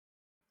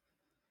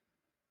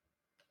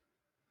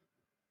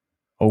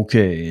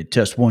Okay,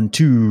 test 1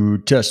 2,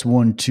 test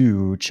 1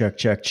 2, check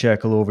check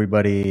check. Hello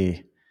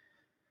everybody.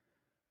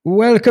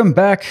 Welcome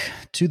back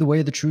to The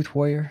Way of the Truth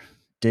Warrior.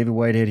 David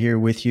Whitehead here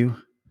with you.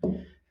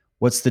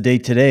 What's the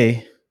date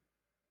today?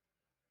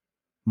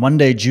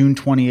 Monday, June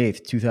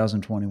 28th,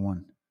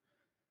 2021.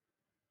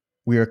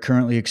 We are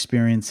currently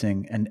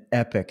experiencing an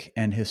epic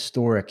and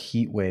historic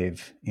heat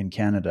wave in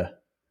Canada.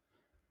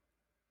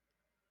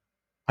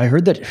 I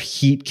heard that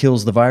heat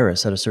kills the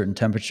virus at a certain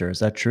temperature. Is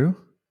that true?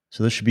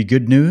 So this should be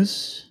good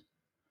news.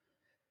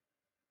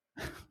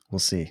 We'll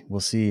see. We'll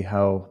see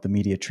how the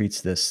media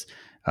treats this.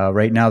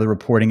 Right now, they're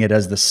reporting it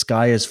as the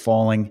sky is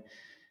falling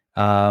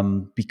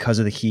because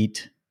of the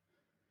heat,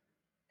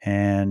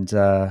 and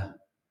they're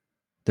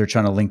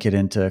trying to link it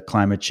into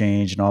climate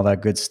change and all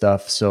that good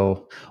stuff.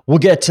 So we'll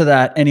get to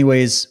that.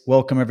 Anyways,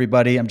 welcome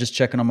everybody. I'm just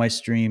checking on my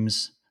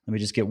streams. Let me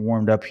just get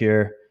warmed up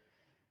here,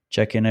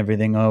 checking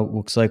everything out.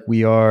 Looks like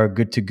we are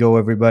good to go,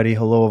 everybody.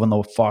 Hello on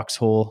the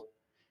foxhole.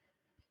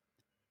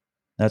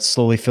 That's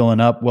slowly filling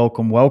up.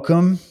 Welcome,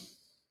 welcome.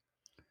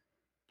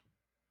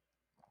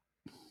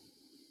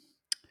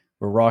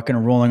 We're rocking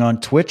and rolling on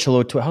Twitch.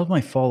 Hello, how's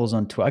my follows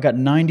on Twitch? I got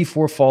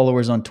 94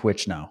 followers on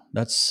Twitch now.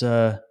 That's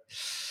we'll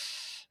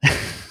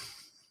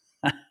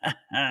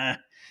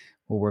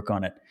work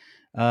on it.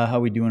 How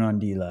we doing on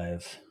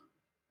DLive?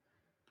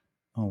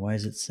 Oh, why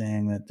is it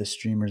saying that the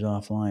streamer's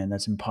offline?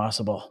 That's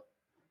impossible.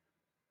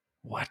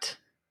 What?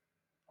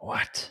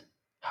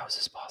 How is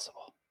this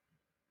possible?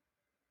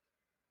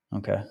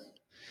 Okay.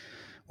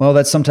 Well,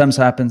 that sometimes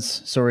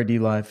happens. Sorry,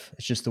 DLive.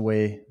 It's just the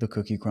way the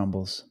cookie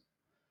crumbles.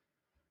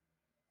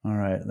 All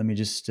right, let me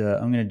just,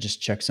 I'm going to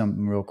just check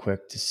something real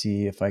quick to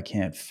see if I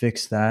can't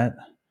fix that.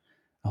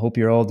 I hope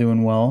you're all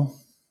doing well.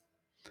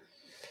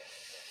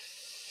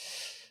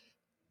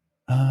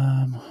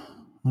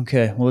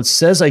 Okay, well, it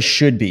says I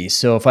should be.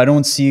 So if I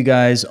don't see you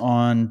guys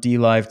on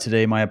DLive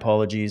today, my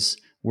apologies.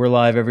 We're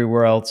live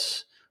everywhere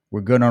else.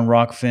 We're good on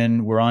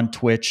Rockfin. We're on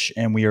Twitch,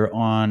 and we are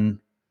on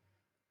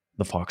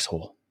the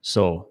Foxhole.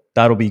 So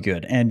that'll be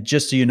good. And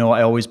just so you know,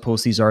 I always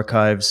post these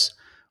archives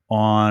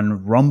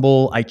on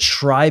Rumble. I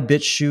try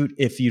BitChute.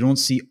 If you don't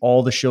see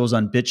all the shows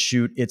on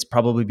BitChute, it's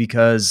probably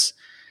because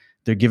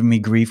they're giving me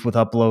grief with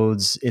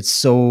uploads. It's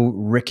so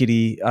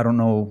rickety. I don't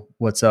know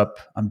what's up.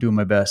 I'm doing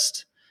my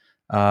best.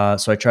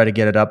 So I try to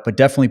get it up, but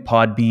definitely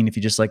Podbean if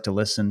you just like to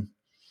listen.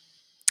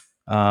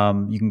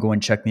 You can go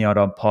and check me out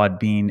on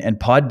Podbean. And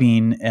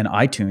Podbean and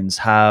iTunes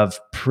have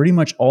pretty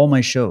much all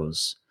my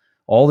shows.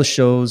 All the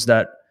shows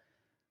that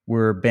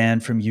were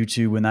banned from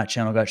YouTube when that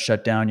channel got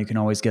shut down, you can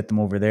always get them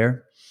over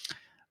there.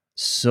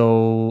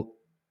 So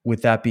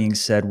with that being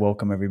said,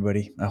 welcome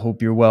everybody. I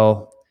hope you're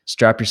well.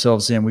 Strap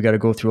yourselves in. We got to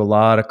go through a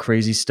lot of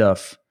crazy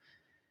stuff.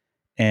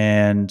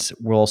 And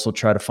we'll also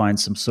try to find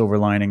some silver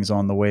linings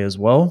on the way as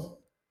well.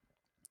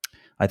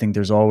 I think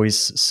there's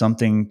always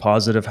something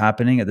positive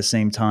happening at the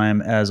same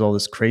time as all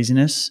this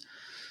craziness.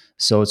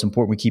 So it's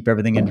important we keep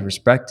everything into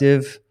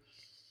perspective.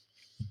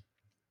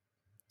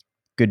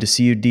 Good to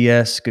see you,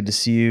 DS. Good to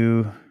see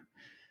you,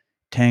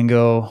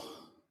 Tango.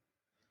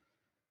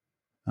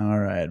 All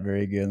right,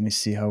 very good. Let me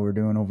see how we're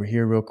doing over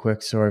here real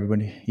quick. Sorry,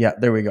 everybody. Yeah,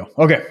 there we go.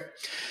 Okay.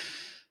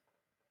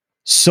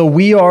 So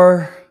we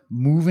are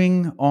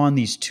moving on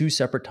these two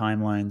separate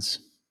timelines.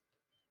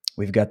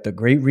 We've got the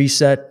Great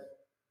Reset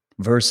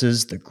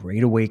versus the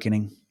Great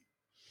Awakening.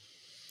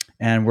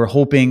 And we're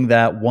hoping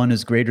that one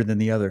is greater than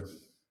the other.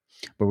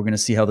 But we're going to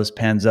see how this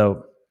pans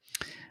out.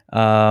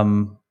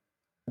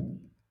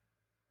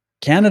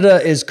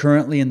 Canada is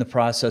currently in the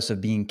process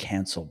of being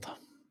canceled.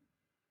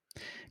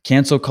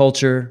 Cancel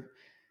culture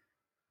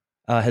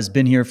has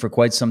been here for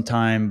quite some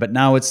time, but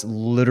now it's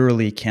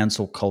literally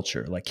cancel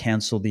culture, like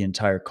cancel the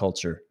entire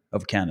culture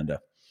of Canada.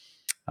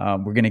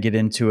 We're going to get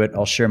into it.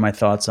 I'll share my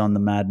thoughts on the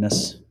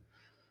madness.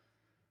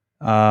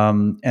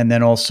 And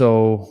then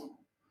also,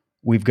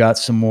 we've got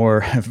some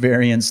more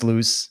variants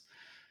loose.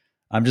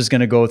 I'm just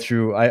going to go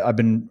through, I've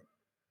been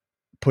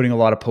putting a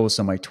lot of posts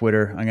on my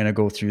Twitter. I'm going to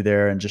go through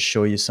there and just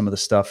show you some of the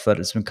stuff that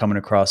has been coming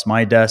across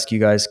my desk. You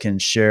guys can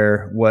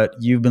share what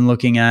you've been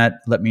looking at.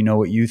 Let me know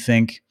what you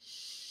think.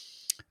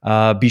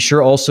 Be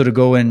sure also to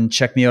go and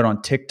check me out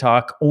on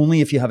TikTok, only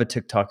if you have a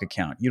TikTok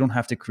account. You don't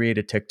have to create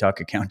a TikTok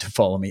account to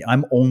follow me.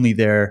 I'm only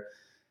there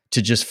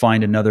to just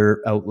find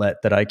another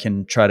outlet that I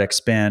can try to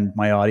expand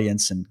my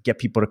audience and get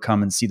people to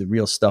come and see the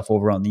real stuff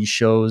over on these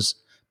shows,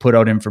 put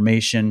out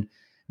information,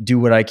 do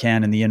what I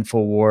can in the info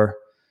war.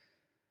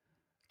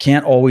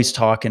 Can't always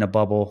talk in a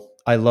bubble.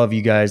 I love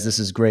you guys. This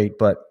is great,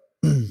 but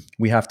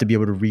we have to be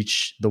able to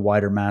reach the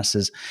wider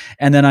masses.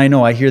 And then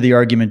I hear the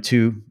argument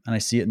too, and I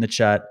see it in the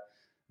chat,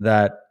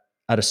 that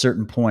at a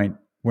certain point,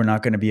 we're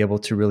not going to be able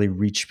to really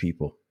reach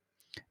people.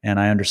 And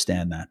I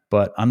understand that,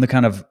 but I'm the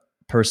kind of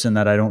person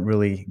that I don't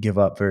really give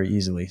up very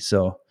easily.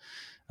 So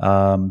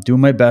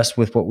doing my best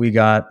with what we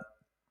got,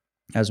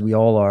 as we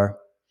all are.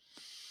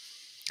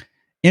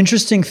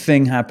 Interesting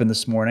thing happened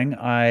this morning.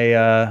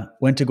 I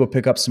went to go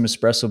pick up some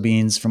espresso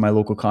beans from my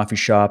local coffee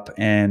shop,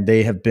 and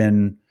they have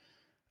been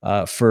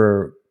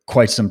for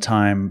quite some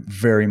time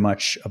very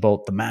much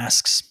about the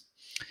masks.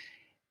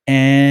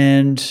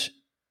 And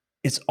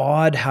it's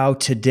odd how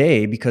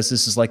today, because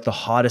this is like the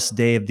hottest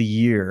day of the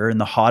year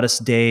and the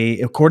hottest day,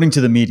 according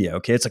to the media,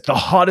 okay, it's like the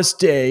hottest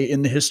day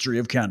in the history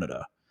of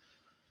Canada,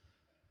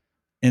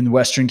 in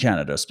Western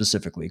Canada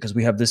specifically, because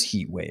we have this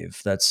heat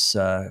wave that's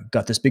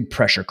got this big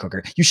pressure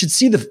cooker. You should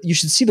see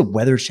the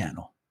Weather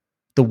Channel.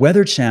 The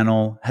Weather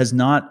Channel has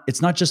not.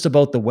 It's not just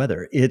about the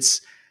weather. It's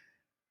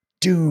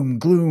doom,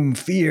 gloom,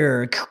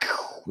 fear.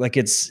 Like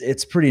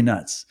it's pretty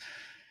nuts.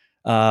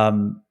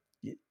 Um,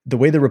 the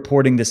way they're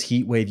reporting this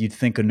heat wave, you'd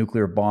think a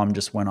nuclear bomb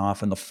just went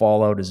off and the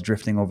fallout is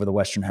drifting over the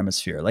Western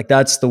Hemisphere. Like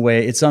that's the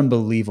way. It's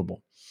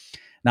unbelievable.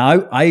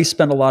 Now, I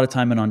spent a lot of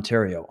time in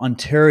Ontario.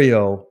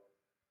 Ontario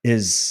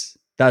is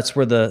that's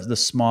where the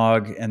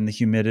smog and the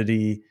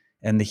humidity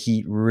and the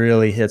heat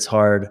really hits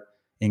hard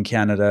in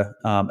Canada,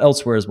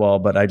 elsewhere as well.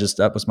 But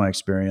that was my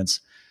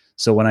experience.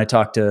 So when I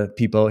talk to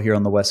people here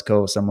on the West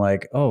Coast, I'm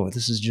like, oh,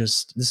 this is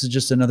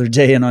just another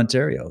day in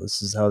Ontario.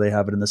 This is how they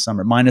have it in the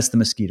summer, minus the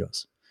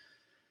mosquitoes,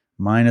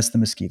 minus the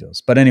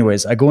mosquitoes. But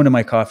anyways, I go into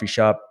my coffee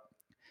shop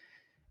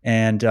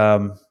and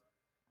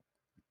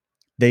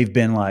they've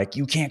been like,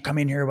 you can't come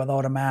in here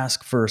without a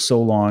mask for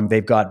so long.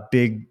 They've got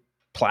big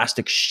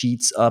plastic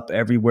sheets up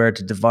everywhere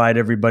to divide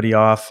everybody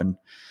off. And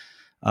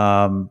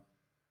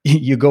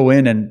you go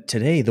in, and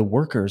today the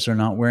workers are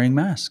not wearing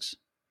masks.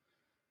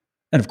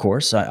 And of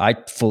course, I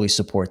fully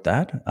support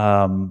that.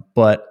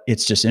 But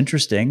it's just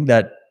interesting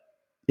that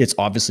it's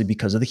obviously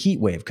because of the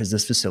heat wave, because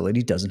this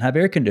facility doesn't have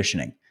air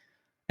conditioning.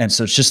 And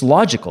so it's just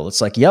logical.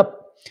 It's like, yep,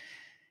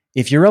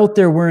 if you're out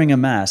there wearing a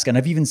mask, and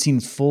I've even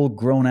seen full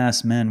grown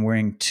ass men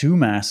wearing 2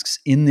 masks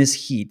in this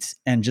heat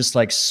and just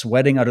like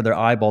sweating out of their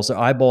eyeballs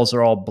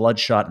are all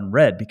bloodshot and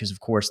red because, of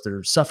course,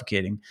 they're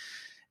suffocating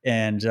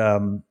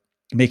and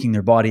making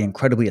their body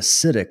incredibly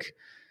acidic.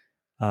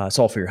 It's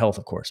all for your health,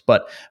 of course.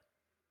 But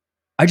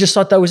I just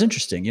thought that was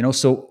interesting.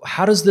 So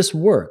how does this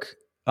work?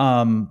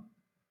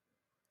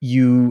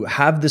 You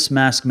have this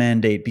mask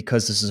mandate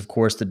because this is, of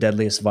course, the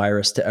deadliest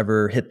virus to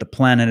ever hit the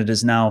planet. It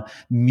is now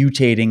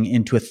mutating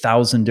into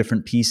 1,000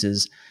 different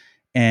pieces.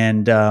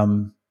 And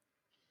a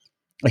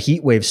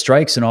heat wave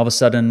strikes, and all of a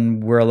sudden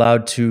we're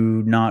allowed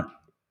to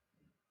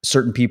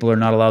certain people are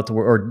not allowed to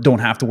wear or don't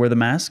have to wear the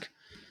mask.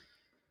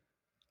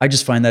 I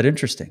just find that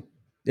interesting.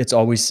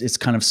 It's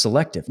kind of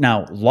selective.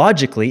 Now,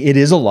 logically, it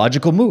is a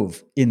logical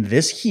move. In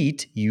this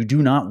heat, you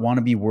do not want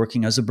to be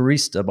working as a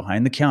barista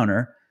behind the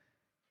counter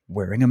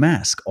wearing a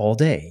mask all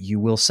day. You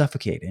will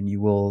suffocate and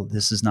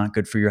this is not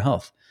good for your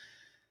health.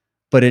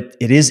 But it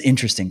is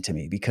interesting to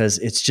me because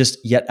it's just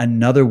yet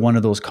another one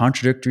of those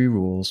contradictory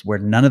rules where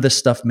none of this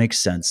stuff makes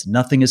sense.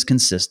 Nothing is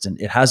consistent.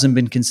 It hasn't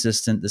been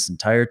consistent this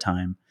entire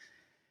time.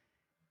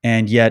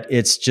 And yet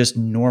it's just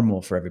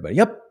normal for everybody.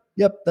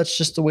 Yep, that's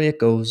just the way it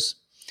goes.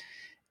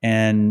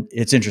 And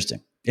it's interesting.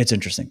 It's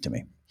interesting to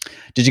me.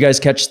 Did you guys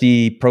catch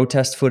the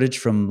protest footage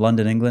from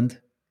London, England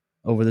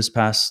over this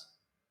past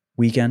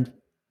weekend?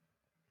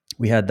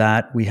 We had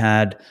that. We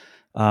had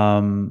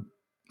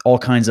all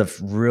kinds of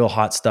real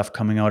hot stuff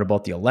coming out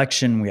about the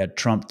election. We had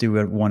Trump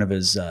do one of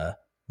his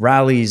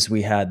rallies.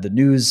 We had the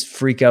news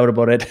freak out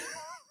about it.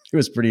 It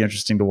was pretty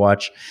interesting to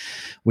watch.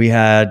 We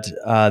had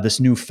this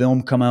new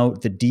film come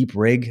out, The Deep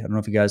Rig. I don't know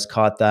if you guys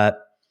caught that.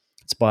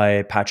 It's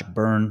by Patrick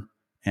Byrne,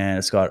 and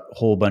it's got a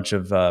whole bunch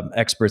of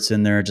experts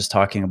in there just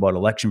talking about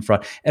election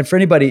fraud. And for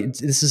anybody,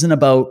 this isn't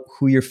about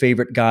who your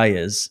favorite guy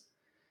is.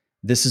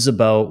 This is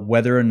about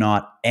whether or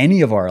not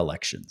any of our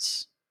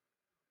elections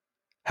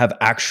have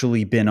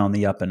actually been on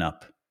the up and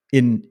up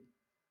in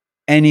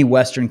any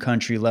Western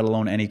country, let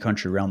alone any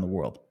country around the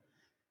world.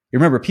 You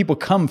remember, people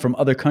come from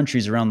other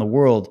countries around the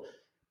world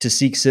to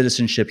seek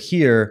citizenship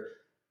here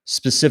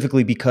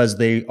specifically because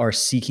they are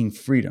seeking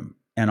freedom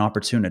and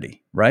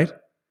opportunity, right?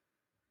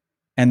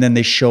 And then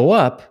they show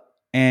up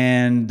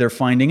and they're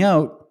finding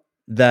out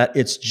that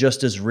it's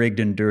just as rigged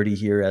and dirty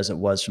here as it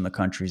was from the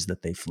countries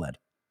that they fled.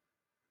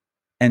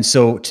 And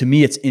so to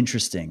me, it's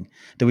interesting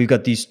that we've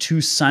got these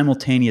two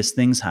simultaneous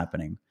things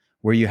happening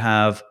where you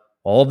have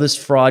all this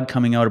fraud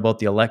coming out about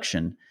the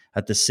election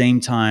at the same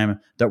time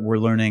that we're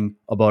learning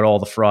about all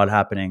the fraud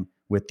happening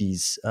with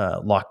these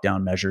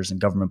lockdown measures and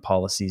government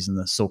policies and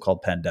the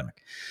so-called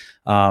pandemic.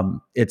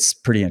 It's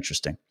pretty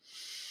interesting.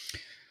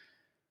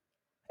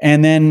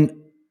 And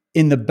then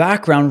in the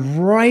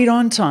background, right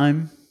on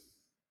time,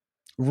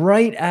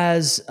 right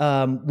as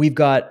we've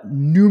got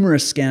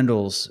numerous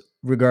scandals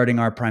regarding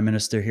our prime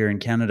minister here in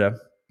Canada,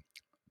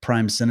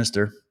 crime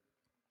sinister,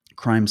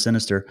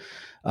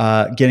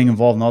 getting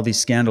involved in all these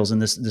scandals,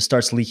 and this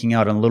starts leaking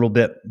out, and a little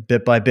bit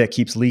by bit,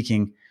 keeps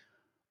leaking.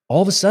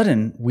 All of a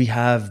sudden, we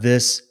have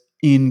this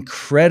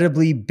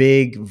incredibly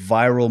big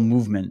viral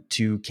movement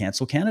to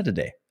cancel Canada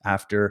Day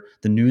after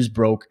the news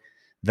broke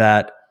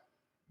that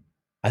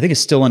I think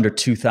it's still under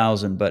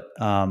 2,000, but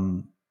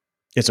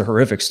it's a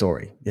horrific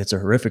story. It's a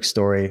horrific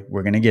story.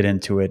 We're going to get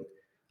into it.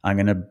 I'm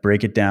going to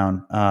break it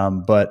down.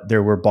 But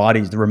there were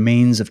the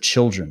remains of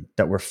children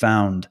that were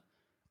found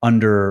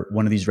under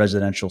one of these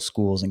residential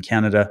schools in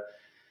Canada.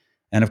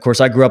 And of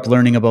course, I grew up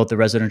learning about the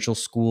residential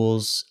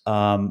schools.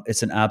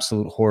 It's an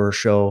absolute horror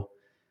show.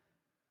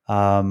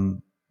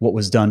 What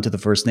was done to the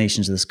First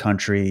Nations of this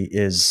country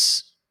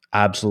is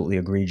absolutely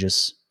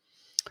egregious.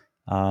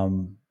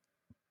 The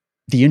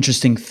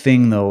interesting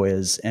thing, though,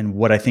 is, and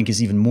what I think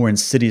is even more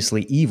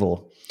insidiously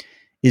evil,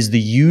 is the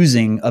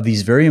using of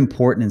these very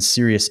important and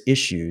serious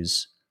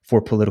issues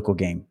for political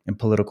gain and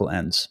political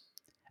ends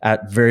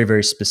at very,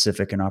 very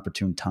specific and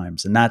opportune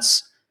times. And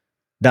that's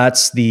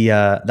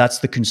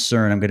the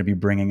concern I'm going to be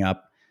bringing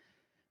up,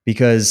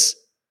 because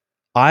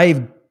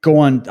I go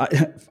on.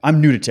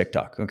 I'm new to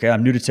TikTok. Okay,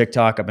 I'm new to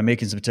TikTok. I've been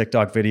making some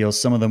TikTok videos.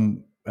 Some of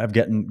them have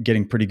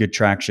getting pretty good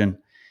traction.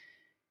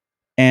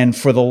 And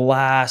for the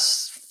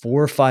last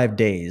 4 or 5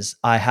 days,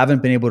 I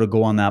haven't been able to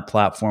go on that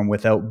platform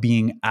without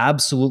being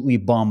absolutely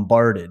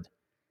bombarded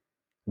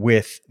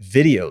with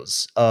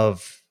videos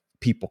of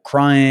people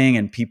crying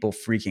and people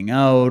freaking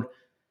out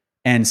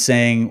and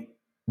saying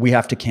we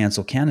have to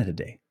cancel Canada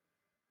Day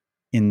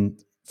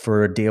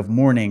for a day of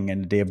mourning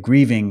and a day of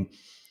grieving,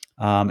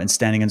 and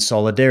standing in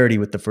solidarity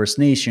with the First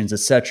Nations,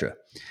 etc.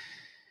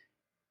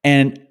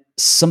 And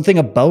something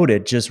about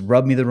it just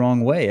rubbed me the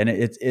wrong way. And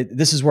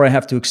this is where I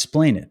have to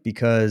explain it,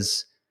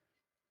 because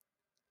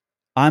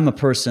I'm a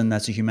person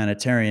that's a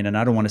humanitarian and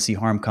I don't want to see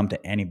harm come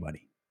to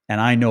anybody.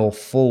 And I know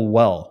full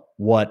well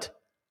what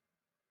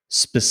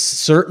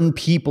certain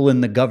people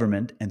in the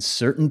government and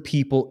certain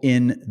people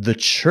in the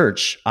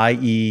church,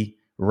 i.e.,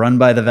 run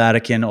by the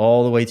Vatican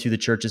all the way through the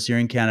churches here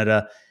in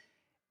Canada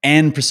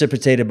and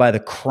precipitated by the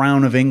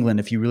Crown of England,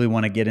 if you really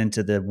want to get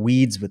into the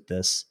weeds with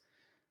this.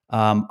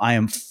 I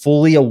am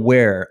fully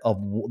aware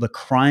of the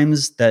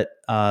crimes that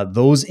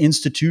those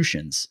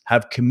institutions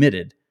have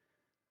committed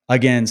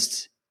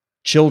against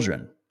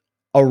children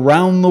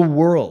around the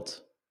world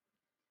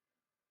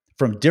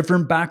from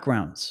different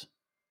backgrounds,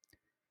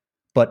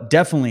 but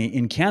definitely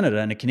in Canada,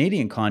 in a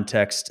Canadian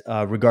context,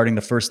 regarding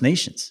the First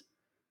Nations.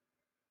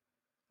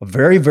 I'm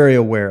very, very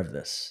aware of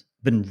this.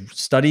 Been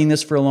studying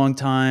this for a long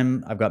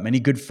time. I've got many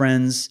good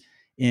friends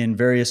in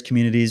various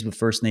communities with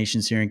First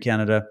Nations here in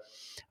Canada.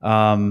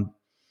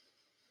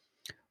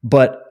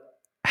 But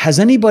has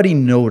anybody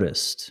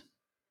noticed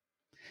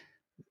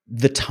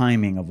the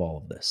timing of all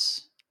of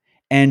this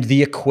and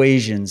the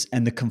equations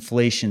and the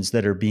conflations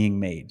that are being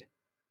made?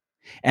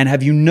 And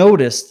have you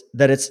noticed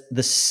that it's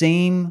the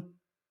same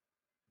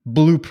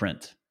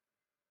blueprint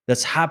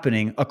that's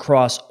happening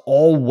across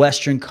all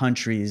Western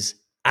countries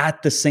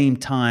at the same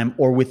time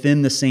or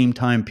within the same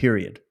time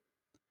period?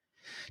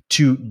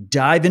 To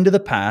dive into the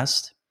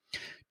past,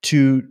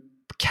 to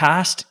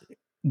cast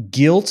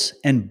guilt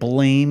and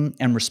blame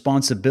and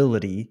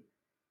responsibility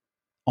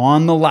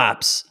on the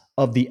laps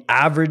of the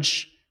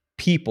average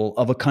people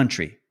of a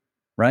country,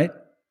 right?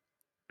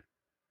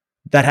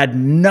 That had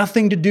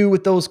nothing to do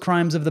with those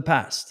crimes of the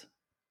past.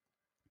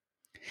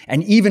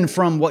 And even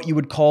from what you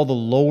would call the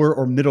lower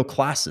or middle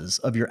classes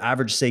of your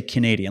average, say,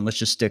 Canadian. Let's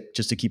just stick,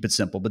 just to keep it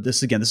simple. But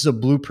this is a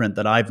blueprint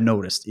that I've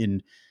noticed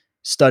in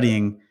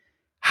studying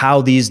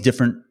how these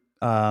different,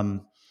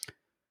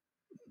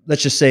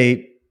 let's just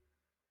say,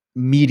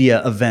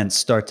 media events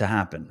start to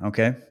happen,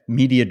 okay?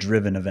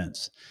 Media-driven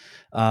events.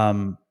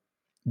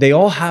 They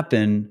all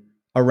happen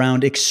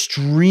around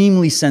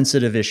extremely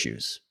sensitive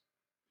issues.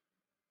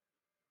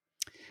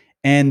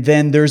 And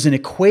then there's an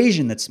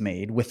equation that's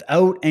made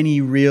without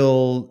any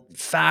real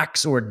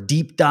facts or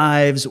deep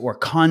dives or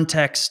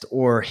context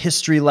or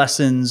history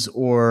lessons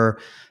or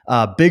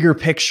bigger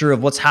picture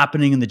of what's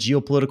happening in the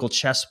geopolitical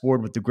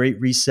chessboard with the Great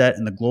Reset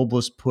and the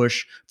globalist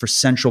push for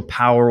central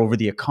power over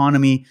the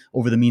economy,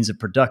 over the means of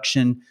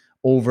production,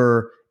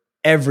 over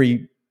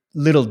every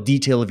little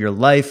detail of your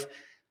life.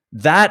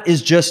 That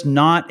is just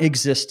not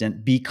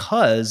existent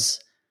because,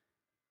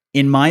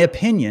 in my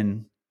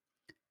opinion,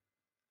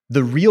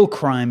 the real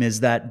crime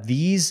is that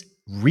these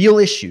real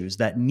issues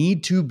that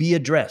need to be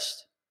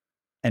addressed,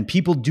 and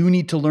people do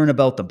need to learn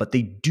about them, but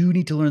they do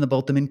need to learn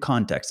about them in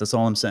context. That's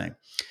all I'm saying.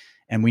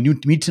 And we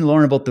need to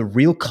learn about the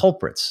real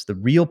culprits, the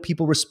real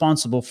people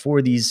responsible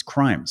for these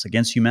crimes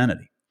against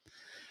humanity.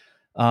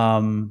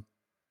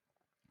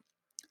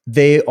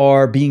 They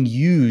are being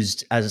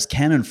used as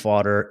cannon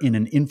fodder in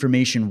an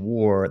information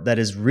war that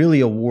is really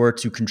a war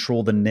to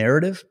control the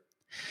narrative,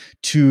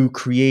 to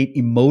create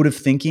emotive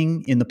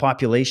thinking in the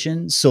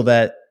population so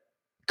that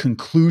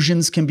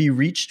conclusions can be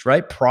reached,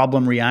 right?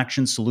 Problem,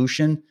 reaction,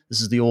 solution.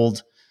 This is the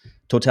old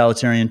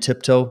totalitarian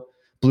tiptoe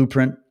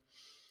blueprint.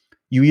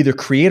 You either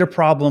create a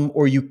problem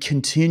or you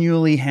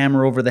continually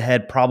hammer over the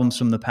head problems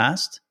from the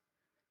past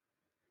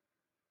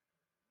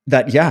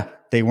that, yeah,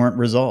 they weren't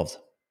resolved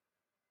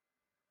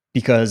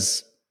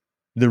because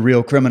the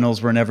real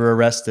criminals were never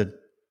arrested.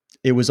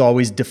 It was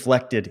always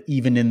deflected,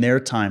 even in their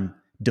time,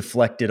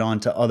 deflected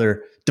onto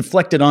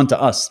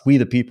us, we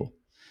the people.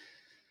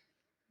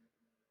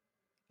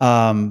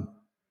 And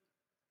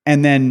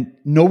then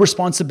no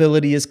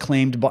responsibility is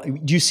claimed.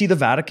 Do you see the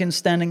Vatican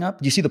standing up?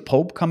 Do you see the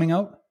Pope coming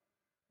out?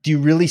 Do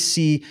you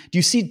see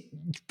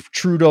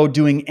Trudeau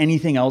doing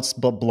anything else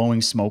but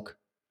blowing smoke?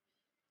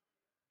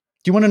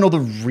 Do you want to know the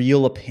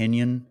real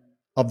opinion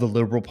of the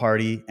Liberal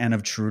Party and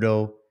of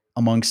Trudeau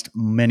amongst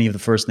many of the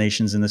First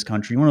Nations in this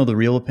country? You want to know the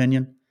real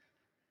opinion?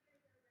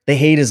 They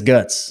hate his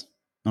guts.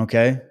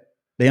 Okay.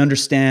 They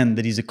understand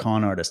that he's a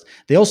con artist.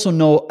 They also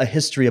know a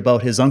history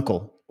about his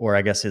uncle, or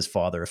I guess his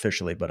father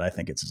officially, but I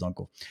think it's his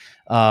uncle,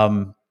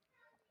 um,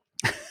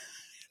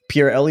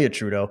 Pierre Elliott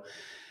Trudeau.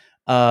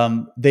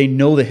 They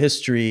know the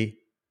history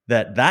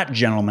that that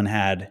gentleman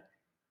had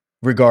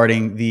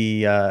regarding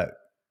the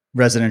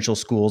residential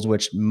schools,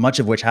 which much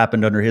of which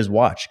happened under his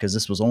watch, because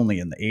this was only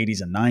in the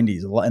 80s and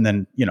 90s. And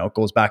then, it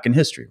goes back in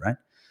history, right?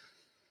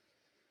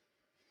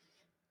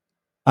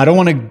 I don't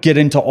want to get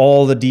into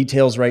all the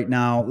details right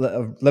now.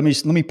 Let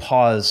me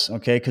pause,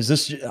 okay?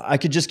 Because I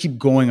could just keep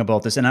going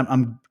about this, and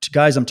I'm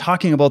guys, I'm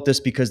talking about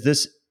this because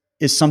this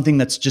is something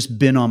that's just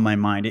been on my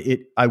mind.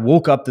 I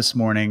woke up this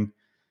morning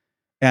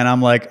and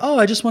I'm like, oh,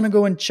 I just want to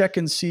go and check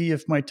and see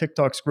if my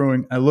TikTok's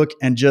growing. I look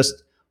and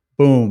just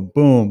boom,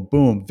 boom,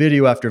 boom,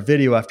 video after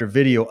video after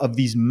video of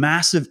these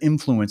massive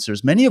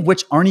influencers, many of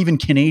which aren't even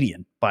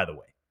Canadian, by the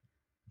way.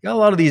 You got a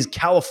lot of these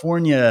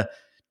California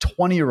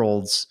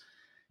 20-year-olds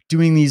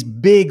doing these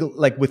big,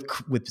 like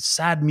with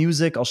sad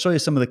music. I'll show you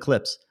some of the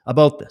clips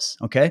about this,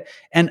 okay?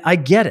 And I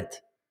get it.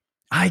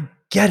 I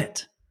get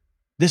it.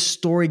 This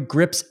story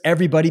grips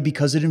everybody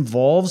because it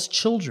involves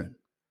children.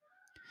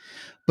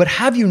 But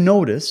have you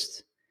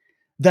noticed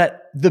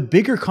that the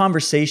bigger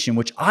conversation,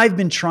 which I've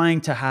been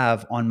trying to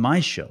have on my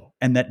show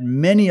and that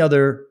many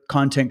other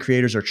content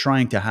creators are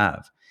trying to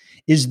have,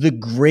 is the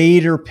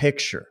greater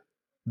picture,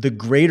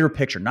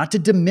 not to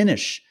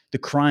diminish the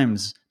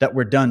crimes that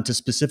were done to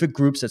specific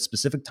groups at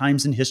specific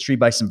times in history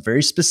by some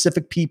very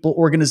specific people,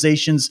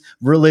 organizations,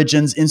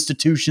 religions,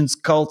 institutions,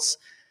 cults,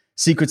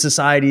 secret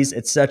societies,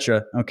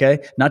 etc. Okay?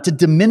 Not to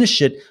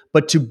diminish it,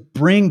 but to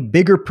bring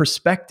bigger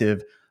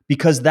perspective,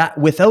 because that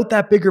without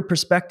that bigger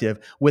perspective,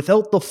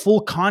 without the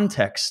full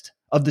context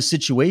of the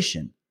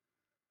situation,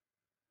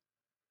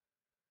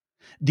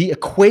 the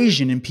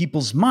equation in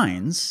people's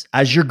minds,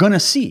 as you're going to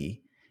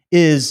see,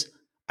 is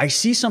I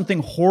see something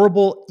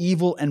horrible,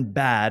 evil, and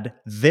bad,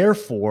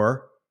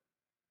 therefore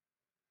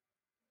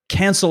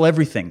cancel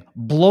everything,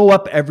 blow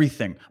up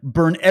everything,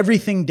 burn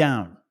everything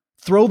down,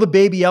 throw the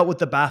baby out with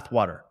the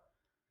bathwater,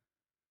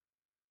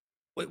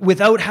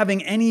 without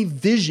having any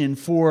vision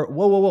for,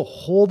 whoa,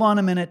 hold on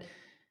a minute.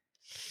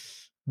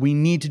 We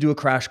need to do a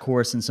crash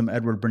course in some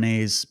Edward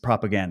Bernays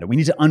propaganda. We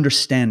need to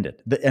understand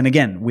it. And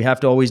again, we have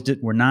to always,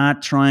 we're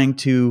not trying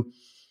to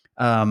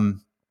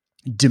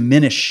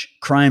diminish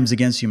crimes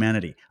against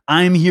humanity.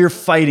 I'm here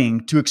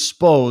fighting to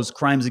expose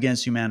crimes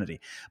against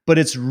humanity. But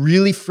it's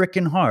really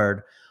freaking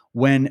hard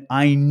when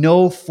I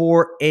know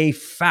for a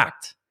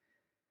fact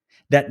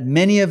that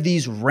many of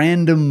these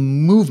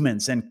random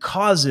movements and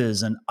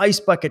causes and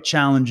ice bucket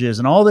challenges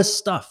and all this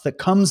stuff that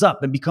comes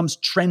up and becomes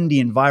trendy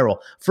and viral.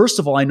 First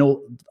of all, I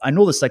know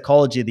the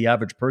psychology of the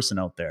average person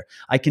out there.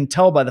 I can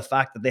tell by the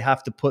fact that they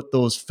have to put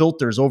those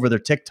filters over their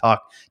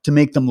TikTok to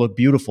make them look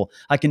beautiful.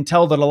 I can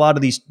tell that a lot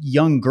of these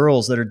young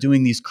girls that are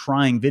doing these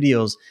crying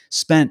videos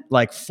spent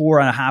like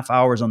 4.5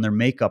 hours on their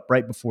makeup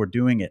right before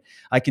doing it.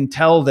 I can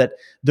tell that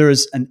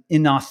there's an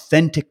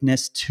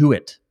inauthenticness to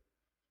it,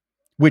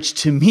 which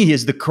to me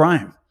is the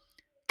crime.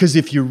 Because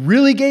if you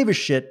really gave a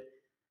shit,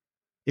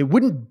 it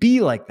wouldn't be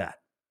like that.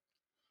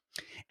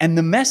 And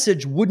the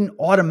message wouldn't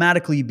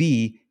automatically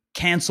be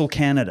cancel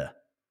Canada.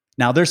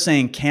 Now they're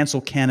saying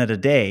cancel Canada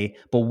Day,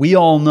 but we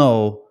all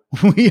know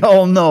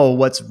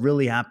what's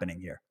really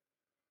happening here.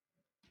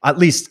 At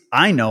least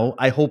I know.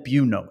 I hope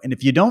you know. And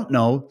if you don't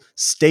know,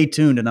 stay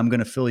tuned and I'm going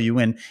to fill you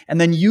in. And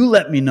then you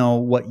let me know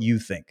what you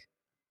think.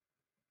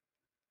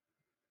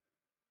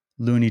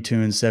 Looney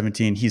Tunes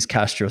 17, he's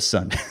Castro's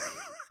son.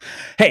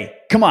 Hey,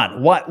 come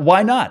on.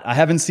 Why not? I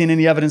haven't seen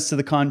any evidence to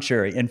the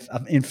contrary. And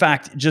in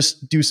fact,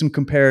 just do some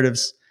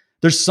comparatives.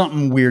 There's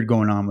something weird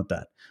going on with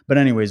that. But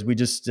anyways, we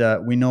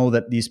know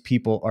that these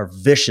people are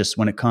vicious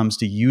when it comes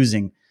to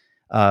using,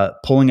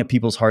 pulling at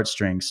people's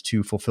heartstrings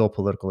to fulfill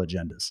political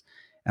agendas.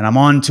 And I'm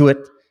on to it,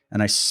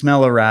 and I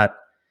smell a rat.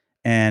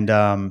 And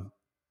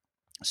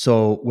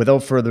so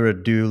without further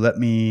ado, let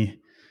me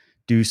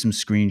do some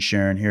screen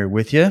sharing here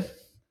with you.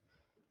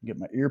 Get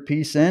my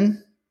earpiece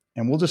in,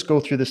 and we'll just go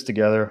through this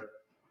together.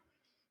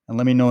 And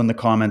let me know in the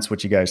comments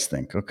what you guys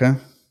think, okay?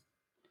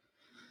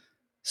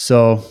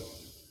 So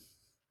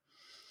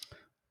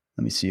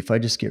let me see if I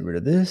just get rid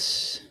of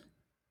this.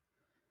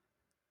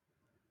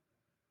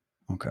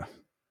 Okay.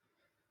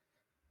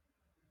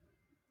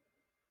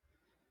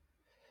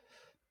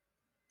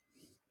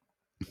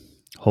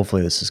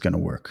 Hopefully this is going to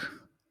work.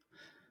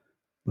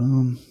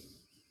 Boom.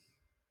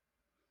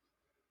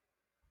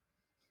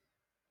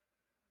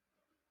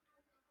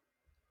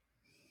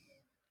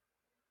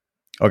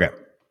 Okay.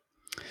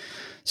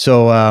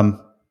 So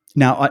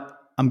now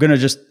I'm going to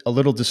just, a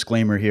little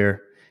disclaimer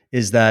here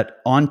is that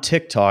on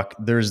TikTok,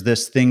 there's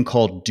this thing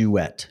called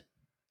Duet.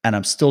 And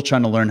I'm still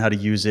trying to learn how to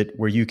use it,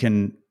 where you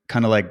can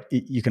kind of like,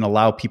 you can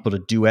allow people to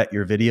duet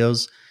your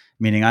videos,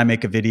 meaning I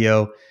make a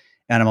video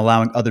and I'm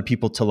allowing other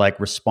people to like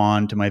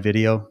respond to my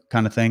video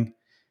kind of thing.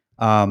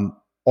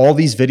 All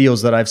these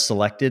videos that I've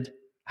selected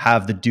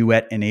have the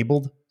duet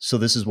enabled. So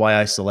this is why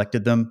I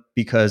selected them,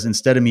 because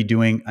instead of me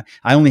doing,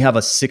 I only have a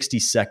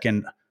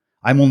 60-second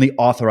I'm only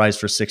authorized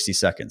for 60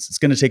 seconds. It's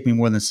going to take me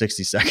more than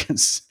 60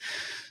 seconds.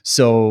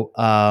 So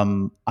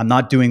I'm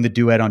not doing the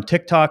duet on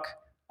TikTok.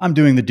 I'm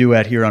doing the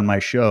duet here on my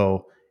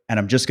show, and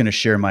I'm just going to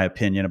share my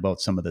opinion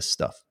about some of this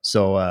stuff.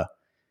 So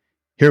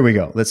here we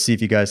go. Let's see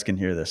if you guys can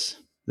hear this.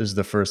 This is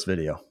the first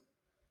video.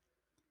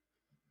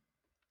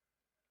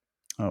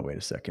 Oh, wait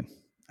a second.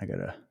 I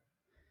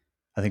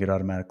think it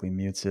automatically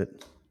mutes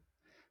it.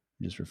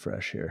 Just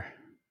refresh here.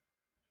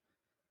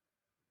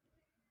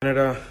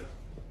 Canada,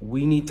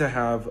 we need to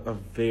have a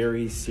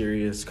very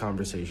serious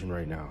conversation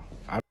right now.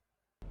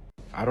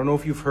 I don't know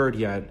if you've heard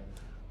yet,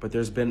 but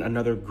there's been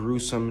another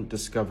gruesome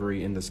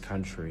discovery in this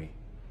country.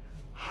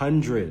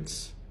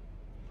 Hundreds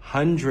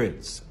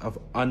of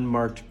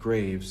unmarked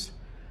graves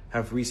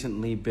have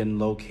recently been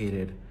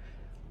located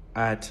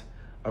at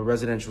a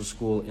residential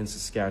school in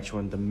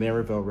Saskatchewan, the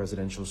Maryville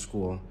Residential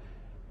School.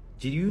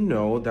 Did you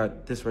know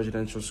that this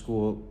residential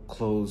school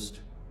closed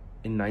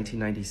in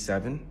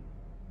 1997?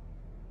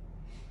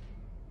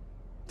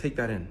 Take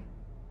that in.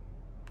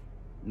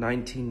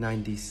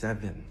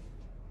 1997.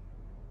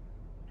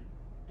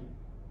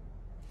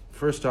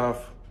 First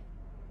off,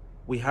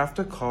 we have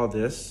to call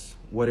this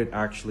what it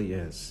actually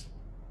is,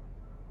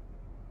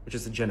 which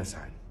is a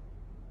genocide.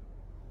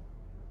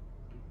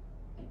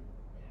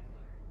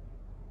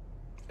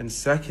 And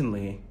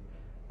secondly,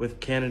 with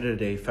Canada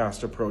Day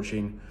fast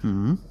approaching,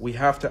 we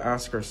have to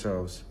ask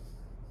ourselves,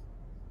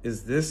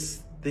 is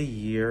this the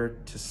year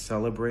to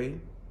celebrate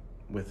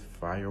with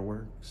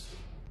fireworks?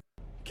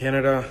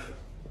 Canada,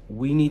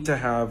 we need to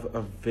have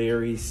a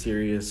very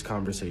serious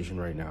conversation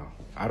right now.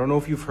 I don't know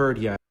if you've heard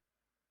yet.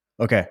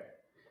 Okay.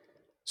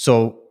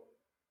 So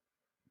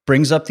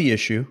brings up the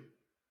issue,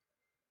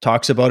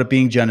 talks about it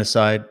being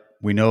genocide.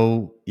 We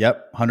know,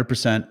 yep,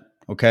 100%.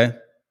 Okay.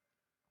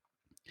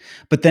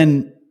 But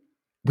then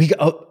we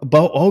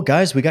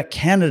got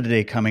Canada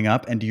Day coming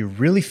up. And do you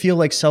really feel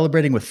like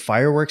celebrating with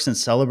fireworks and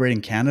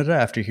celebrating Canada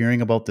after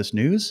hearing about this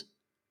news?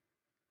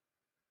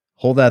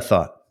 Hold that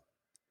thought.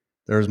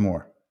 There's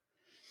more.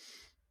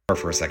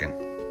 For a second.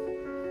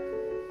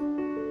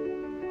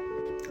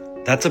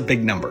 That's a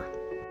big number.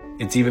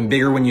 It's even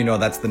bigger when you know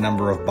that's the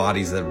number of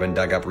bodies that have been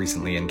dug up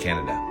recently in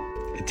Canada.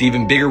 It's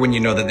even bigger when you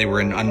know that they were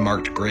in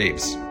unmarked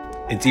graves.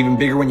 It's even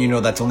bigger when you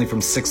know that's only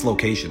from 6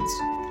 locations.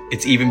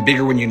 It's even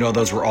bigger when you know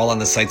those were all on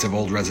the sites of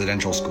old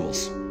residential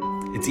schools.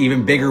 It's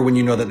even bigger when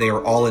you know that they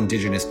are all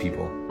Indigenous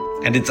people.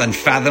 And it's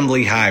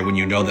unfathomably high when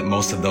you know that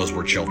most of those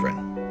were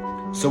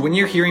children. So when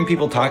you're hearing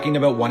people talking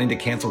about wanting to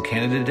cancel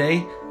Canada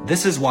Day,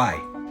 this is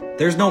why.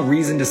 There's no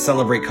reason to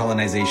celebrate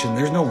colonization.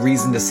 There's no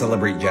reason to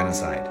celebrate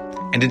genocide.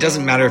 And it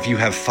doesn't matter if you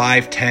have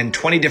 5, 10,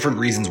 20 different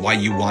reasons why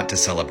you want to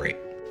celebrate.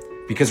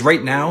 Because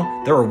right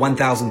now, there are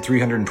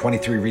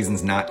 1,323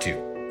 reasons not to,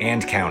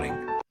 and counting.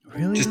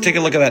 Really? Just take a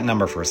look at that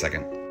number for a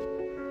second.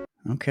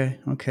 Okay.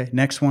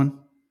 Next one.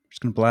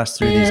 Just going to blast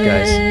through these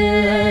guys.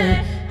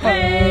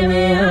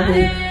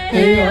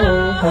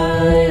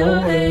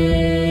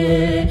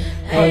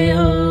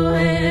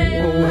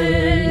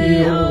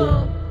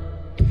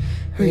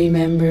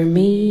 Remember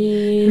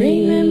me,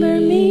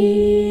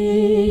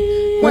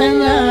 when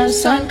the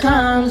sun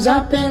comes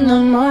up in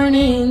the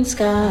morning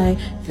sky.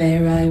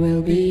 There I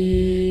will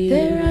be,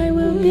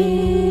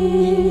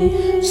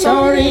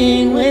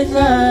 soaring with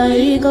the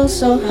eagle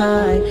so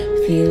high,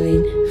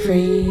 feeling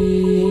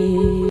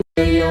free.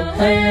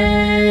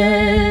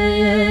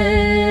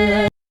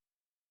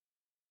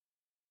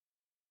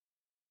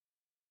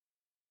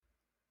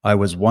 I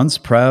was once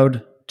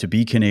proud to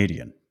be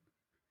Canadian,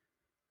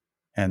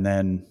 and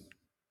then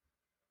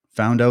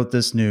found out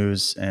this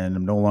news, and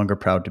I'm no longer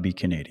proud to be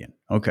Canadian.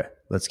 Okay,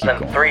 let's keep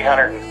going.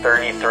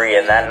 333,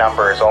 and that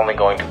number is only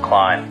going to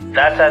climb.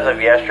 That's as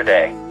of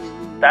yesterday.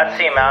 That's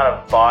the amount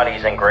of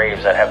bodies and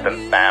graves that have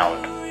been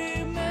found.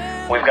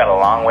 We've got a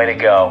long way to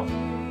go.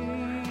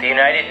 The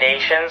United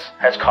Nations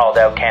has called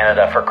out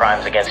Canada for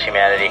crimes against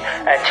humanity,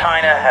 and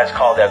China has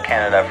called out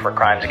Canada for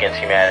crimes against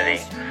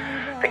humanity.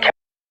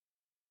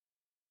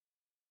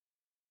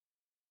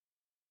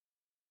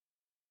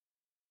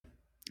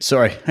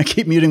 Sorry, I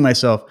keep muting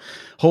myself.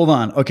 Hold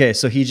on. Okay,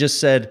 so he just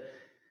said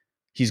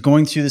he's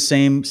going through the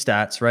same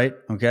stats, right?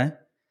 Okay.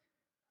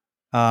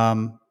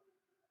 And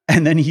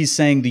then he's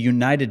saying the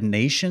United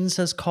Nations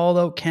has called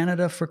out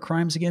Canada for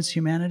crimes against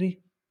humanity,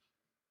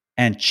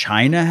 and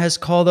China has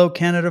called out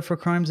Canada for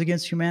crimes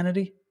against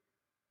humanity.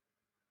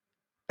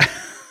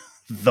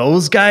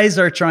 Those guys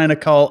are trying to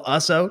call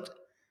us out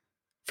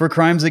for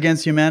crimes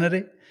against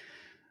humanity.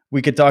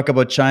 We could talk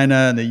about China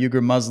and the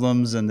Uyghur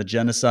Muslims and the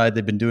genocide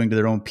they've been doing to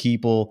their own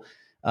people,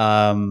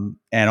 and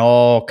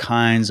all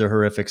kinds of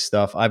horrific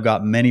stuff. I've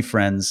got many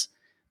friends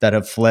that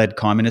have fled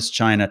communist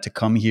China to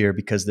come here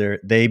because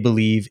they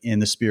believe in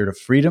the spirit of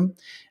freedom,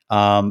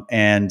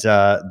 and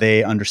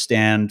they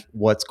understand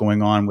what's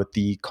going on with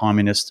the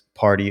Communist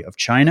Party of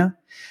China.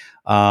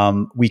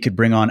 We could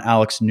bring on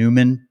Alex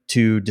Newman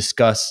to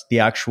discuss the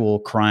actual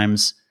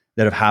crimes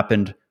that have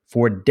happened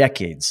for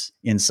decades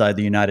inside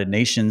the United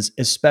Nations,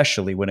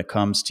 especially when it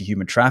comes to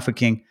human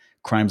trafficking,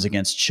 crimes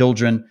against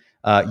children,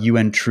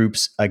 UN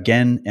troops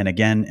again and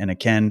again and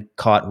again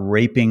caught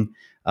raping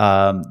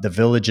the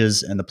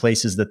villages and the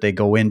places that they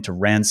go in to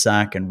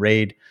ransack and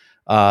raid.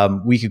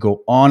 We could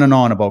go on and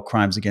on about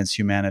crimes against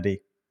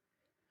humanity,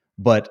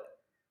 but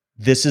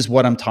this is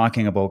what I'm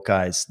talking about,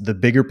 guys. The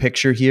bigger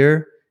picture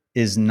here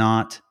is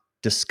not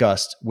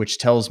discussed, which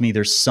tells me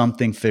there's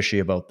something fishy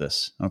about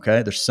this.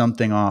 Okay, there's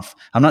something off.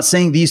 I'm not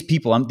saying these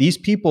people.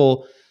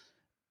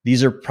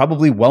 These are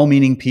probably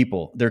well-meaning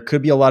people. There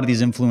could be a lot of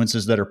these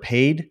influencers that are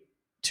paid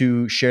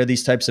to share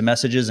these types of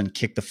messages and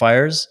kick the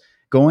fires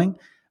going.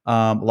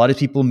 A lot of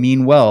people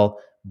mean well,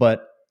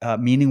 but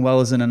meaning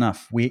well isn't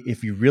enough.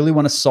 If you really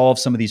want to solve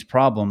some of these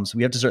problems,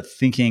 we have to start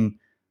thinking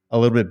a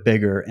little bit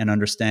bigger and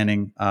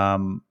understanding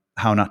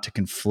how not to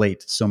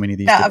conflate so many of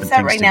these different upset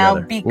things right together.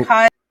 now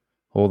because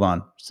Hold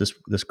on,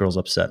 this girl's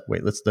upset.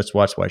 Wait, let's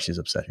watch why she's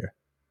upset here.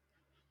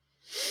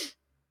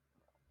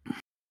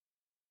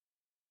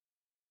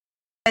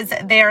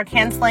 they are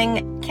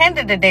canceling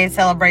Canada Day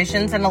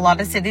celebrations in a lot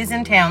of cities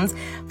and towns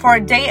for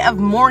a day of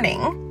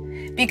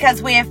mourning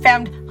because we have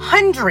found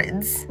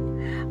hundreds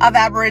of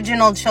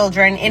Aboriginal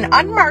children in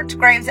unmarked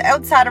graves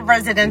outside of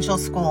residential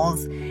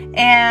schools.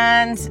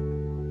 And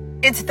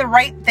it's the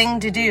right thing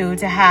to do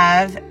to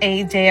have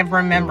a day of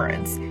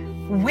remembrance.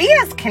 We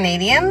as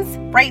Canadians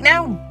right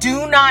now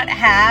do not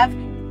have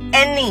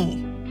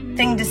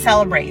anything to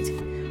celebrate.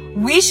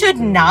 We should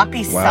not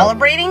be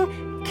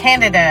celebrating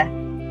Canada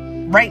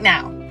right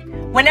now.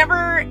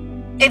 Whenever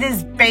it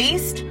is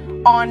based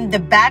on the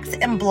backs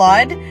and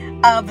blood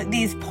of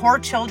these poor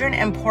children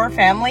and poor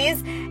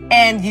families,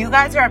 and you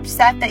guys are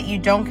upset that you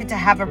don't get to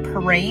have a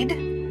parade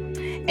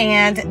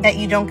and that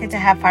you don't get to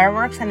have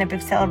fireworks and a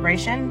big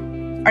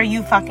celebration, are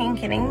you fucking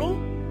kidding me?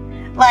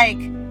 Like,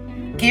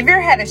 give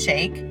your head a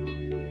shake,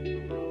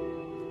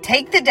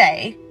 take the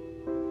day,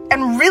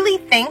 and really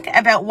think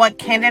about what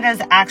Canada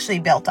is actually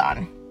built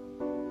on.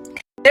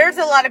 There's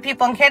a lot of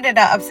people in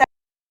Canada upset.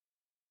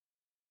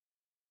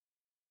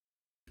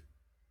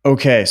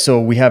 Okay, so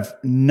we have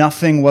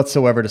nothing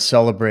whatsoever to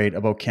celebrate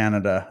about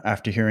Canada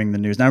after hearing the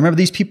news. Now, remember,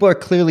 these people are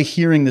clearly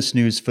hearing this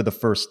news for the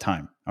first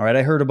time. All right,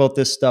 I heard about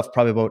this stuff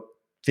probably about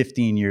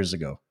 15 years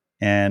ago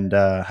and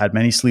had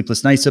many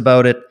sleepless nights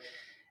about it.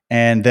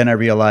 And then I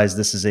realized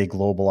this is a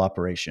global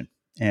operation,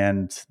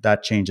 and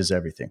that changes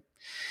everything.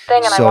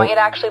 And I want you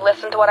to actually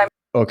listen to what I'm.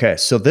 Okay,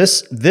 so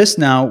this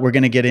now we're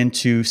going to get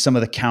into some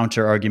of the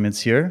counter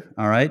arguments here.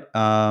 All right,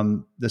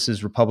 this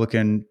is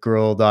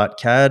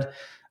RepublicanGirl.cad.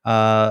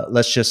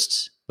 Let's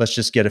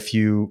just get a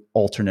few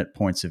alternate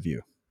points of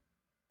view.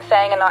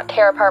 Saying and not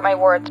tear apart my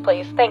words,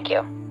 please. Thank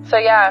you. So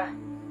yeah,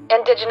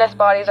 Indigenous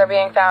bodies are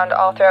being found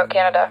all throughout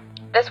Canada.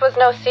 This was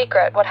no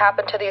secret. What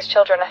happened to these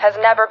children has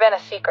never been a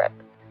secret.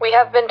 We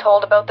have been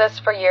told about this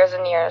for years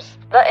and years.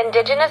 The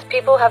Indigenous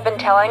people have been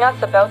telling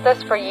us about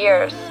this for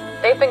years.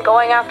 They've been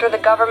going after the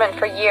government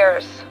for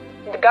years.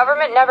 The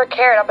government never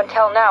cared up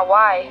until now.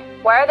 Why?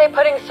 Why are they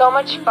putting so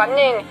much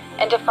funding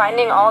into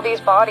finding all these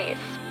bodies?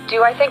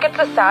 Do I think it's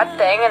a sad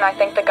thing and I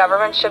think the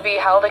government should be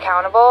held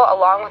accountable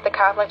along with the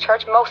Catholic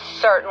Church? Most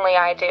certainly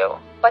I do.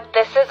 But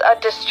this is a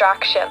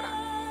distraction.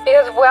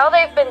 Because while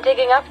they've been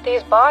digging up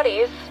these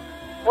bodies,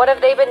 what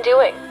have they been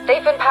doing?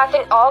 They've been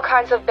passing all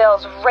kinds of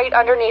bills right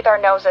underneath our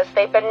noses.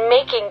 They've been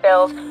making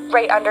bills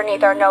right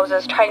underneath our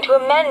noses, trying to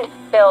amend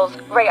bills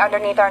right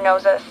underneath our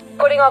noses,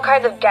 putting all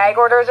kinds of gag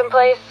orders in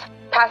place,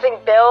 passing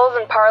bills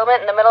in Parliament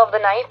in the middle of the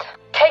night,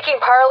 taking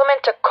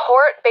Parliament to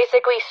court,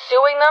 basically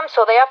suing them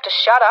so they have to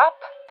shut up.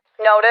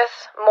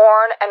 Notice,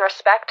 mourn, and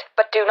respect,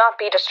 but do not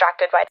be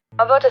distracted by it.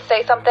 I'm about to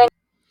say something.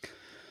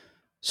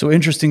 So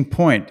interesting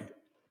point.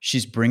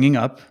 She's bringing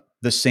up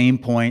the same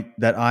point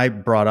that I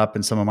brought up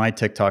in some of my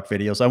TikTok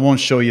videos. I won't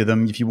show you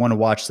them. If you want to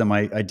watch them,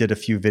 I did a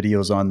few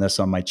videos on this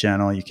on my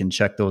channel. You can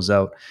check those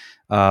out.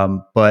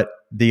 But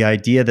the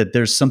idea that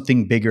there's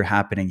something bigger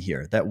happening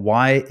here, that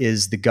why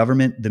is the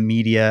government, the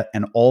media,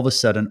 and all of a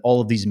sudden,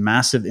 all of these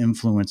massive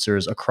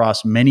influencers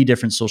across many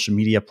different social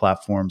media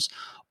platforms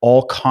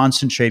all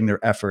concentrating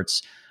their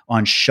efforts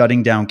on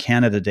shutting down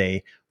Canada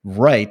Day,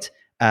 right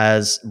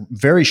as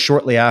very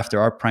shortly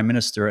after our Prime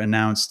Minister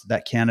announced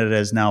that Canada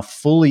is now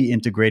fully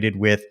integrated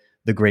with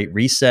the Great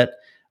Reset,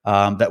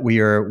 that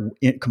we are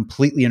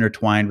completely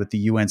intertwined with the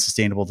UN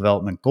Sustainable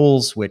Development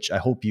Goals, which I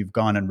hope you've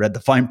gone and read the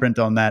fine print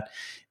on that.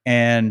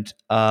 And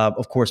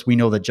of course, we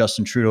know that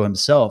Justin Trudeau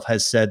himself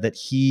has said that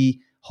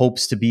he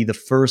hopes to be the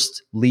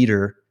first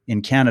leader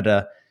in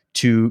Canada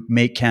to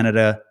make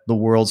Canada the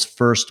world's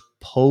first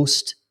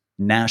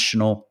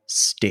post-national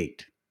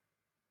state.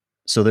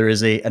 So there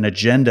is an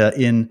agenda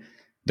in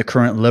the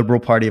current Liberal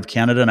Party of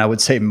Canada, and I would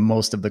say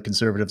most of the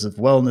Conservatives as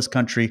well in this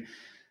country,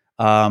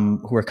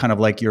 who are kind of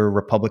like your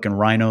Republican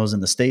rhinos in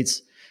the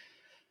States,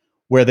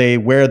 where they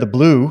wear the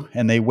blue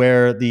and they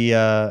wear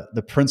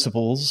the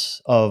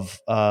principles of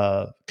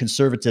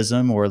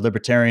conservatism or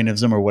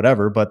libertarianism or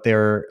whatever, but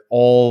they're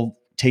all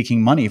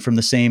taking money from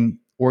the same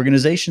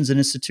organizations and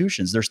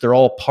institutions. They're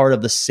all part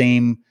of the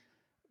same.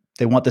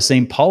 They want the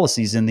same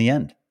policies in the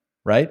end,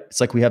 right? It's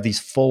like we have these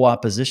full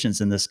oppositions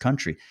in this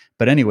country.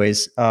 But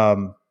anyways,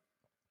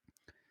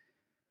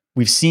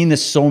 We've seen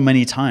this so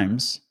many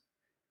times,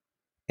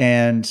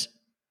 and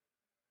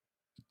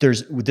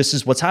this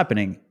is what's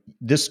happening.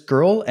 This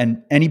girl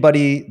and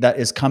anybody that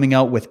is coming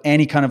out with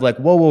any kind of like,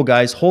 whoa,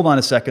 guys, hold on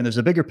a second. There's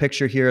a bigger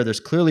picture here. There's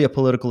clearly a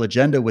political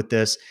agenda with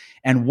this.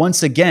 And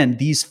once again,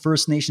 these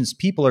First Nations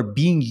people are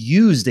being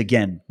used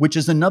again, which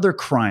is another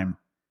crime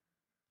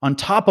on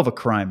top of a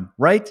crime,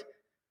 right?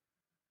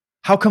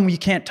 How come you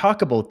can't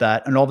talk about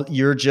that? And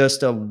you're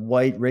just a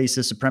white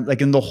racist supremacist,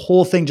 like, and the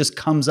whole thing just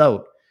comes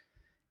out.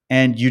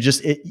 And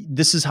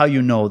this is how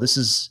you know this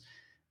is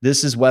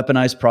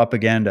weaponized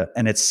propaganda.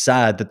 And it's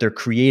sad that they're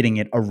creating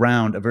it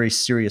around a very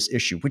serious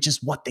issue, which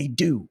is what they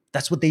do.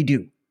 That's what they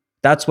do.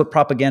 That's what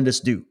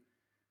propagandists do.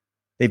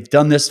 They've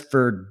done this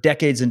for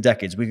decades and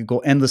decades. We could go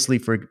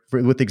endlessly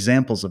with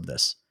examples of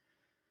this.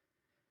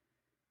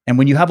 And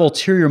when you have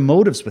ulterior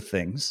motives with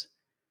things,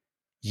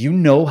 you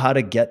know how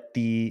to get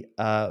the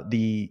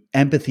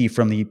empathy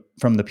from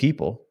the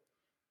people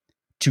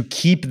to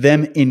keep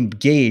them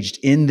engaged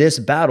in this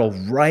battle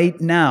right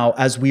now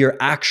as we are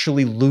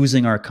actually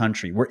losing our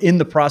country. We're in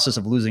the process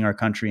of losing our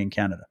country in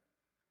Canada.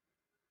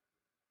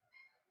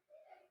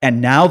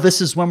 And now this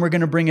is when we're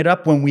going to bring it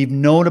up, when we've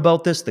known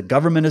about this. The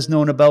government has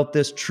known about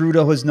this.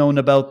 Trudeau has known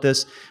about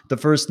this. The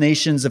First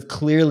Nations have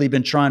clearly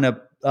been trying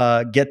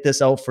to get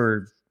this out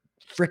for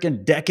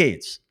freaking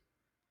decades.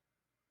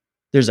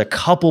 There's a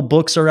couple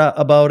books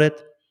about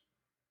it.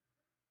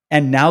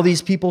 And now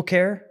these people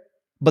care,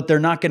 but they're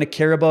not going to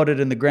care about it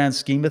in the grand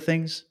scheme of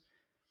things.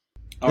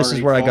 This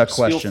is where I got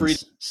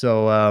questions.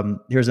 So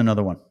here's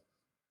another one.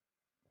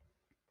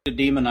 To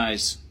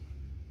demonize.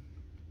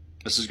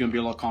 This is going to be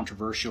a little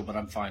controversial, but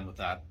I'm fine with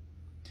that.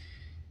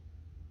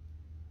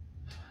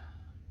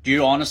 Do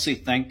you honestly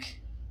think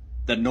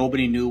that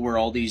nobody knew where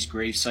all these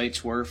grave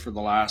sites were for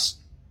the last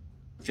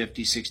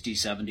 50, 60,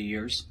 70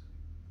 years?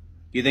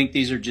 You think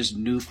these are just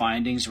new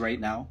findings right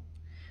now?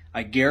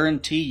 I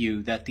guarantee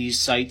you that these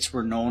sites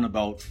were known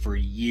about for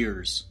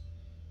years.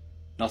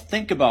 Now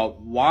think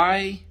about,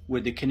 why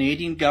would the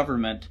Canadian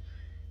government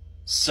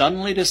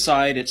suddenly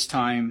decide it's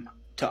time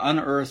to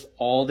unearth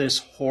all this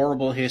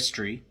horrible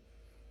history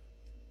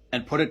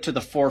and put it to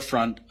the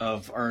forefront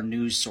of our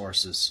news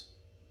sources?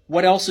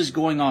 What else is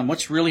going on?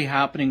 What's really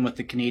happening with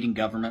the Canadian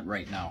government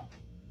right now?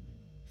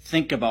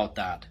 Think about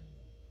that.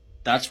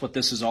 That's what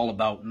this is all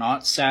about,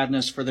 not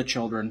sadness for the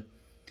children.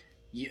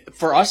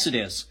 For us it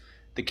is.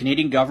 The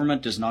Canadian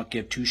government does not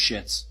give two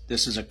shits.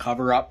 This is a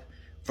cover-up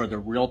for the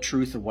real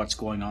truth of what's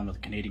going on with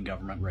the Canadian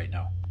government right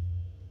now.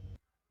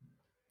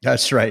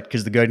 That's right,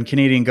 because the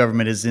Canadian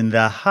government is in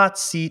the hot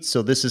seat.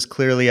 So this is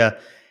clearly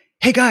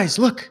hey guys,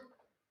 look.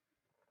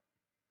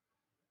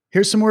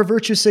 Here's some more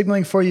virtue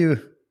signaling for you.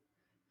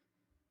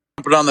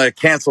 Jumping on the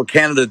Cancel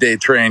Canada Day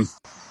train.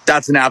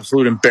 That's an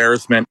absolute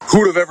embarrassment. Who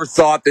would have ever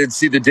thought they'd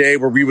see the day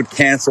where we would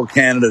cancel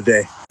Canada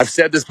Day? I've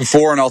said this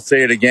before and I'll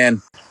say it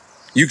again.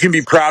 You can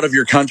be proud of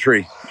your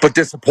country, but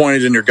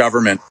disappointed in your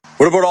government.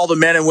 What about all the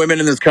men and women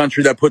in this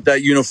country that put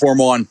that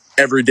uniform on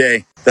every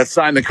day, that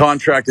signed the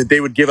contract that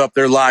they would give up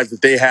their lives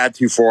if they had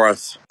to for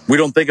us? We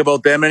don't think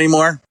about them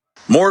anymore.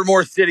 More and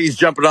more cities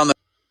jumping on the...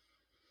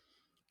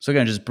 So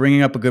again, just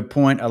bringing up a good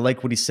point. I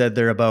like what he said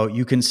there about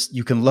you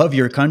can love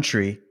your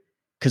country,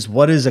 because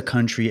what is a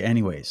country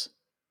anyways?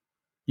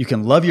 You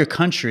can love your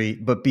country,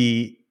 but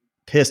be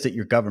pissed at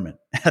your government.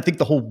 I think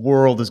the whole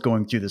world is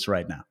going through this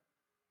right now.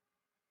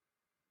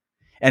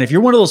 And if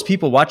you're one of those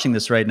people watching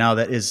this right now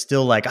that is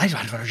still like, I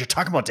don't know what you're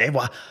talking about, Dave.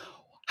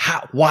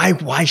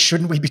 Why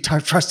shouldn't we be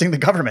trusting the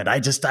government? I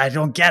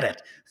don't get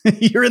it.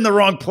 You're in the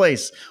wrong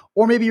place.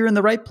 Or maybe you're in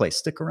the right place.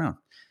 Stick around.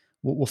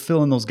 We'll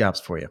fill in those gaps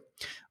for you.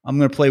 I'm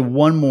going to play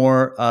one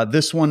more.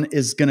 This one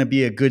is going to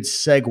be a good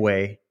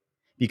segue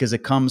because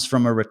it comes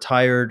from a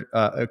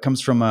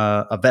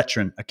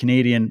veteran, a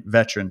Canadian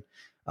veteran.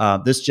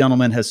 This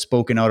gentleman has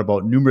spoken out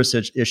about numerous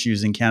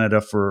issues in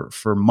Canada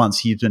for months.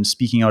 He's been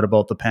speaking out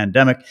about the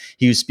pandemic.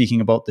 He was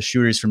speaking about the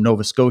shooters from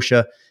Nova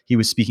Scotia. He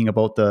was speaking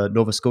about the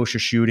Nova Scotia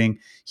shooting.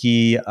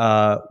 He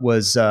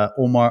was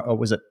Omar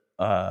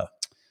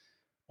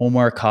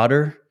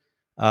Khadr.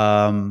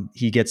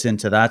 He gets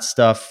into that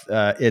stuff.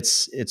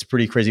 It's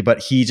pretty crazy, but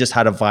he just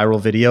had a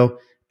viral video.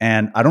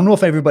 And I don't know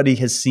if everybody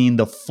has seen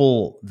the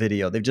full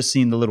video. They've just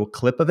seen the little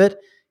clip of it.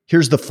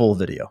 Here's the full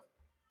video.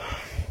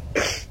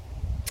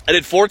 I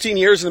did 14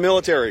 years in the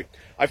military.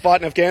 I fought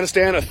in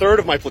Afghanistan. A third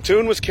of my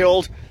platoon was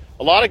killed.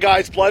 A lot of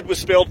guys' blood was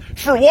spilled.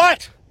 For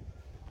what?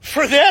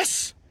 For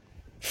this?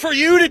 For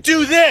you to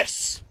do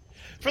this?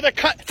 For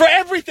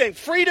everything.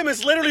 Freedom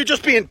is literally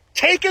just being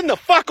taken the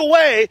fuck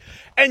away,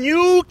 and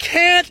you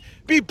can't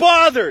be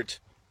bothered.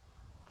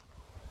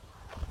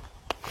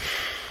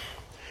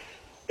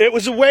 It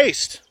was a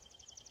waste.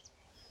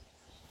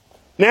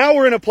 Now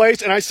we're in a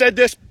place, and I said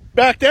this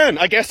back then,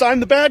 I guess I'm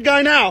the bad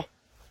guy now.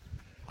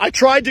 I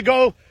tried to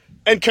go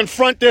and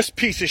confront this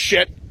piece of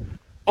shit,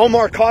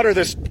 Omar Khadr,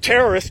 this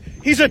terrorist.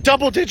 He's a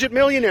double-digit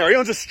millionaire. He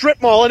owns a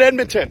strip mall in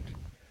Edmonton.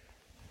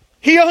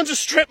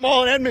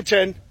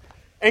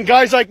 And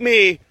guys like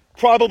me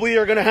probably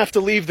are going to have to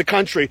leave the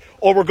country,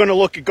 or we're going to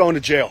look at going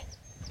to jail.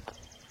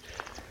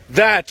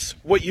 That's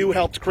what you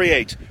helped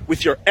create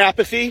with your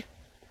apathy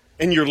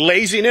and your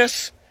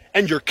laziness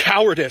and your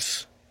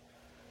cowardice.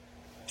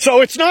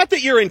 So it's not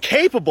that you're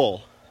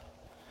incapable.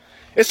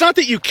 It's not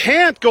that you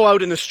can't go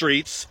out in the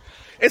streets.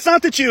 It's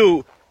not that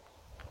you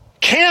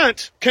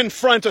can't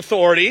confront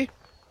authority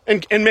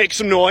and make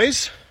some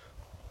noise.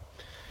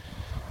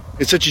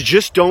 It's that you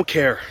just don't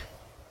care.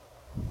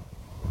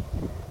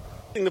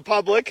 In the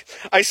public,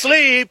 I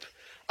sleep.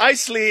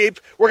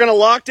 We're going to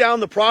lock down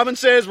the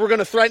provinces. We're going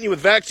to threaten you with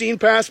vaccine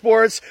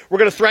passports. We're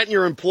going to threaten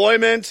your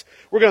employment.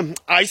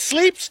 I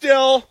sleep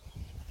still.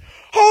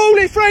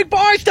 Holy Frank,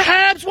 boys, the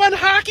Habs won a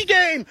hockey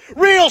game.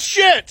 Real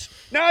shit.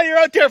 Now you're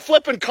out there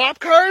flipping cop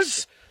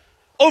cars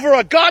over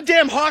a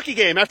goddamn hockey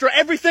game after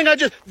everything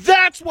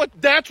that's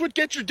what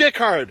gets your dick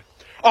hard.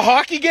 A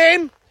hockey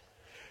game?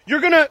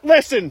 You're gonna,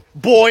 listen,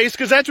 boys,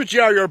 because that's what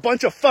you are. You're a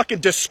bunch of fucking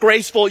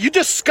disgraceful. You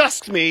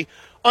disgust me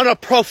on a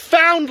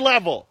profound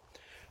level.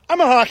 I'm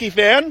a hockey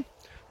fan.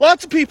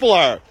 Lots of people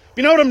are.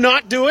 You know what I'm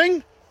not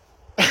doing?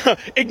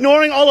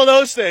 Ignoring all of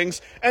those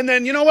things. And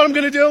then, you know what I'm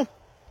gonna do?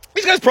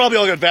 These guys probably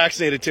all got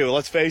vaccinated too,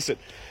 let's face it.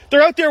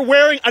 They're out there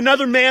wearing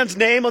another man's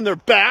name on their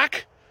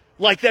back,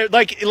 like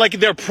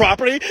their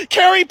property.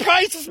 Carey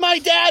Price is my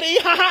daddy,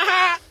 ha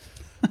ha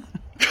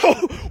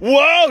ha.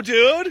 Whoa,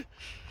 dude.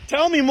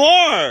 Tell me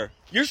more.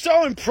 You're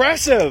so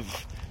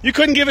impressive. You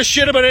couldn't give a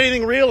shit about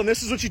anything real, and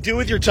this is what you do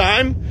with your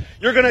time?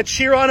 You're going to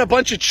cheer on a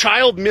bunch of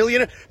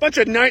bunch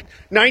of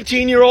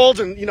 19-year-olds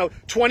and,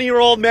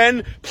 20-year-old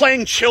men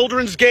playing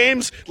children's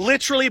games,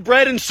 literally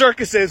bred in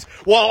circuses,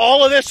 while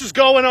all of this is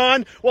going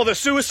on, while the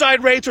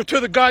suicide rates are to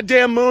the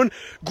goddamn moon.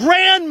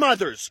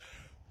 Grandmothers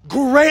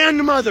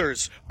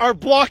are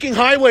blocking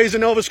highways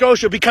in Nova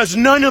Scotia because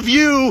none of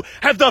you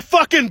have the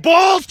fucking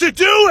balls to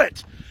do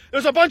it.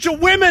 There's a bunch of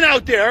women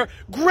out there,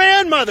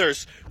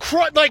 grandmothers,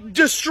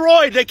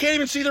 destroyed. They can't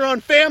even see their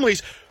own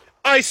families.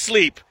 I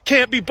sleep.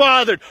 Can't be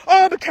bothered.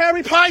 Oh, but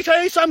Carey Price,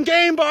 hey, some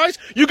game, boys.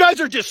 You guys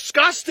are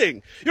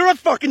disgusting. You're a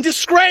fucking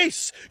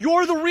disgrace.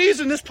 You're the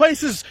reason this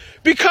place has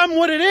become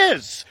what it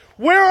is.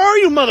 Where are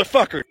you,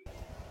 motherfucker?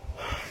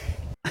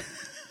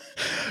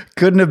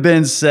 Couldn't have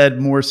been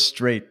said more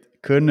straight.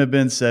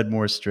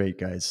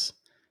 Guys.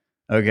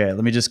 Okay,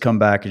 let me just come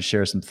back and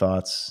share some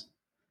thoughts.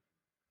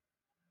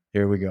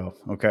 Here we go.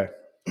 Okay.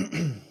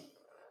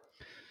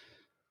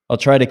 I'll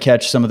try to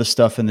catch some of the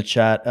stuff in the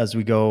chat as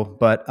we go.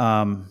 But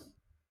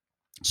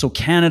so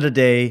Canada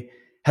Day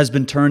has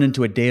been turned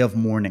into a day of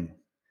mourning.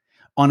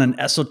 On an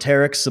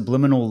esoteric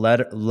subliminal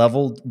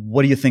level,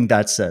 what do you think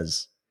that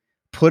says?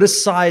 Put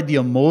aside the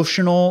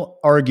emotional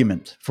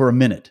argument for a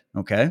minute,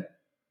 okay?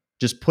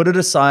 Just put it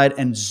aside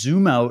and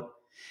zoom out.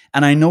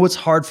 And I know it's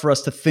hard for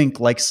us to think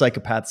like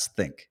psychopaths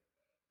think.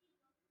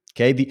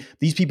 Okay?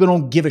 These people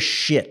don't give a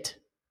shit.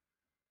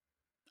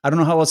 I don't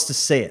know how else to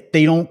say it.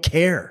 They don't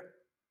care.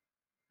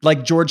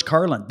 Like George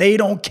Carlin, they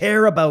don't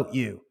care about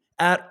you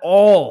at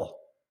all.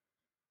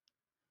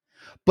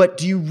 But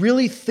do you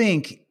really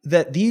think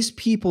that these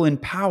people in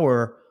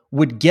power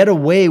would get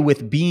away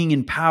with being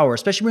in power,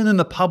 especially when they're in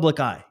the public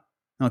eye?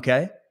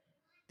 Okay?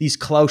 These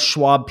Klaus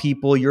Schwab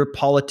people, your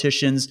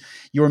politicians,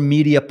 your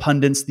media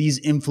pundits, these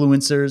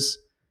influencers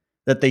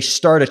that they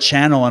start a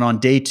channel and on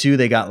day 2,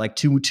 they got like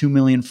 2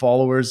 million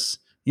followers.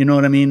 You know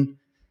what I mean?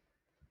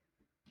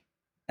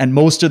 And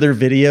most of their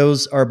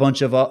videos are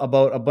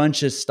about a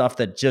bunch of stuff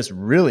that just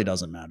really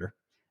doesn't matter.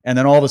 And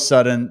then all of a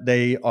sudden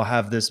they all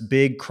have this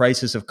big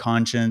crisis of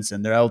conscience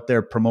and they're out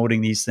there promoting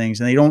these things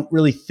and they don't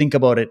really think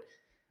about it.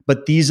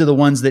 But these are the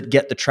ones that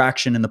get the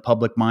traction in the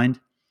public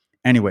mind.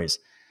 Anyways,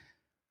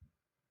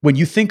 when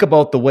you think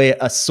about the way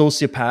a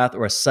sociopath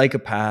or a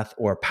psychopath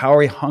or a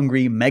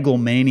power-hungry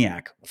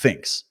megalomaniac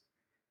thinks,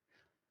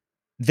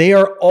 they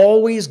are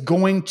always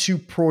going to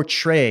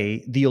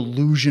portray the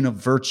illusion of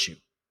virtue.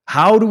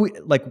 How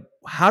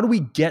do we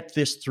get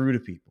this through to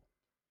people?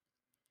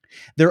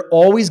 They're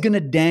always going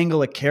to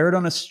dangle a carrot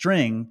on a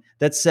string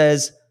that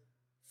says,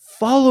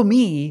 follow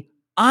me,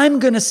 I'm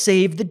going to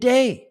save the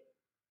day.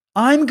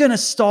 I'm going to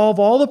solve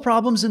all the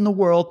problems in the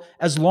world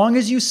as long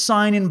as you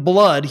sign in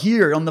blood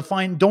here on the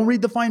fine. Don't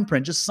read the fine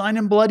print, just sign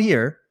in blood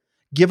here.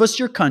 Give us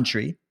your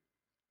country.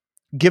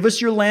 Give us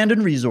your land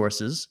and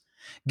resources.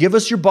 Give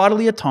us your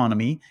bodily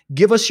autonomy.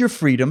 Give us your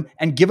freedom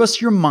and give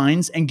us your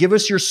minds and give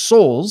us your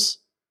souls.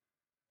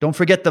 Don't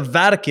forget the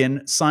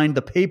Vatican signed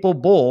the papal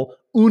bull,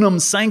 Unum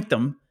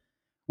Sanctum,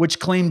 which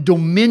claimed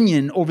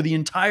dominion over the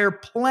entire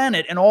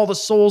planet and all the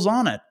souls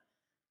on it.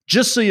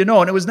 Just so you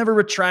know, and it was never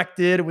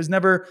retracted. It was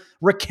never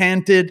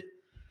recanted.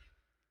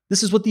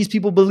 This is what these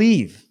people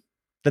believe,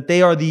 that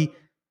they are the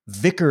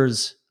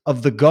vicars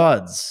of the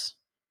gods.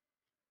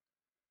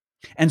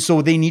 And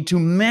so they need to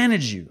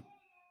manage you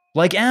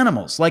like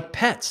animals, like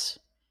pets.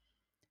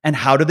 And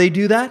how do they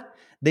do that?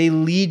 They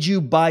lead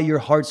you by your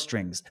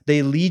heartstrings.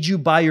 They lead you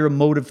by your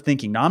emotive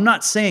thinking. Now, I'm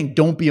not saying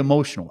don't be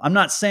emotional. I'm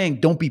not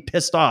saying don't be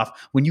pissed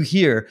off when you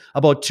hear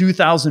about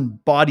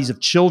 2,000 bodies of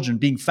children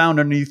being found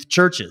underneath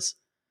churches.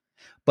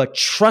 But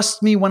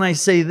trust me when I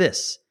say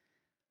this,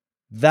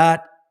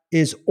 that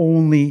is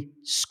only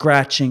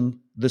scratching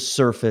the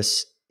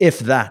surface, if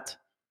that.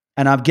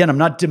 And again, I'm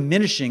not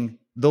diminishing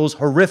those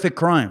horrific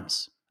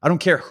crimes. I don't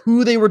care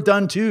who they were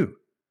done to.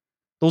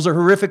 Those are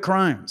horrific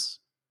crimes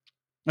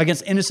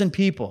against innocent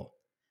people.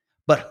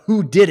 But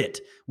who did it?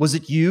 Was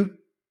it you?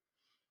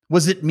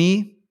 Was it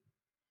me?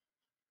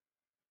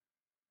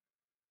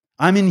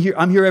 I'm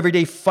here every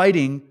day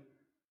fighting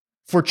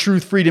for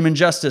truth, freedom, and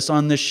justice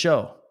on this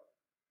show.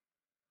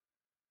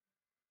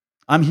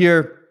 I'm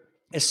here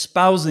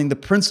espousing the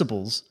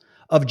principles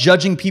of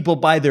judging people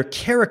by their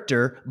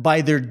character,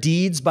 by their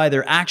deeds, by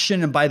their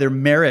action, and by their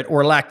merit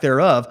or lack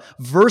thereof,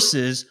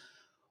 versus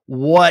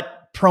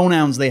what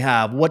pronouns they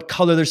have, what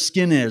color their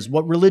skin is,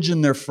 what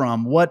religion they're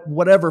from,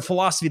 whatever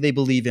philosophy they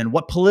believe in,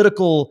 what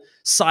political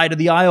side of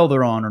the aisle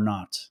they're on or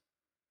not.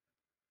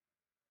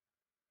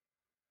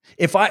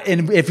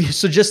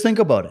 So just think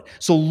about it.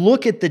 So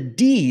look at the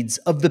deeds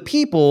of the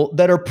people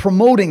that are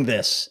promoting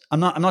this. I'm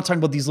not talking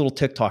about these little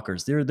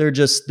TikTokers.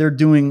 They're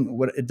doing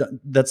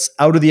that's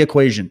out of the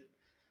equation.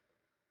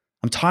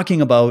 I'm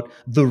talking about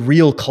the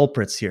real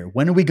culprits here.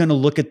 When are we going to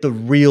look at the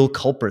real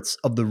culprits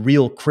of the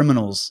real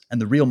criminals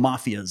and the real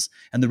mafias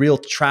and the real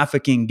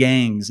trafficking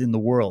gangs in the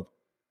world?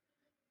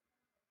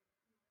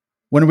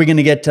 When are we going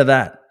to get to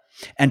that?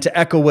 And to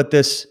echo what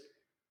this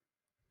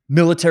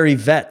military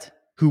vet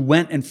who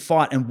went and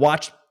fought and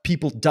watched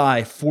people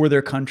die for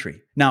their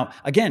country. Now,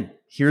 again,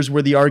 here's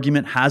where the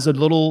argument has a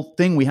little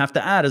thing we have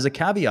to add as a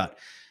caveat.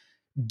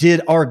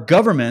 Did our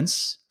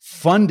governments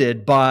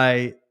funded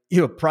by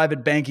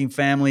private banking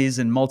families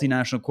and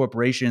multinational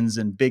corporations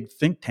and big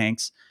think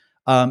tanks,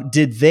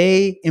 did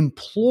they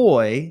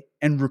employ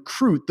and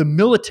recruit the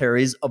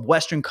militaries of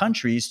Western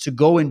countries to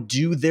go and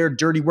do their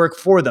dirty work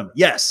for them?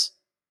 Yes.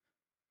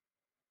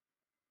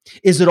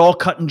 Is it all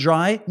cut and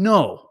dry?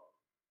 No.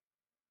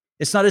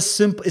 It's not as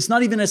simple. It's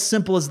not even as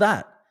simple as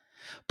that.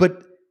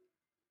 But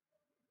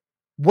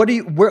what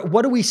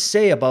do we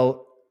say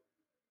about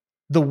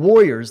the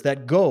warriors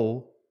that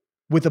go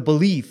with a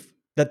belief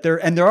that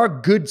there are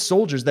good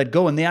soldiers that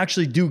go and they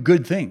actually do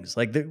good things?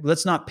 Like,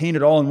 let's not paint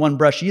it all in one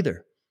brush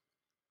either.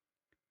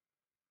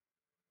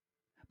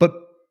 But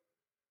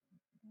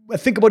I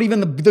think about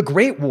even the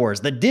great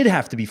wars that did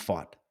have to be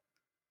fought.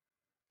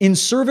 In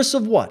service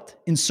of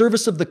what? In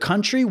service of the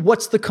country?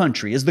 What's the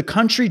country? Is the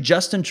country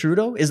Justin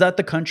Trudeau? Is that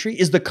the country?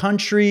 Is the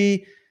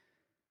country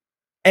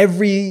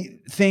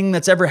everything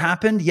that's ever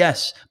happened?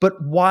 Yes.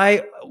 But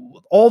why?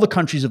 All the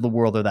countries of the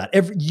world are that.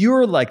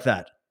 You're like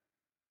that.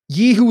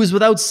 Ye who is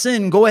without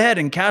sin, go ahead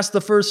and cast the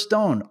first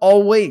stone.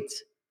 I'll wait.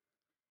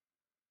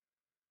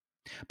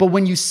 But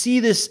when you see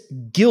this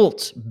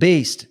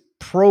guilt-based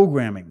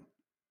programming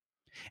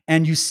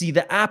and you see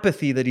the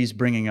apathy that he's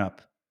bringing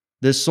up,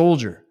 this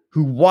soldier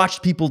who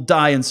watched people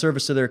die in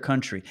service to their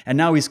country, and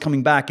now he's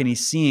coming back and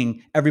he's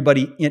seeing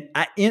everybody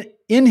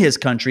in his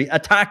country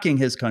attacking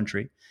his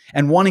country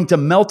and wanting to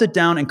melt it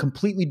down and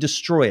completely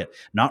destroy it,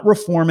 not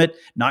reform it,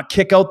 not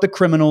kick out the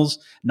criminals,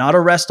 not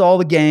arrest all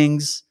the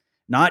gangs,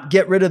 not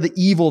get rid of the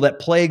evil that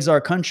plagues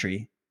our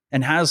country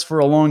and has for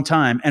a long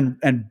time,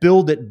 and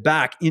build it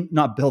back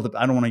not build it.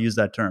 I don't want to use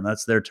that term.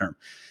 That's their term.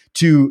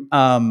 To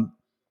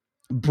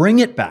bring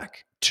it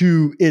back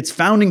to its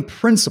founding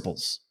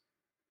principles.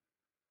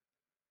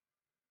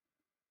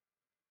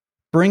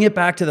 Bring it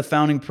back to the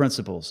founding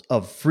principles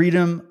of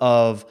freedom,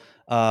 of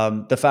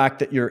the fact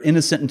that you're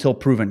innocent until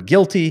proven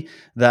guilty,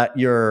 that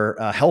you're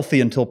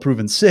healthy until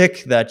proven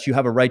sick, that you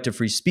have a right to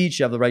free speech,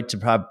 you have the right to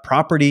have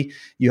property,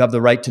 you have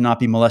the right to not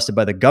be molested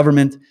by the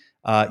government,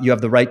 you have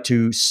the right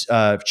to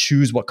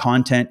choose what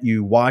content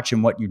you watch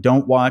and what you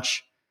don't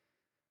watch.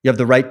 You have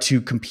the right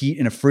to compete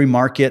in a free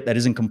market that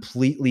isn't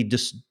completely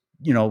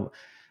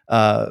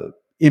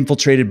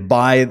infiltrated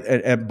by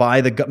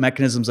the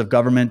mechanisms of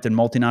government and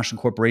multinational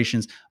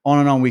corporations. On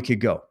and on we could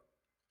go.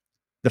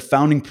 The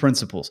founding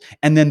principles,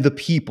 and then the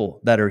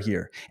people that are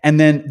here, and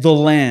then the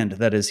land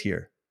that is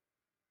here.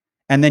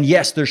 And then,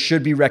 yes, there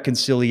should be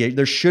reconciliation.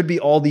 There should be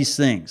all these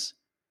things,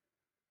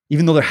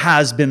 even though there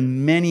has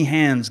been many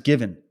hands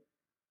given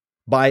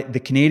by the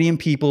Canadian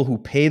people who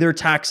pay their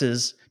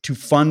taxes to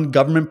fund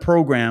government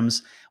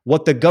programs.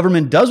 What the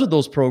government does with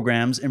those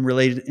programs in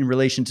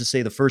relation to,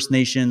 say, the First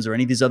Nations or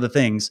any of these other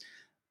things,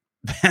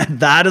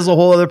 that is a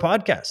whole other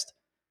podcast.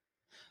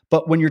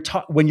 But when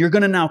you're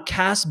going to now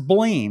cast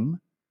blame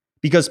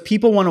because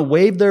people want to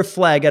wave their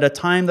flag at a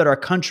time that our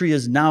country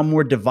is now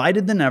more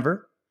divided than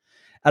ever,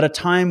 at a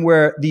time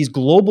where these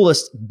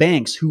globalist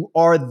banks who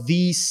are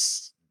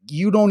these,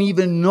 you don't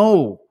even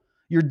know,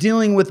 you're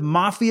dealing with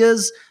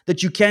mafias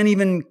that you can't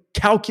even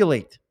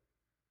calculate.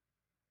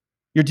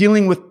 You're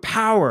dealing with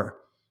power.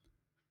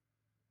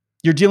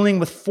 You're dealing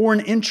with foreign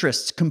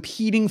interests,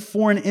 competing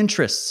foreign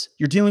interests.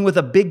 You're dealing with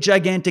a big,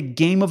 gigantic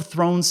Game of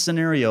Thrones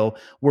scenario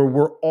where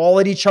we're all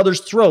at each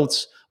other's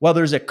throats while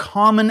there's a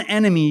common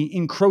enemy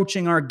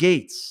encroaching our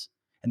gates.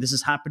 And this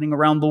is happening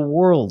around the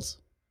world.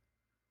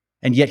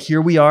 And yet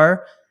here we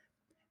are.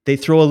 They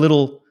throw a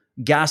little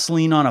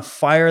gasoline on a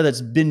fire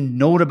that's been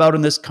known about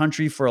in this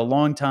country for a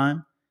long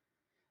time.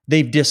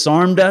 They've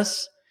disarmed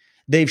us.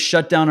 They've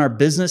shut down our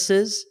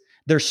businesses.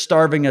 They're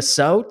starving us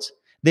out.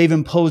 They've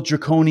imposed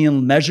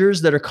draconian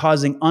measures that are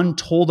causing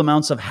untold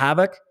amounts of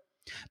havoc.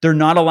 They're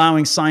not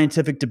allowing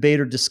scientific debate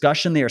or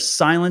discussion. They are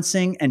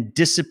silencing and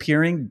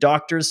disappearing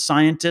doctors,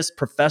 scientists,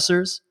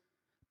 professors,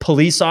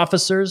 police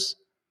officers,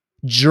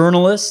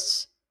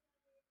 journalists.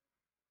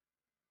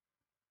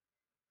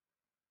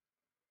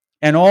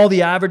 And all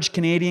the average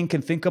Canadian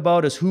can think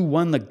about is who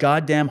won the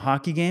goddamn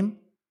hockey game.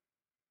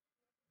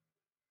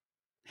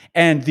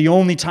 And the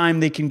only time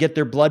they can get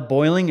their blood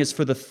boiling is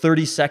for the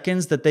 30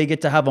 seconds that they get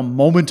to have a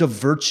moment of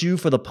virtue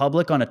for the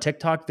public on a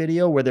TikTok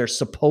video where they're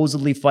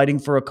supposedly fighting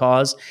for a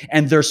cause.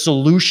 And their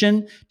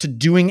solution to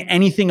doing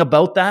anything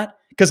about that,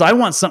 because I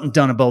want something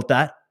done about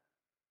that.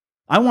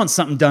 I want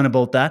something done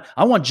about that.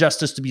 I want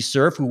justice to be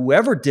served for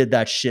whoever did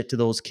that shit to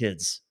those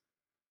kids.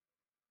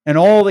 And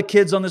all the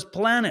kids on this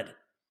planet.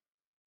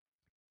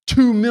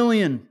 2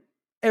 million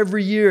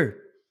every year.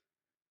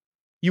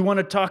 You want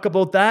to talk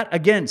about that?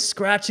 Again,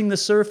 scratching the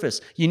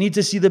surface. You need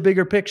to see the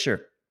bigger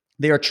picture.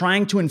 They are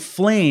trying to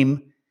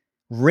inflame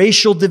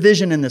racial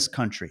division in this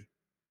country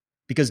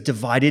because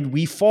divided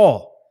we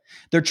fall.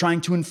 They're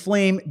trying to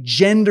inflame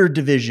gender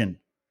division,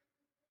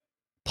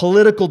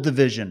 political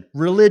division,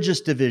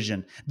 religious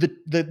division.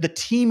 The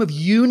team of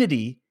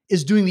unity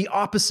is doing the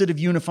opposite of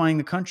unifying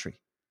the country.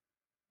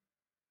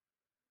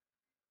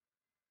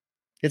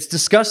 It's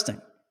disgusting.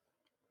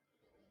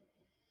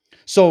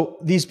 So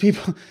these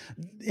people,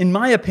 in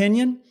my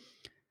opinion,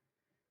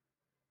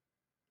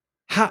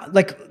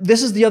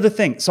 this is the other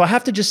thing. So I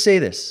have to just say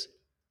this,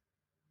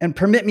 and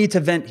permit me to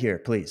vent here,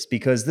 please,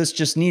 because this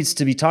just needs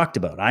to be talked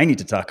about. I need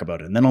to talk about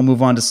it, and then I'll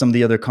move on to some of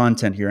the other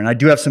content here. And I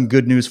do have some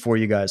good news for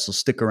you guys, so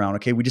stick around,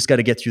 okay? We just got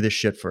to get through this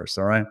shit first,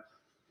 all right?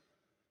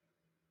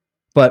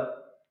 But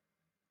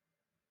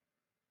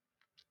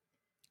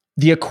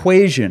the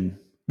equation,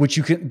 which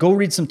you can go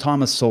read some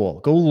Thomas Sowell,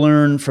 go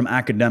learn from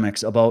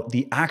academics about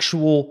the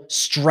actual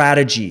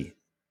strategy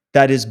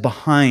that is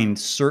behind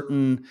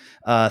certain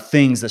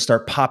things that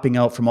start popping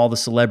out from all the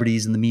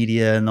celebrities in the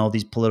media and all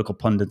these political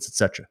pundits,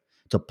 etc.,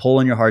 to pull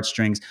on your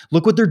heartstrings.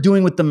 Look what they're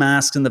doing with the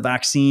masks and the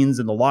vaccines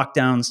and the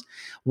lockdowns.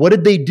 What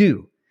did they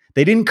do?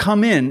 They didn't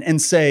come in and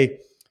say,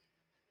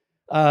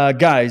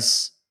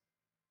 guys,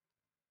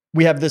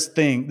 we have this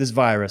thing, this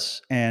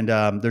virus, and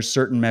there's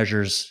certain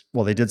measures.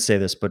 Well, they did say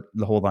this, but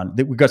hold on.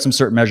 We've got some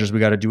certain measures we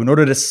got to do in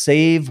order to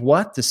save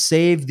what? To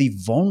save the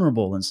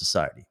vulnerable in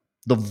society.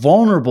 The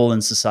vulnerable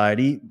in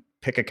society,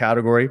 pick a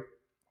category.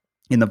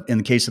 In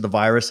the case of the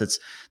virus, it's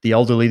the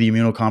elderly, the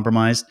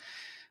immunocompromised.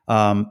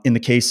 In the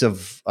case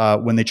of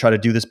when they try to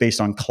do this based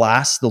on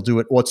class, they'll do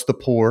it, what's the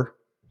poor?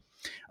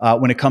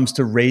 When it comes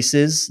to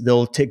races,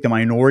 they'll take the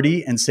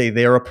minority and say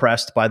they're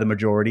oppressed by the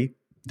majority.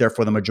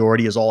 Therefore, the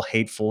majority is all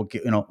hateful.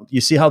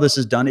 You see how this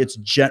is done? It's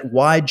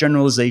wide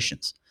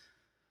generalizations,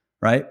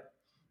 right?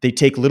 They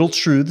take little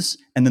truths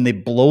and then they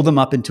blow them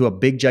up into a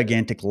big,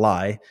 gigantic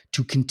lie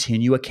to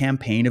continue a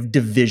campaign of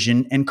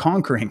division and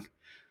conquering.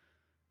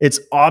 It's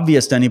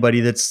obvious to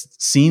anybody that's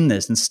seen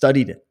this and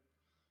studied it.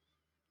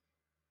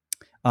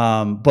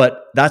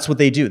 But that's what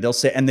they do. They'll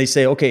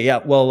say, okay, yeah,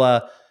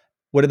 well,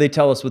 what do they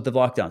tell us with the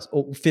lockdowns?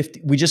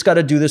 We just got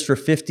to do this for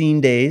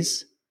 15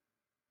 days.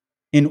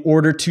 In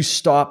order to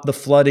stop the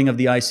flooding of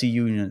the ICU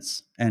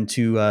units and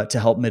to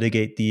help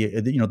mitigate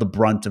the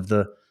brunt of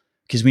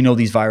because we know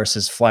these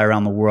viruses fly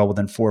around the world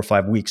within 4 or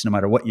 5 weeks, no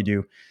matter what you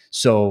do.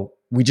 So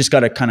we just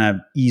got to kind of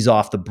ease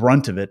off the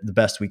brunt of it the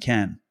best we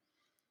can.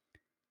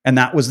 And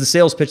that was the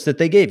sales pitch that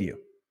they gave you.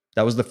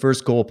 That was the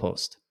first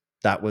goalpost.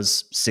 That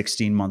was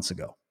 16 months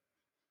ago.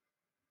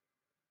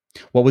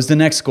 What was the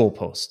next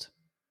goalpost?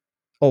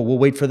 Oh, we'll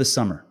wait for the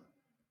summer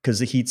because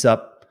the heat's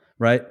up,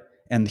 right?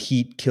 And the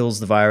heat kills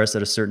the virus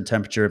at a certain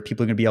temperature.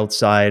 People are going to be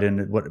outside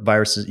and what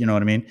viruses, you know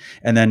what I mean?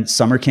 And then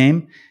summer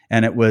came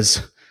and it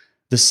was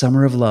the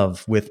summer of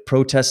love with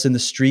protests in the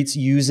streets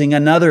using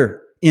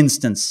another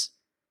instance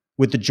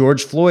with the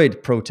George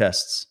Floyd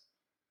protests.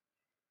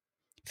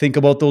 Think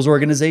about those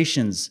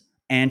organizations,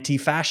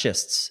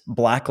 anti-fascists,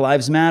 Black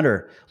Lives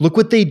Matter. Look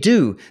what they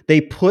do.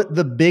 They put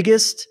the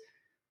biggest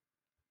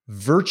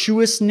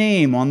virtuous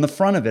name on the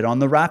front of it, on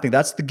the wrapping.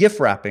 That's the gift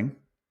wrapping.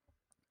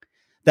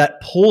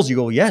 That pulls you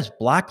go, yes,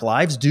 Black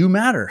lives do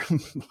matter.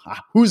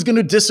 Who's going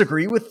to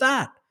disagree with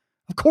that?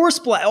 Of course,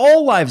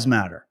 all lives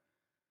matter.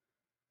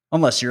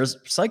 Unless you're a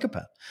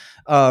psychopath.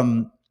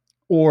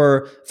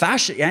 Or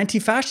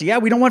anti-fascist. Yeah,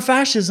 we don't want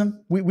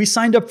fascism. We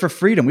signed up for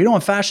freedom. We don't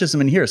want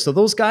fascism in here. So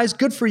those guys,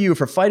 good for you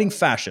for fighting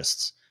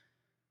fascists.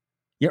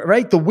 Yeah,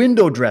 right? The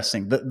window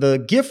dressing,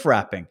 the gift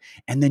wrapping.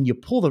 And then you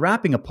pull the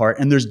wrapping apart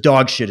and there's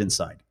dog shit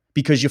inside.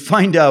 Because you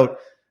find out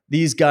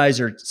these guys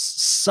are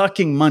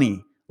sucking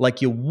money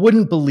like you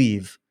wouldn't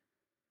believe.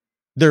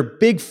 They're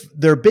big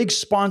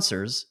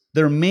sponsors.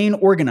 Their main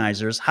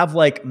organizers have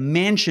like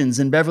mansions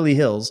in Beverly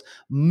Hills,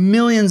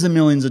 millions and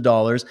millions of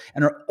dollars,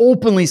 and are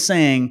openly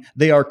saying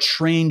they are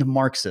trained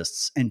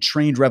Marxists and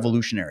trained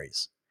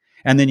revolutionaries.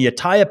 And then you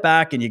tie it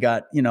back and you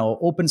got,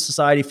 Open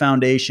Society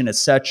Foundation,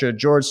 etc.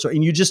 George,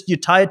 and you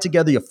tie it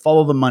together, you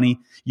follow the money,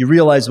 you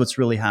realize what's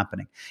really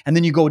happening. And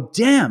then you go,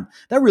 damn,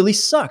 that really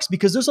sucks,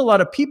 because there's a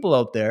lot of people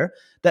out there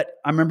that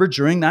I remember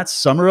during that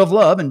summer of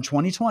love in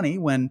 2020,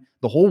 when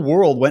the whole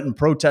world went and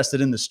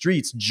protested in the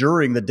streets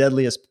during the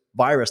deadliest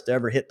virus to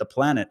ever hit the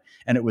planet.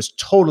 And it was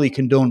totally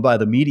condoned by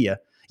the media.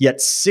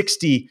 Yet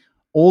 60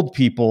 old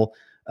people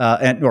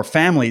or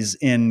families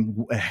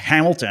in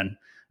Hamilton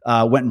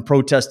went and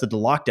protested the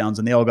lockdowns,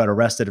 and they all got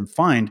arrested and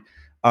fined.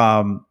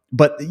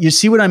 But you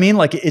see what I mean?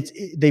 Like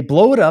they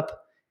blow it up.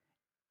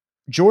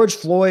 George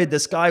Floyd,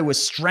 this guy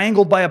was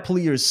strangled by a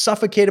police, or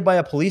suffocated by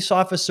a police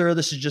officer.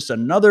 This is just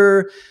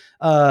another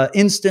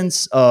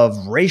instance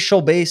of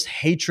racial-based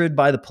hatred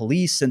by the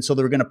police. And so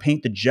they're going to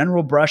paint the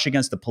general brush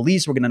against the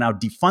police. We're going to now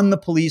defund the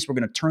police. We're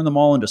going to turn them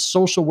all into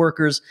social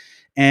workers.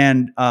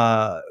 And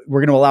we're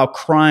going to allow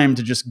crime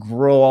to just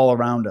grow all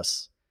around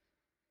us.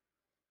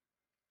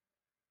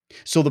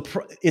 So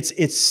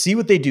it's see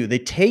what they do. They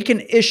take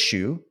an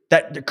issue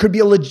that could be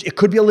a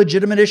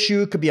legitimate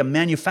issue. It could be a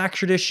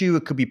manufactured issue.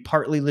 It could be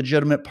partly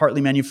legitimate,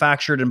 partly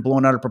manufactured and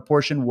blown out of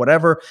proportion,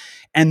 whatever.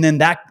 And then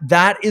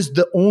that is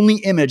the only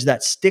image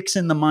that sticks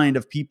in the mind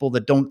of people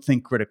that don't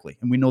think critically.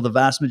 And we know the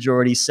vast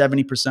majority,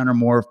 70% or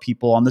more of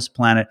people on this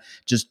planet,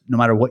 just no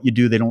matter what you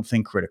do, they don't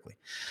think critically.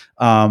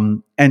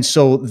 And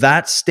so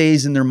that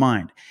stays in their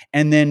mind.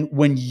 And then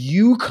when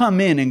you come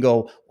in and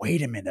go,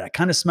 wait a minute, I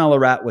kind of smell a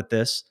rat with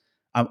this.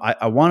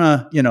 I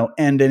want to,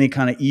 end any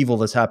kind of evil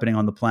that's happening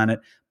on the planet.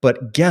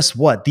 But guess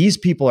what? These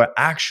people are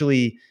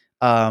actually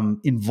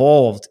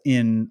involved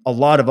in a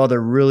lot of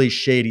other really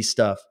shady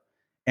stuff.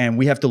 And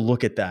we have to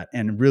look at that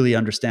and really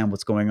understand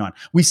what's going on.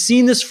 We've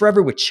seen this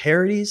forever with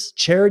charities.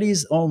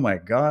 Charities, oh my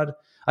God.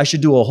 I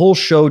should do a whole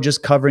show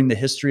just covering the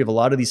history of a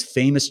lot of these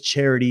famous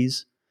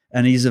charities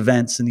and these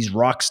events and these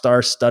rock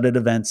star studded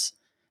events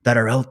that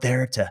are out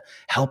there to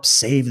help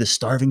save the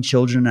starving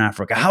children in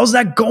Africa. How's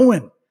that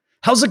going?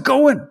 How's it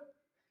going?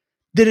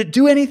 Did it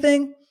do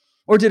anything?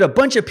 Or did a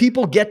bunch of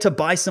people get to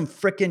buy some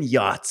frickin'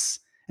 yachts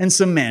and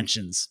some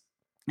mansions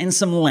and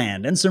some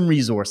land and some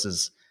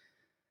resources?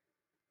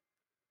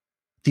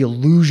 The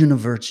illusion of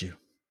virtue.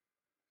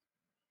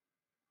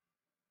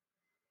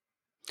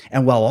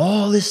 And while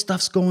all this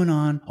stuff's going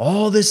on,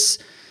 all this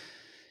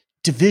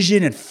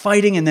division and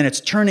fighting, and then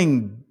it's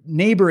turning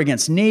neighbor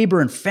against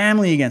neighbor and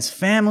family against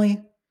family.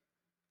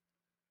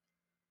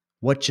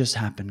 What just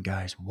happened,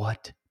 guys?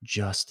 What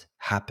just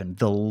happened?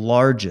 The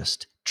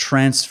largest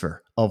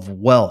transfer of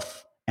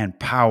wealth and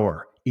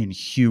power in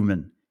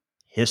human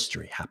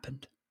history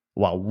happened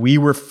while we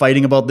were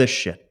fighting about this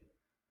shit.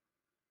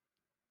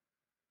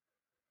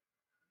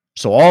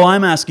 So all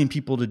I'm asking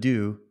people to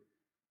do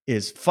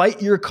is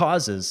fight your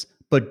causes,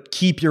 but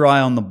keep your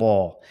eye on the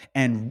ball.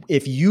 And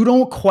if you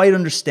don't quite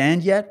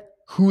understand yet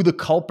who the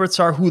culprits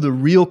are, who the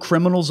real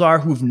criminals are,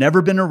 who've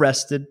never been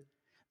arrested,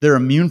 they're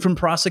immune from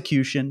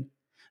prosecution,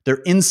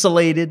 they're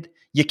insulated,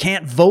 you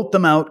can't vote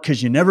them out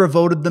because you never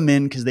voted them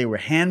in because they were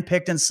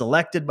handpicked and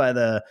selected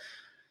by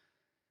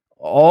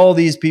all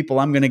these people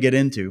I'm going to get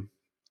into.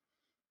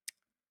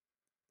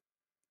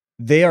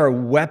 They are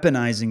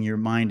weaponizing your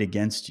mind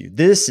against you.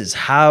 This is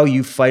how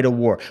you fight a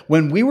war.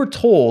 When we were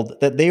told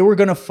that they were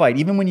going to fight,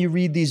 even when you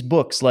read these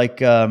books, like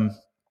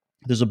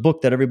there's a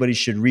book that everybody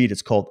should read.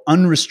 It's called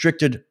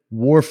Unrestricted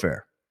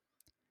Warfare.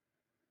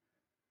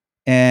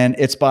 And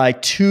it's by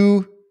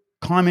two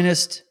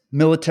communist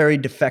military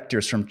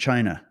defectors from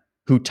China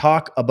who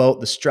talk about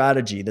the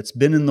strategy that's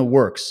been in the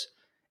works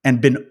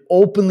and been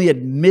openly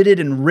admitted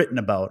and written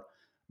about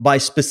by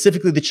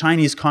specifically the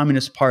Chinese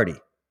Communist Party,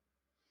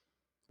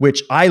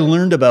 which I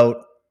learned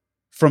about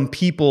from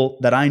people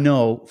that I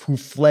know who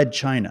fled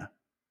China.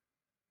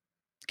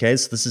 Okay,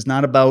 so this is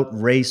not about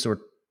race, or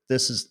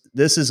this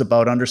is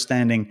about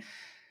understanding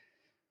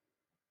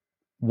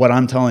what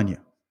I'm telling you.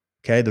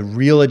 Okay, the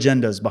real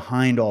agendas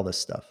behind all this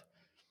stuff.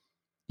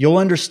 You'll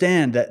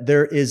understand that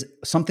there is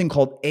something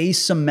called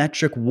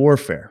asymmetric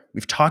warfare.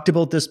 We've talked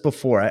about this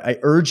before. I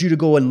urge you to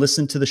go and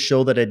listen to the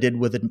show that I did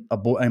with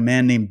a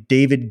man named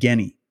David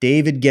Genny.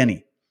 David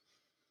Genny.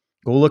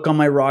 Go look on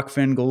my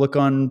Rockfin. Go look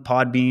on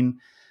Podbean.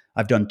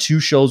 I've done 2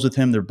 shows with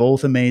him. They're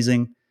both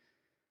amazing.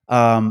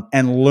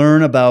 And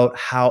learn about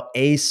how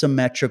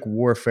asymmetric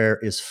warfare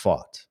is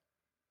fought.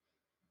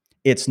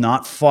 It's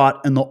not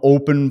fought in the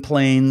open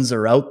plains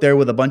or out there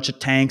with a bunch of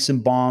tanks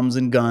and bombs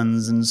and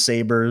guns and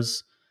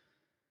sabers.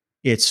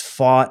 It's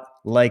fought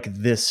like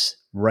this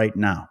right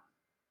now.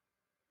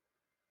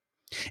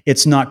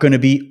 It's not going to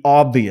be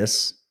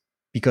obvious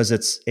because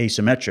it's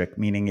asymmetric,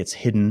 meaning it's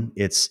hidden.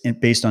 It's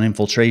based on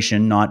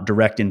infiltration, not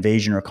direct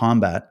invasion or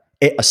combat.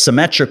 A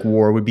symmetric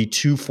war would be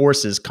 2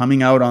 forces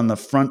coming out on the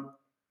front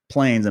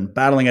plains and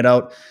battling it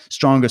out,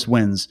 strongest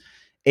wins.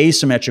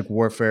 Asymmetric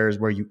warfare is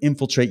where you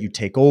infiltrate, you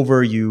take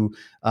over, you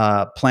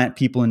plant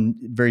people in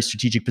very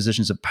strategic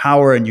positions of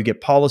power, and you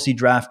get policy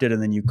drafted,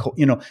 and then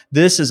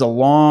this is a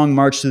long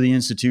march through the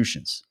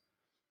institutions.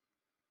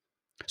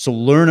 So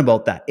learn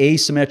about that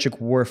asymmetric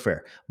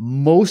warfare.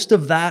 Most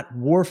of that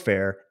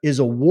warfare is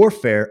a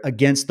warfare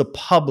against the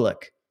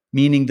public,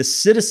 meaning the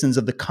citizens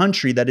of the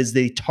country that is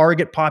the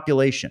target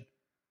population.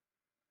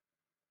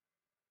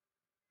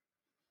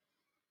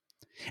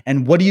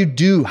 And what do you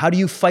do? How do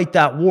you fight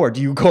that war?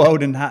 Do you go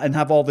out and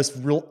have all this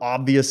real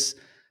obvious,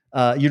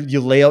 you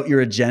lay out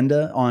your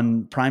agenda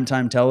on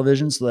primetime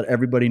television so that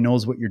everybody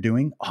knows what you're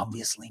doing?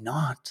 Obviously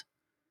not.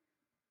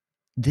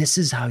 This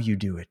is how you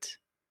do it.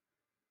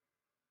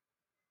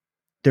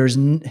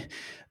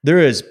 There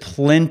is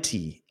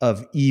plenty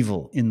of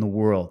evil in the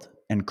world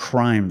and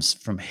crimes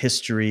from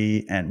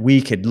history, and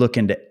we could look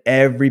into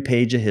every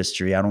page of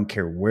history. I don't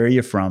care where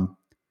you're from.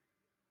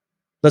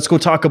 Let's go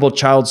talk about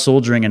child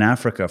soldiering in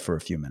Africa for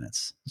a few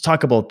minutes. Let's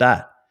talk about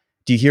that.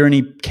 Do you hear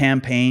any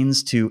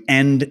campaigns to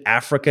end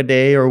Africa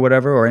Day or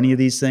whatever, or any of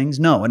these things?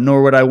 No, and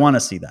nor would I want to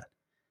see that.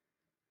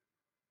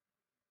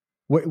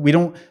 We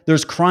don't,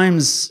 there's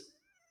crimes,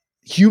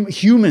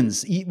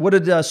 humans, what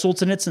did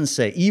Solzhenitsyn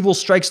say? Evil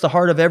strikes the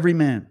heart of every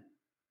man.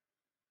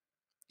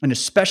 And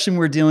especially when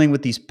we're dealing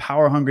with these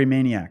power-hungry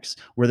maniacs,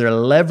 where they're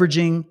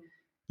leveraging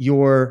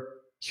your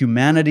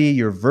humanity,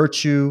 your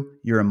virtue,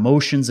 your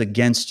emotions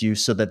against you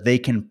so that they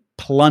can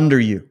plunder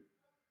you.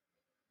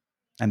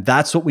 And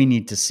that's what we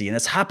need to see. And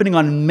it's happening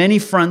on many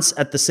fronts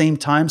at the same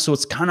time, so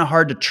it's kind of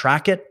hard to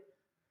track it.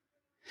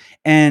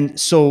 And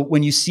so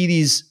when you see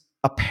these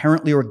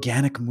apparently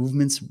organic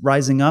movements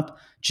rising up,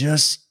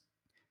 just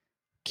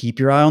keep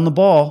your eye on the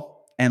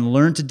ball and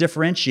learn to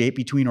differentiate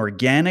between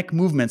organic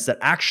movements that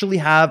actually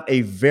have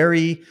a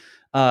very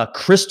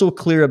crystal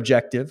clear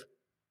objective.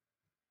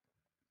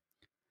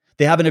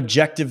 They have an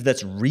objective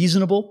that's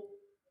reasonable.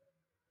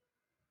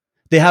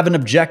 They have an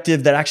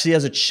objective that actually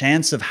has a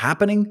chance of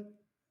happening,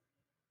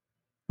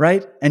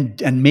 right?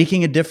 And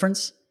making a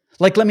difference.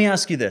 Like, let me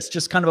ask you this,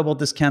 just kind of about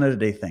this Canada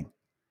Day thing.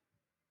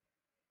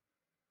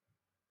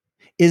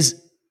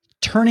 Is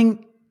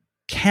turning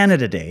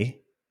Canada Day,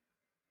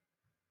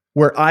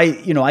 where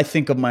I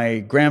think of my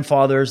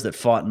grandfathers that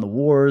fought in the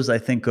wars. I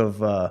think of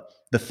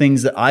the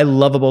things that I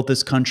love about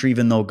this country,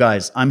 even though,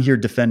 guys, I'm here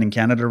defending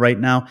Canada right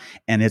now.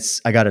 And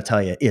I got to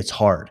tell you, it's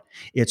hard.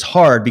 It's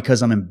hard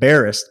because I'm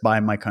embarrassed by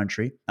my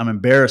country. I'm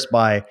embarrassed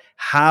by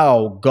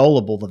how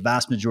gullible the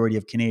vast majority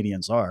of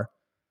Canadians are.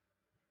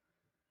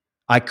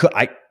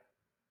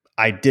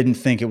 I didn't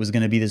think it was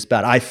going to be this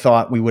bad. I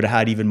thought we would have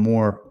had even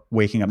more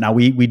waking up. Now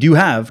we do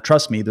have,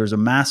 trust me, there's a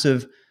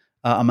massive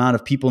amount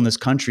of people in this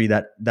country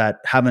that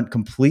haven't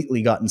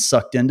completely gotten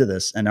sucked into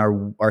this and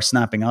are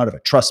snapping out of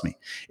it. Trust me.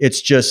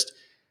 It's just,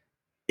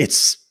 it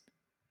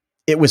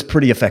was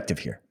pretty effective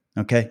here.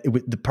 Okay.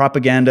 The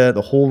propaganda,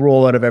 the whole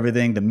rollout of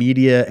everything, the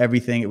media,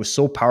 everything, it was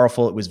so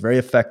powerful. It was very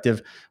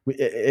effective.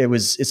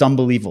 It's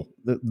unbelievable,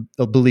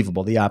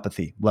 the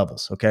apathy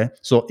levels. Okay.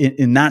 So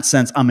in that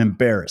sense, I'm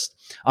embarrassed.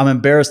 I'm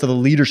embarrassed of the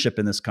leadership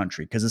in this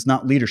country because it's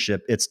not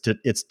leadership. It's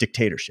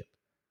dictatorship.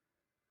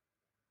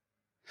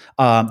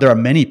 There are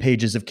many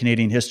pages of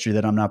Canadian history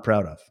that I'm not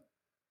proud of.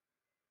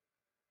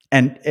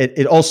 And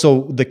it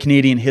also, the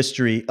Canadian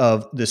history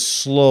of the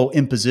slow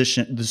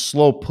imposition, the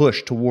slow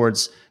push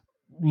towards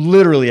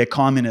literally a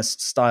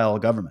communist style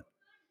government.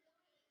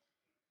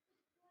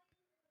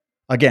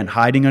 Again,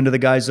 hiding under the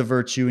guise of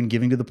virtue and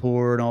giving to the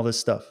poor and all this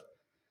stuff.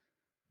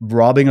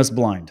 Robbing us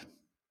blind.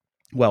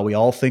 Well, we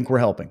all think we're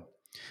helping.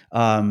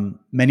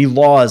 Many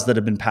laws that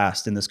have been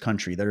passed in this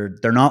country,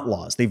 they're not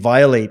laws. They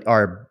violate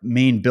our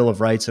main Bill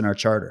of Rights and our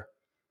charter.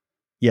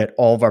 Yet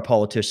all of our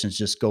politicians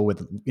just go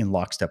in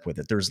lockstep with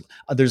it.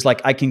 There's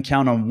like, I can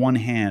count on one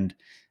hand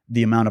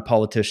the amount of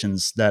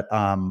politicians that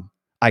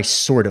I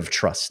sort of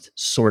trust,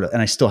 and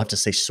I still have to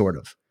say sort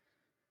of.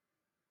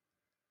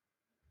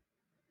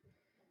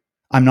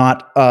 I'm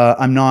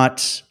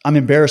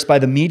embarrassed by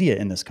the media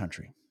in this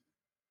country.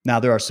 Now,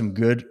 there are some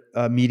good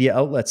media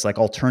outlets, like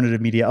alternative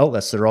media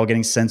outlets, that are all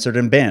getting censored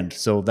and banned.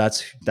 So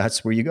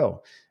that's where you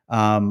go.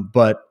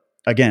 But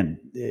again,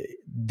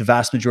 the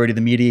vast majority of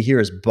the media here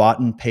is bought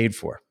and paid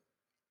for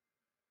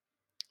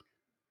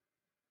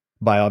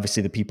by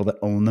obviously the people that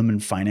own them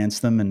and finance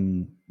them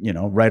and,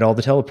 write all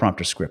the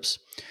teleprompter scripts.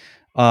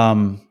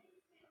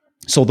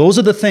 So those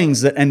are the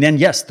things that, and then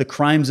yes, the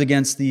crimes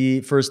against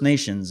the First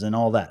Nations and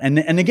all that.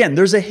 And again,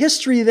 there's a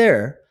history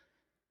there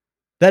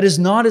that is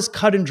not as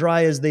cut and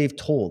dry as they've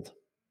told.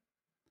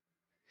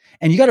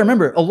 And you got to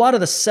remember, a lot of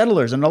the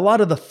settlers and a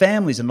lot of the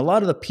families and a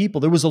lot of the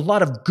people, there was a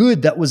lot of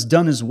good that was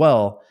done as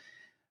well.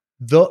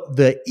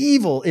 The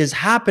evil is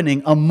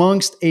happening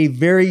amongst a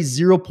very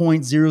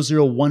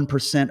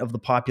 0.001% of the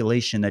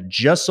population that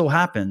just so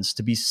happens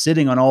to be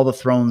sitting on all the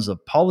thrones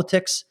of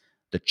politics,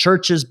 the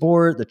church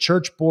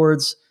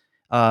boards,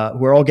 who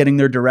are all getting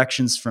their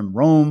directions from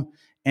Rome.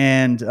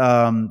 And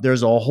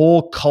there's a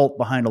whole cult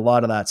behind a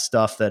lot of that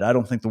stuff that I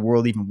don't think the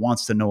world even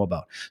wants to know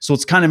about. So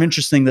it's kind of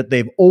interesting that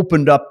they've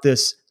opened up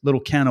this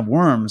little can of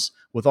worms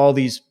with all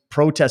these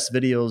protest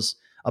videos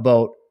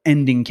about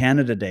ending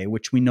Canada Day,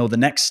 which we know the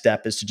next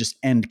step is to just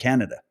end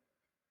Canada.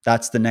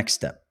 That's the next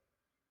step.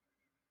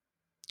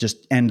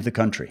 Just end the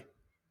country.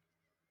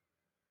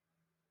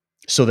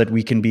 so that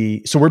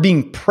we're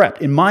being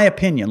prepped, in my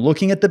opinion,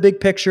 looking at the big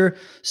picture,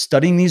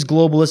 studying these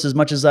globalists as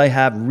much as I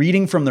have,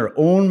 reading from their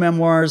own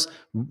memoirs,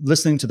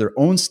 listening to their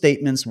own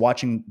statements,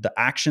 watching the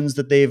actions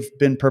that they've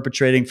been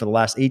perpetrating for the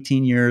last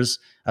 18 years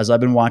as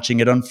I've been watching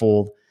it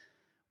unfold.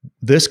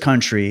 This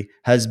country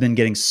has been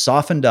getting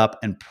softened up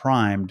and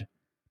primed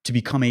to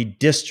become a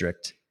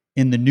district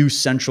in the new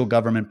central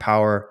government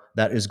power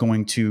that is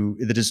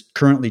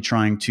currently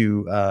trying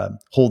to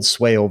hold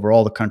sway over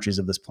all the countries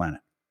of this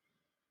planet.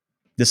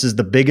 This is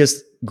the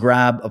biggest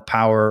grab of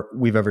power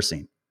we've ever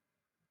seen.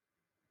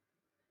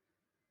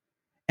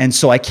 And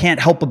so I can't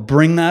help but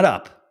bring that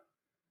up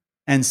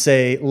and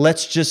say,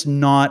 let's just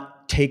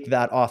not take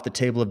that off the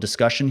table of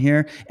discussion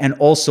here. And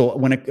also,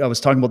 I was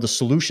talking about the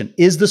solution,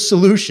 is the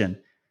solution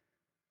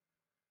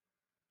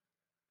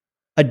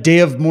a day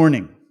of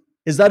mourning?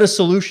 Is that a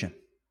solution?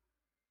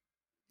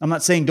 I'm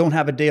not saying don't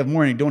have a day of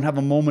mourning, don't have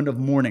a moment of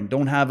mourning,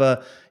 don't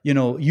have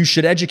you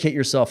should educate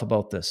yourself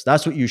about this.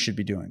 That's what you should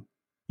be doing.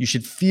 You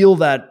should feel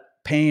that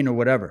pain or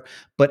whatever.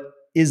 But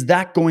is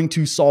that going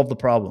to solve the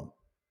problem?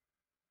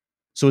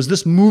 So is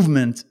this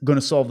movement going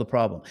to solve the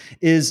problem?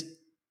 Is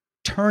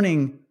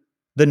turning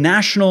the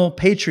National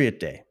Patriot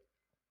Day,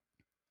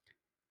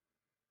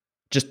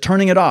 just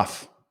turning it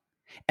off,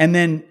 and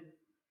then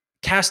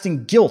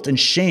casting guilt and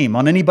shame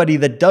on anybody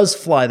that does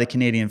fly the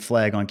Canadian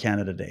flag on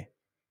Canada Day,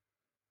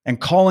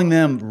 and calling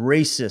them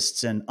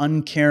racists and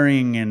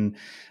uncaring and,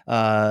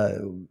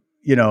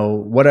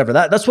 whatever.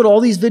 That's what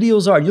all these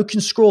videos are. You can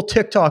scroll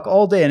TikTok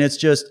all day and it's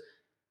just,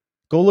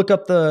 go look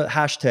up the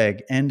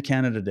hashtag End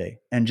Canada Day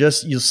and you'll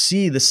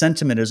see the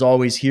sentiment is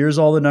always, here's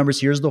all the numbers,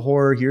 here's the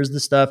horror, here's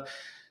the stuff.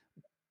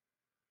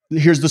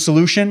 Here's the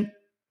solution,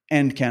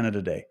 End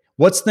Canada Day.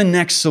 What's the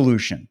next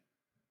solution?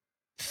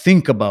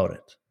 Think about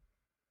it.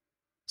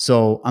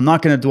 So I'm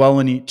not going to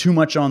dwell too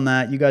much on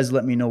that. You guys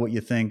let me know what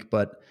you think,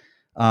 but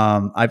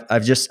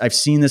I've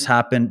seen this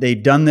happen.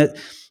 They've done that.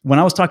 When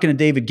I was talking to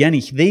David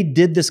Genny, they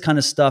did this kind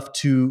of stuff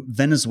to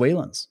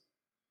Venezuelans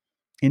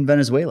in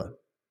Venezuela,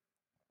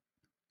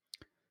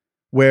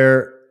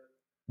 where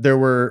they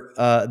were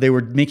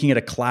making it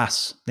a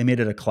class. They made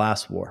it a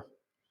class war,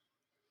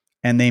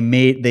 and they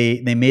made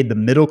the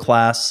middle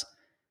class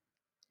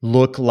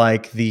look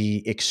like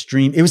the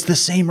extreme. It was the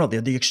same role. They're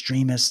the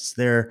extremists.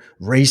 They're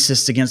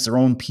racists against their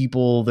own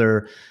people.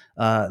 They're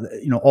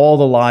all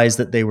the lies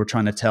that they were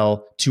trying to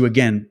tell to,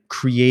 again,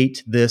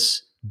 create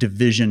this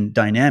division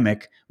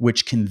dynamic,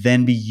 which can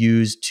then be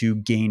used to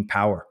gain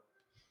power.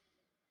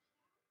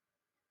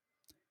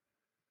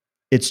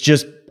 It's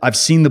just, I've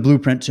seen the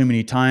blueprint too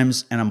many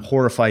times, and I'm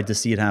horrified to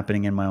see it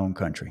happening in my own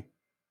country.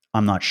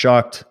 I'm not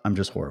shocked. I'm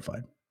just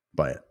horrified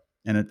by it.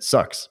 And it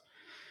sucks.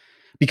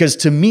 Because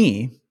to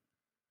me,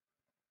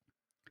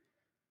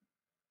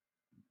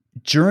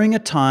 during a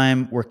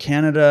time where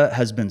Canada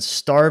has been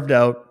starved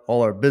out,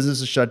 all our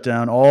businesses shut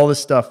down, all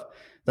this stuff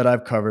that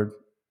I've covered,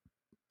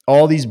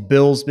 all these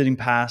bills being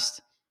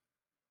passed,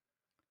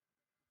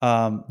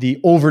 the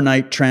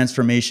overnight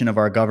transformation of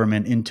our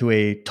government into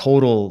a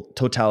total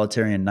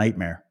totalitarian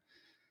nightmare,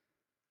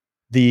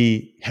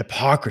 the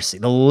hypocrisy,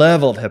 the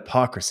level of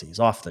hypocrisy is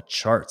off the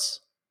charts.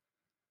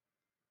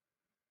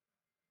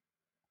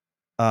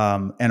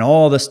 And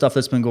all the stuff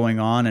that's been going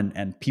on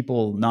and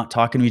people not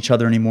talking to each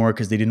other anymore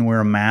because they didn't wear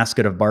a mask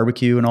at a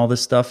barbecue and all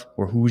this stuff,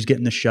 or who's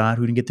getting the shot,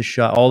 who didn't get the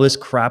shot, all this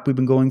crap we've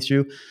been going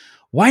through.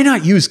 Why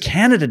not use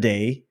Canada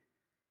Day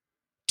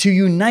to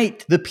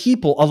unite the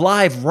people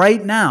alive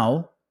right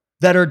now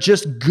that are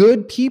just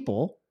good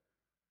people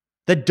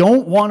that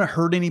don't want to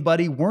hurt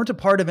anybody, weren't a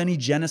part of any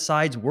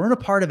genocides, weren't a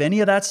part of any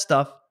of that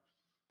stuff?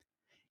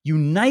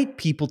 Unite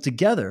people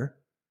together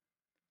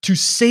to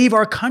save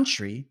our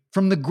country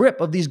from the grip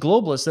of these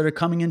globalists that are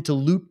coming in to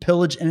loot,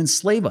 pillage, and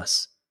enslave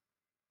us.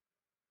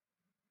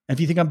 And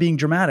if you think I'm being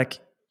dramatic,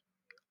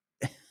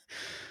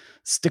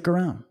 stick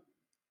around.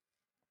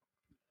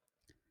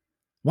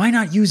 Why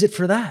not use it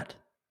for that?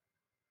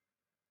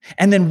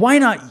 And then why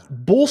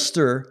not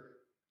bolster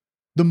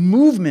the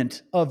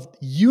movement of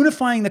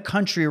unifying the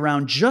country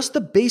around just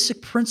the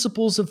basic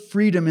principles of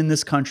freedom in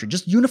this country?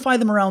 Just unify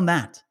them around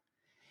that.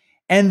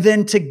 And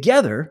then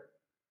together,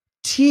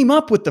 team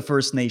up with the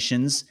First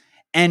Nations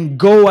and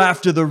go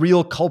after the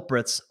real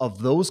culprits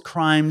of those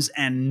crimes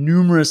and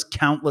numerous,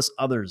 countless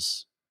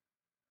others.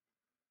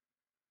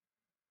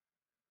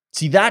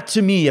 See, that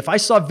to me, if I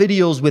saw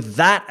videos with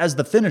that as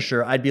the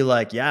finisher, I'd be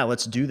like, yeah,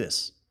 let's do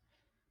this.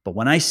 But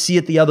when I see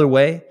it the other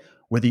way,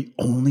 where the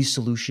only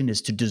solution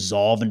is to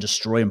dissolve and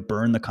destroy and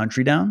burn the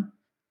country down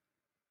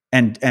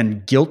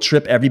and guilt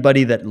trip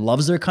everybody that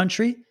loves their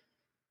country,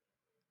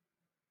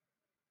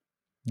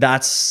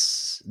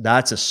 that's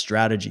a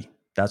strategy.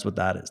 That's what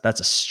that is. That's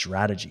a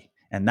strategy.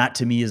 And that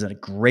to me is a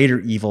greater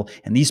evil.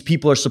 And these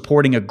people are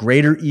supporting a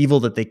greater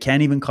evil that they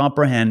can't even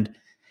comprehend.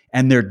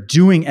 And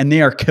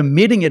they are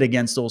committing it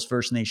against those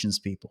First Nations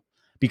people.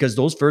 Because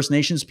those First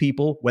Nations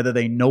people, whether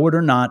they know it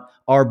or not,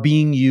 are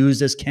being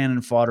used as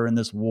cannon fodder in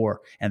this war.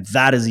 And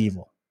that is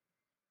evil.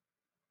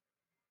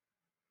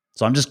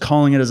 So I'm just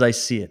calling it as I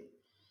see it.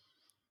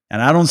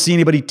 And I don't see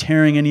anybody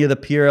tearing any of the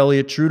Pierre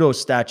Elliott Trudeau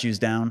statues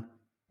down,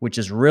 which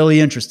is really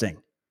interesting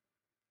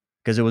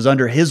because it was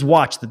under his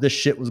watch that this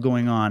shit was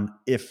going on.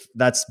 If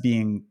that's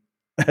being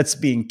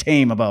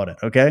tame about it,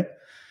 okay?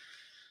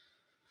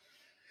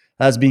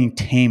 That's being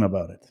tame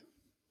about it.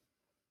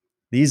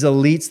 These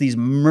elites, these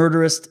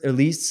murderous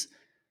elites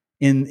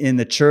in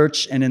the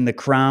church and in the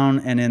crown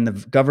and in the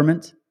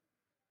government,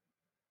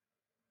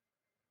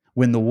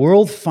 when the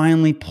world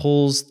finally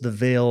pulls the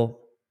veil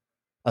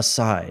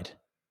aside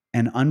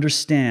and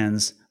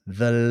understands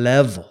the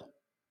level,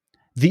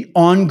 the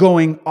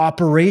ongoing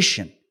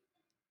operation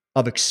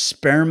of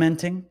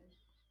experimenting,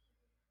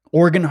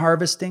 organ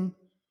harvesting,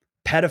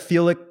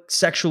 pedophilic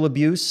sexual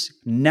abuse,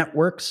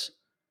 networks,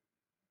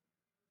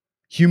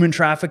 human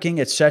trafficking,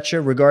 etc.,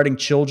 regarding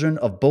children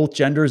of both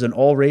genders and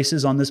all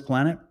races on this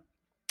planet.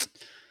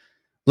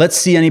 Let's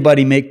see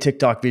anybody make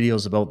TikTok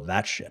videos about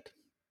that shit.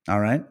 All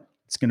right?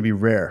 It's going to be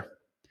rare.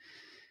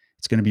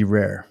 It's going to be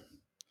rare.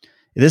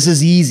 This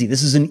is easy.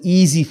 This is an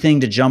easy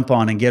thing to jump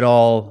on and get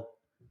all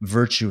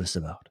virtuous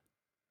about.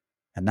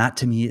 And that,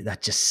 to me,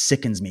 that just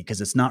sickens me because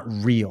it's not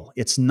real.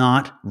 It's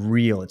not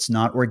real. It's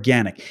not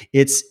organic.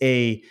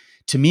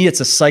 To me, it's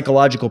a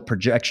psychological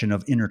projection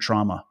of inner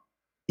trauma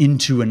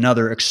into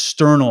another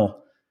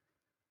external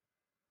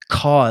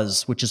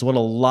cause, which is what a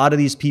lot of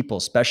these people,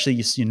 especially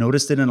you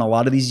noticed it in a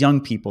lot of these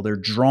young people, they're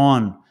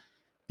drawn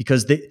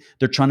because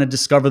they're trying to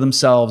discover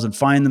themselves and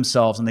find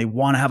themselves, and they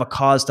want to have a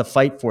cause to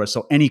fight for.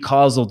 So any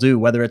cause they'll do,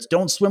 whether it's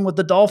don't swim with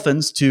the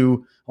dolphins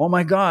to, oh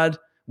my God,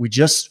 we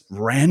just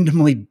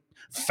randomly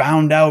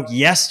found out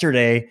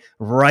yesterday,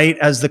 right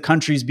as the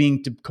country's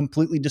being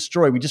completely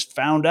destroyed. We just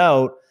found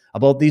out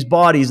about these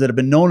bodies that have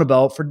been known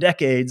about for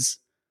decades.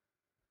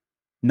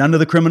 None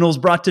of the criminals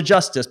brought to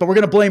justice, but we're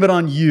going to blame it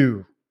on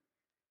you.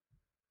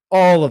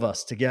 All of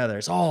us together.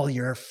 It's all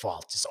your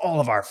fault. It's all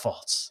of our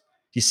faults.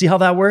 You see how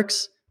that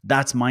works?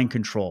 That's mind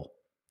control.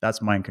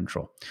 That's mind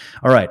control.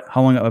 All right.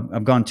 How long?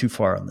 I've gone too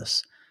far on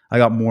this. I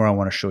got more I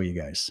want to show you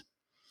guys.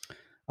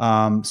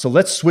 So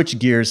let's switch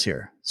gears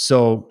here.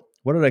 So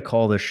what did I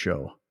call this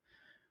show?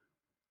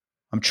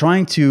 I'm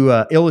trying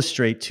to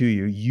illustrate to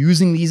you,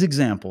 using these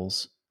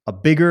examples, a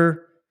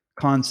bigger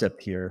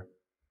concept here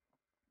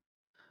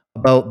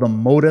about the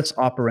modus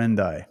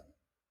operandi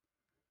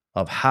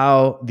of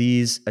how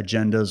these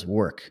agendas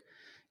work.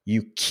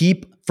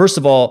 First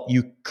of all,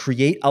 you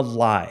create a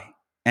lie,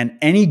 and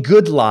any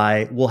good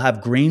lie will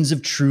have grains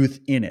of truth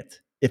in it.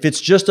 If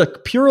it's just a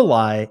pure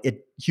lie,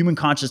 human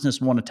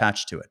consciousness won't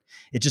attach to it.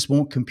 It just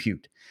won't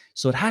compute.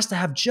 So it has to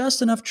have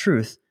just enough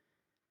truth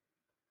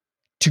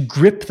to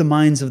grip the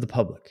minds of the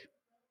public.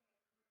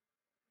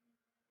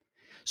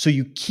 So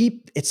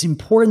it's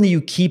important that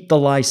you keep the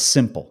lie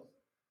simple.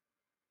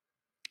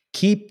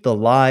 Keep the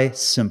lie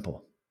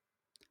simple.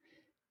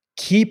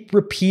 Keep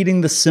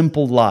repeating the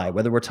simple lie,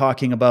 whether we're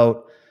talking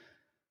about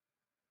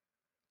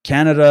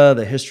Canada,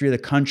 the history of the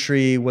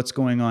country, what's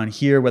going on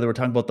here, whether we're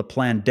talking about the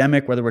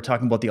pandemic, whether we're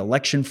talking about the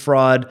election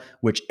fraud,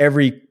 which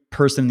every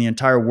person in the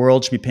entire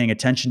world should be paying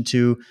attention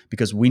to,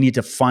 because we need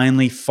to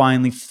finally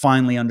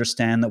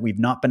understand that we've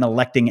not been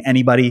electing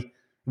anybody.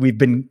 They've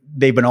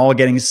been all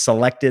getting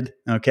selected.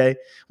 Okay.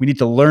 We need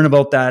to learn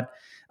about that.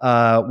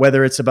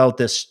 Whether it's about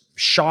this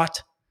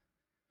shot,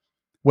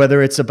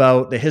 whether it's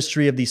about the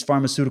history of these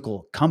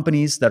pharmaceutical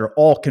companies that are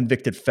all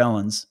convicted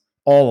felons,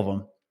 all of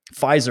them.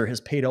 Pfizer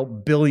has paid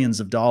out billions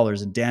of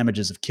dollars in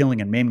damages of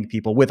killing and maiming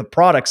people with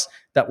products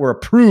that were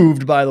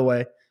approved, by the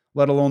way,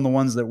 let alone the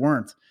ones that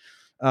weren't.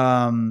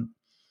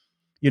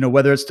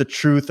 Whether it's the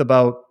truth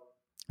about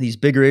these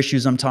bigger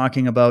issues I'm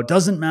talking about,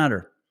 doesn't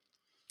matter.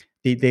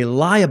 They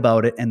lie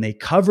about it and they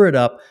cover it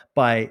up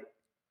by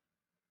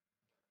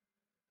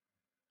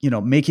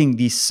making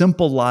these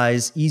simple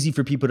lies easy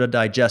for people to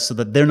digest so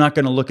that they're not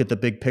going to look at the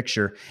big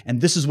picture.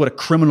 And this is what a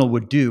criminal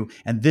would do.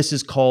 And this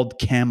is called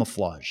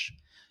camouflage.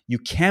 You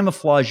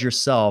camouflage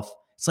yourself.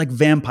 It's like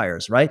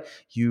vampires, right?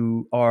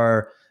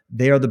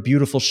 They are the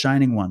beautiful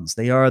shining ones.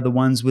 They are the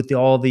ones with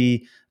they're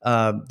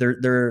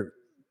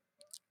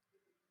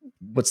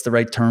what's the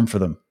right term for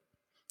them?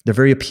 They're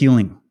very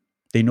appealing.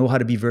 They know how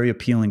to be very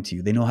appealing to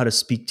you. They know how to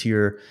speak to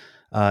your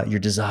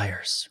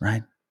desires,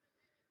 right?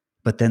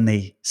 But then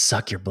they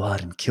suck your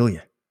blood and kill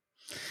you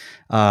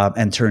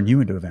and turn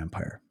you into a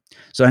vampire.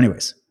 So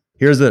anyways,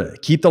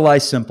 keep the lie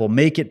simple,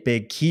 make it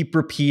big, keep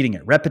repeating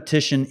it.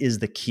 Repetition is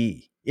the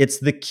key. It's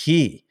the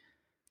key.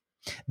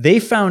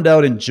 They found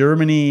out in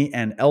Germany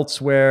and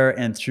elsewhere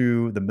and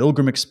through the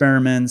Milgram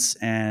experiments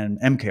and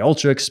MK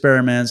Ultra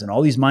experiments and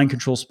all these mind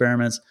control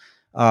experiments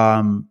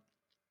that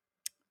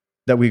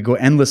we go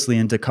endlessly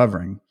into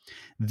covering.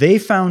 They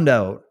found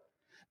out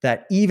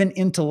that even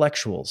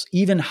intellectuals,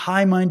 even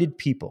high-minded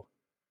people,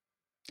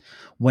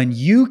 when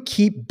you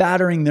keep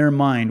battering their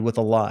mind with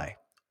a lie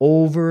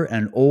over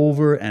and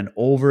over and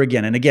over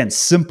again, and again,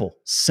 simple,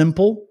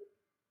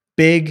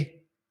 big,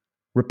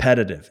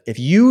 repetitive. If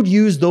you'd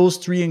use those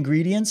three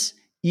ingredients,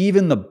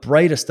 even the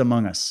brightest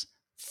among us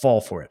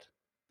fall for it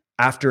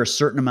after a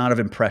certain amount of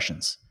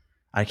impressions.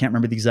 I can't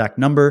remember the exact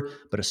number,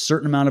 but a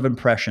certain amount of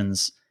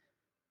impressions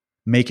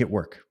make it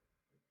work.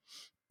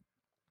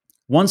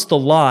 once the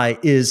lie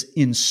is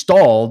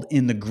installed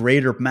in the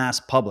greater mass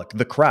public,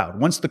 the crowd,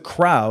 once the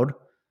crowd,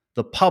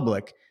 the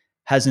public,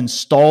 has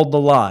installed the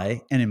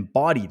lie and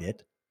embodied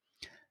it,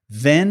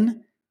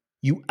 then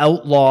you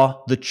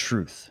outlaw the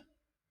truth.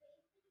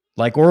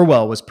 Like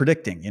Orwell was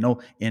predicting,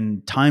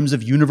 in times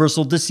of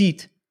universal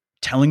deceit,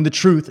 telling the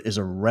truth is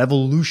a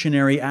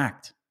revolutionary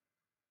act.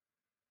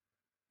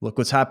 Look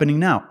what's happening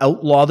now.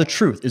 Outlaw the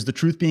truth. Is the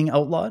truth being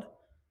outlawed?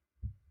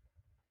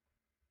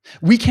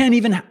 We can't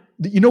even,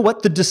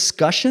 the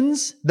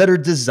discussions that are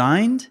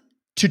designed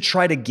to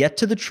try to get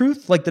to the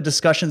truth, like the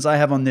discussions I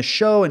have on this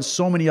show and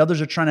so many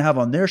others are trying to have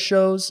on their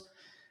shows,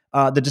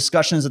 the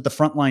discussions that the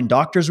frontline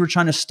doctors were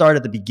trying to start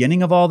at the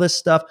beginning of all this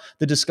stuff,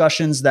 the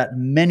discussions that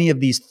many of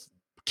these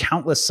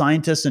countless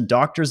scientists and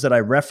doctors that I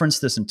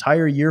referenced this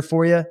entire year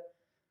for you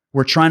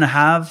were trying to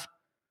have.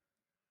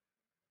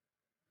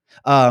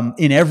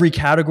 In every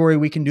category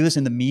we can do this,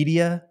 in the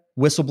media,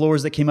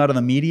 whistleblowers that came out of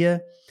the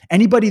media.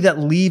 Anybody that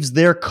leaves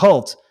their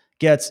cult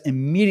gets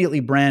immediately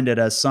branded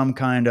as some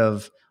kind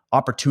of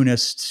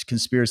opportunist,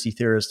 conspiracy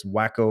theorist,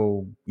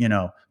 wacko,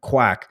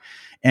 quack.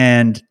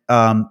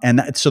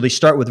 So they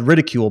start with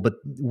ridicule, but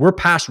we're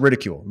past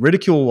ridicule.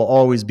 Ridicule will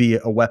always be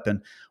a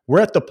weapon. We're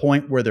at the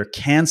point where they're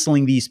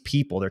canceling these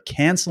people. They're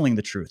canceling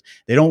the truth.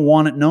 They don't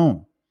want it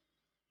known.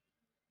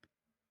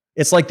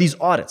 It's like these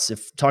audits.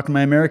 If talking to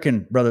my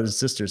American brothers and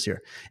sisters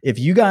here, if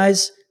you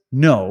guys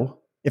know,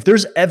 if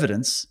there's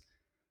evidence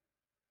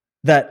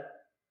that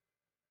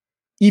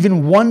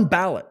even one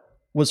ballot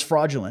was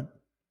fraudulent,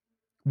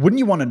 wouldn't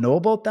you want to know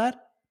about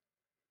that?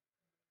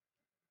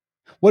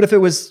 What if it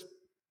was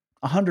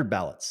 100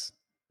 ballots?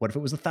 What if it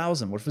was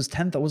 1,000? What if it was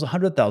 10,000? What was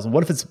 100,000?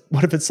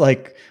 What if it's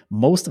like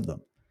most of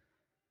them?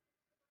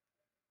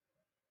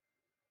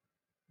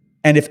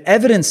 And if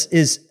evidence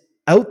is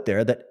out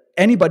there that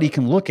anybody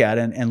can look at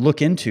and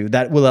look into,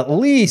 that will at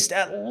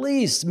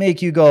least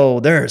make you go,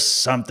 there's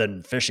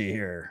something fishy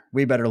here.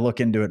 We better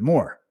look into it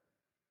more.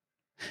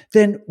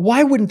 Then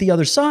why wouldn't the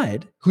other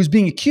side, who's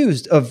being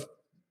accused of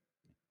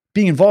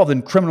being involved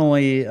in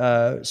criminally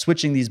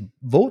switching these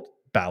vote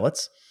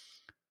ballots,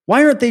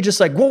 why aren't they just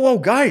like, whoa,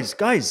 guys,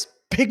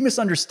 big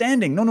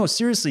misunderstanding. No,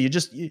 seriously,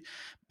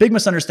 big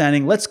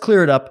misunderstanding. Let's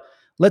clear it up.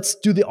 Let's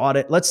do the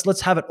audit.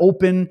 Let's have it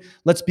open.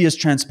 Let's be as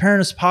transparent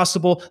as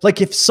possible.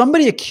 Like if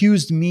somebody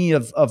accused me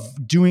of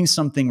doing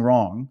something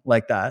wrong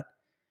like that,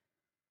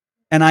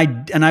 and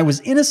I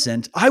was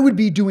innocent, I would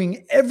be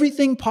doing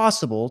everything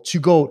possible to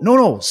go,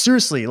 no,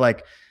 seriously,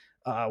 like,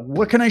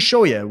 what can I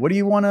show you? What do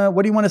you want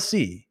to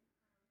see?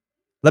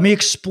 Let me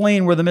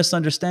explain where the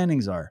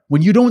misunderstandings are.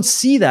 When you don't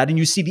see that and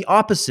you see the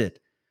opposite,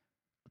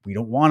 we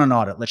don't want an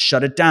audit. Let's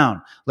shut it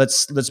down.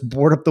 Let's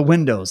board up the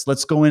windows.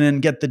 Let's go in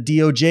and get the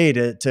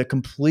DOJ to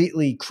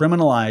completely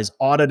criminalize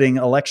auditing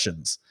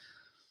elections.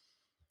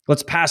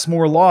 Let's pass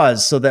more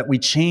laws so that we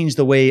change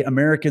the way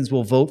Americans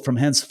will vote from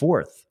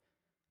henceforth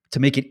to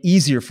make it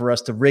easier for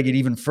us to rig it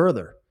even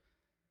further.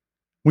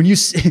 When you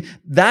see,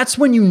 that's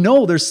when you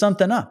know there's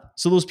something up.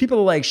 So those people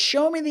are like,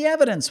 show me the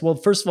evidence. Well,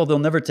 first of all, they'll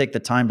never take the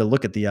time to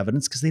look at the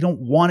evidence because they don't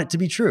want it to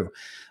be true.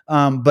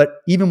 But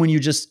even when you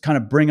just kind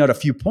of bring out a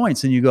few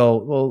points and you go,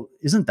 well,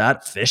 isn't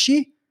that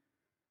fishy?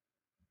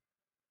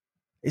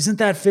 Isn't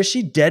that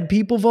fishy? Dead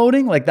people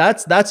voting? Like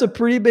that's a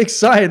pretty big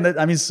sign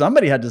that,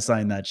 somebody had to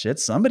sign that shit.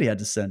 Somebody had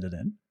to send it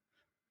in.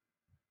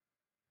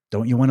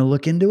 Don't you want to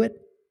look into it?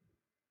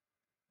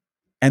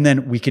 And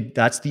then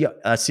that's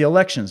the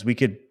elections. We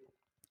could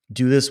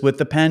do this with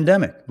the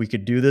pandemic. We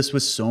could do this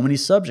with so many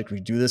subjects. We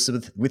could do this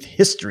with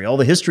history, all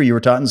the history you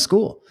were taught in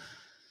school.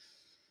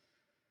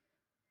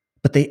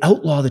 But they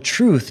outlaw the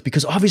truth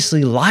because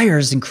obviously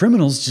liars and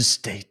criminals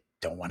they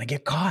don't want to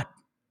get caught.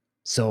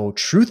 So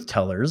truth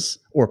tellers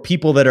or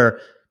people that are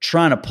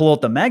trying to pull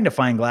out the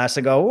magnifying glass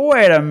and go,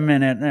 wait a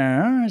minute,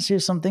 I see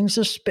something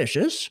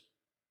suspicious.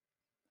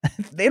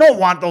 They don't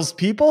want those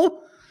people.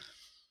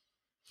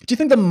 Do you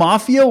think the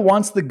mafia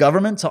wants the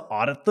government to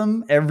audit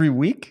them every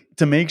week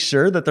to make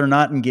sure that they're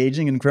not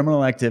engaging in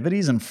criminal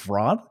activities and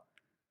fraud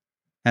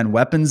and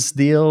weapons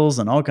deals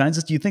and all kinds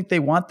of? Do you think they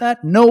want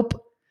that?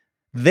 Nope.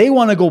 They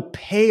want to go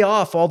pay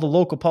off all the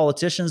local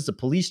politicians, the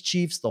police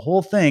chiefs, the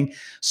whole thing,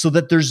 so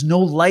that there's no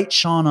light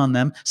shone on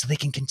them so they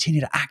can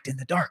continue to act in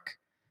the dark.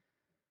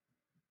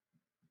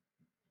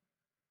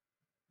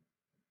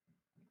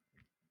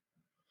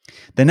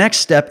 The next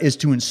step is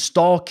to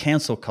install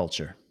cancel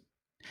culture,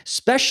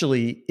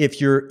 especially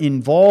if you're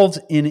involved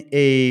in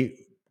a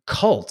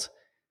cult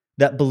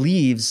that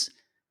believes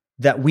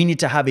that we need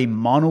to have a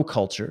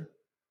monoculture.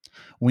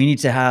 We need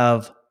to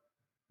have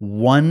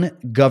one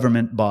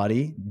government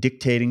body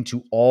dictating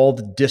to all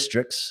the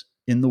districts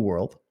in the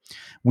world.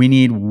 We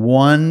need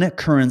one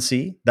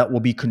currency that will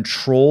be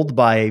controlled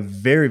by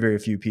very, very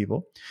few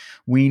people.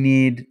 We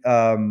need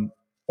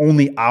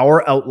only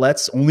our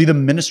outlets, only the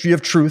Ministry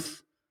of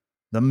Truth,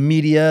 the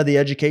media, the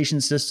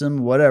education system,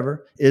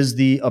 whatever, is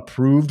the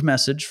approved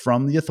message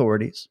from the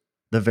authorities,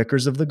 the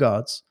vicars of the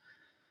gods.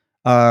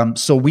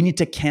 So we need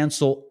to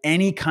cancel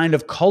any kind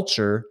of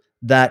culture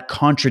that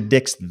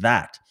contradicts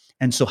that.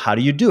 And so how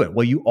do you do it?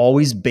 Well, you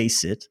always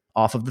base it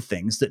off of the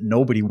things that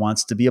nobody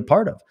wants to be a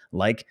part of.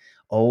 Like,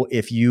 oh,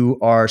 if you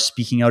are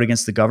speaking out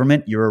against the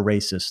government, you're a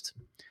racist.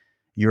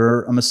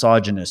 You're a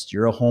misogynist.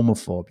 You're a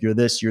homophobe. You're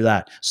this, you're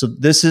that. So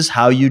this is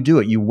how you do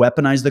it. You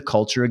weaponize the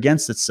culture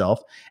against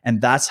itself.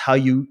 And that's how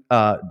you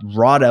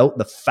rot out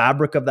the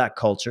fabric of that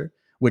culture,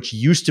 which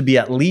used to be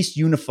at least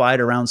unified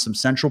around some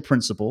central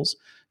principles.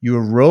 You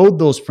erode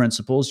those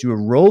principles, you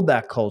erode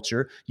that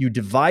culture, you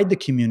divide the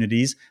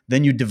communities,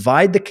 then you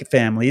divide the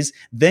families,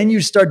 then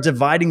you start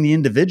dividing the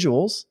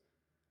individuals.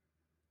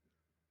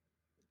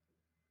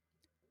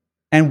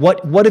 And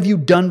what have you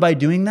done by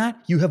doing that?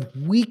 You have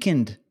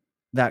weakened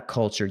that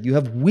culture. You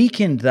have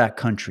weakened that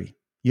country.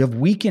 You have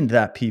weakened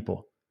that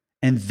people.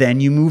 And then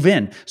you move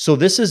in. So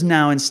this is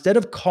now, instead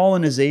of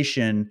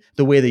colonization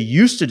the way they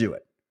used to do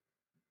it,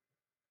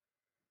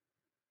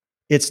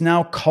 it's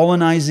now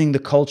colonizing the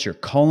culture,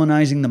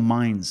 colonizing the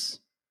minds.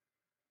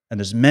 And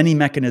there's many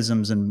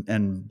mechanisms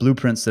and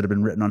blueprints that have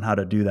been written on how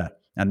to do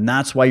that. And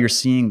that's why you're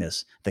seeing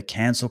this, the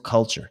cancel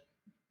culture.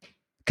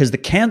 Because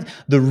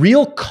the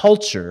real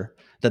culture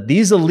that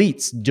these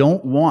elites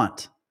don't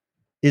want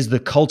is the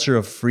culture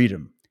of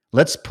freedom.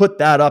 Let's put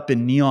that up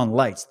in neon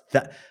lights.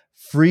 That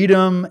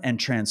freedom and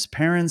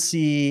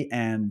transparency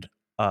and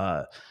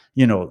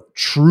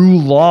true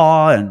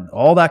law and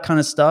all that kind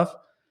of stuff.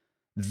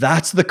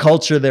 That's the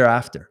culture they're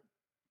after.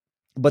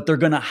 But they're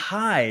going to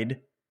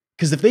hide,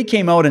 because if they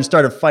came out and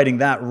started fighting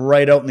that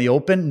right out in the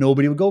open,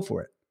 nobody would go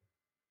for it.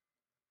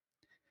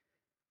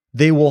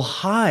 They will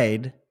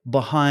hide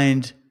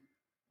behind,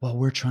 well,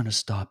 we're trying to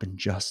stop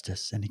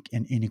injustice and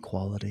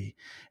inequality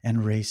and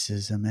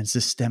racism and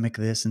systemic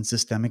this and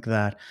systemic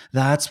that.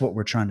 That's what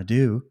we're trying to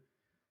do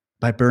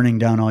by burning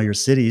down all your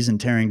cities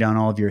and tearing down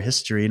all of your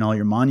history and all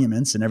your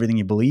monuments and everything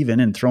you believe in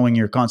and throwing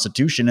your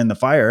constitution in the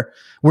fire.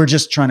 We're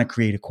just trying to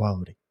create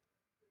equality.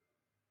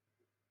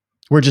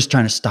 We're just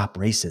trying to stop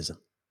racism.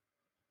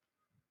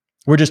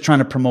 We're just trying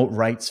to promote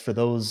rights for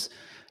those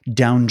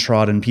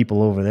downtrodden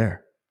people over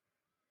there.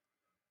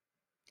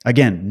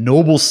 Again,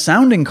 noble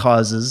sounding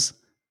causes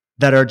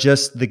that are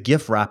just the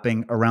gift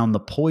wrapping around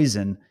the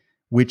poison,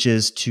 which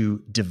is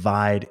to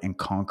divide and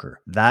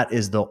conquer. That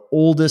is the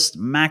oldest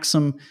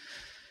maxim.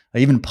 I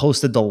even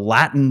posted the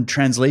Latin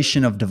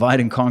translation of divide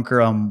and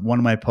conquer on one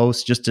of my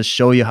posts just to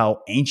show you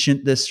how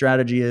ancient this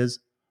strategy is.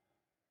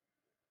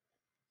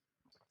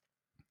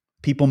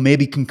 People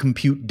maybe can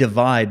compute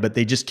divide, but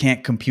they just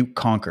can't compute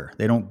conquer.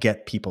 They don't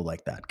get people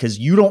like that because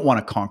you don't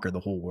want to conquer the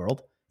whole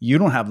world. You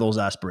don't have those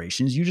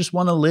aspirations. You just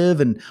want to live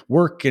and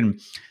work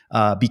and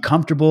be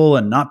comfortable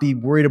and not be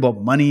worried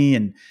about money.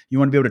 And you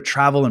want to be able to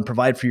travel and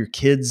provide for your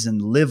kids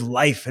and live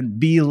life,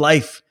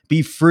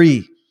 be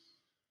free.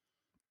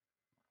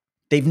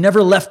 They've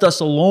never left us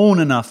alone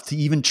enough to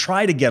even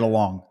try to get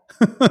along.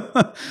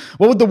 What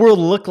would the world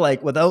look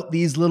like without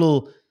these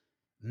little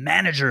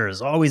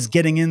managers always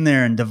getting in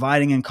there and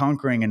dividing and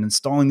conquering and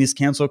installing these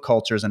cancel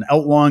cultures and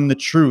outlawing the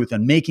truth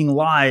and making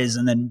lies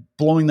and then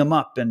blowing them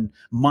up and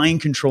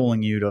mind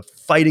controlling you to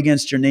fight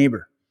against your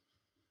neighbor,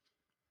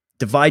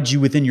 divide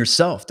you within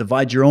yourself,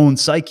 divide your own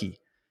psyche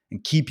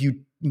and keep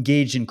you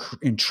engaged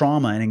in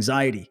trauma and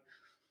anxiety.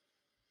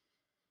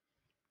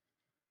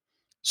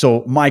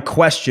 So my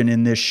question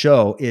in this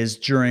show is,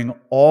 during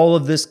all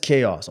of this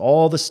chaos,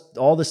 all this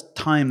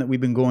time that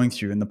we've been going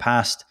through in the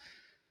past,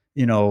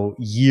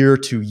 year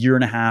to year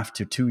and a half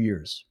to 2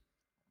 years,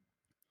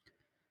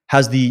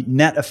 has the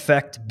net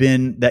effect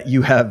been that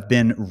you have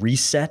been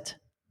reset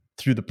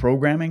through the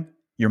programming?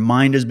 Your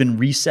mind has been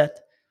reset?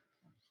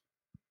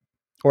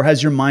 Or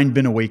has your mind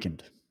been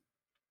awakened?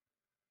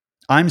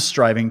 I'm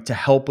striving to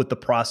help with the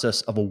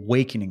process of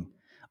awakening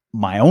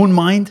my own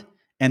mind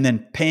and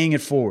then paying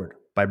it forward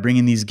by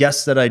bringing these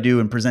guests that I do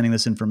and presenting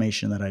this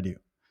information that I do.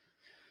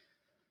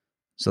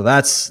 So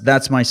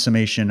that's my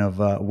summation of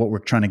what we're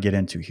trying to get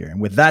into here.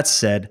 And with that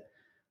said,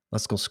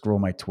 let's go scroll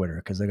my Twitter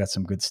because I got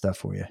some good stuff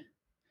for you.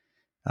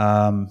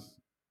 Let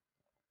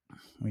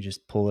me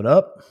just pull it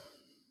up.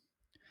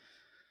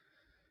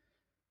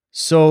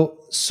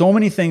 So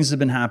many things have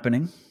been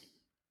happening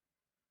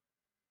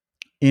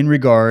in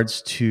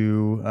regards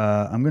to,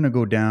 I'm going to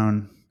go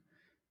down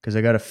because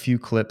I got a few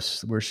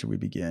clips. Where should we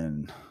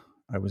begin?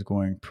 I was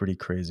going pretty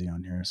crazy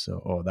on here.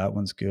 So, that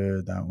one's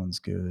good. That one's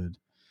good.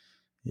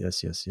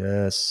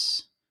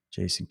 Yes.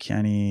 Jason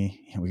Kenney.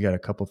 We got a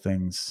couple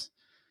things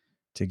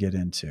to get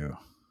into.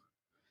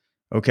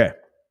 Okay.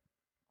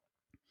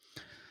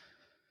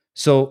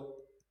 So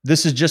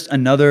this is just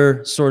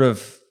another sort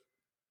of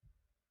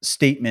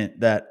statement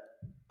that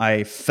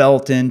I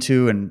felt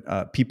into, and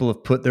people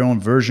have put their own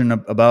version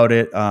about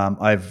it.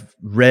 I've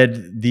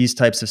read these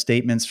types of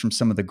statements from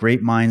some of the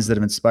great minds that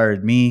have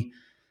inspired me,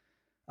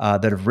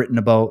 that have written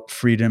about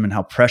freedom and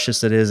how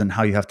precious it is and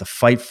how you have to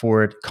fight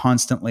for it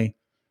constantly.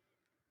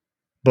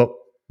 But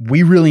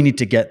we really need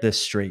to get this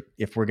straight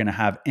if we're going to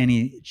have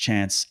any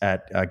chance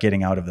at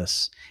getting out of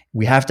this.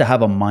 We have to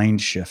have a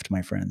mind shift,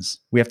 my friends.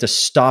 We have to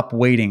stop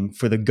waiting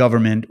for the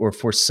government or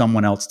for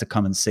someone else to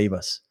come and save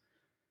us.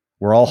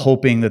 We're all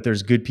hoping that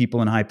there's good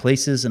people in high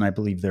places, and I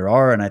believe there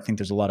are, and I think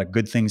there's a lot of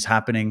good things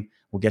happening.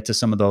 We'll get to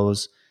some of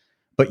those.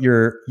 But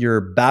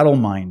your battle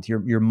mind,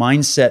 your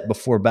mindset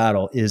before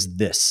battle is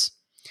this,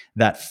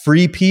 that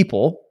free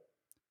people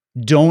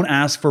don't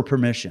ask for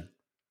permission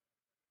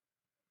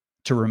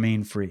to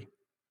remain free.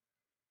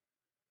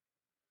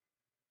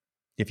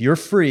 If you're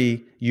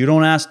free, you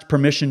don't ask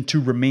permission to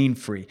remain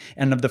free.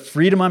 And the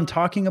freedom I'm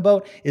talking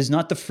about is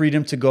not the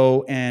freedom to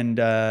go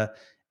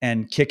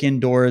and kick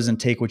indoors and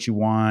take what you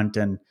want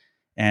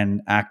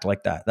and act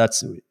like that.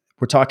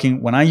 We're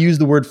talking, when I use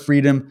the word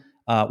freedom,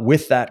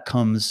 with that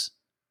comes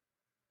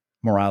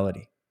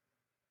morality,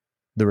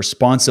 the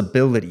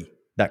responsibility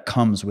that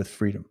comes with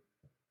freedom.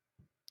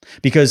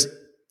 Because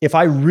if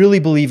I really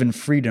believe in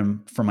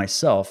freedom for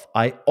myself,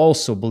 I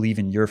also believe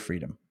in your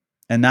freedom.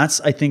 And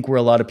that's, I think, where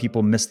a lot of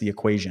people miss the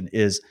equation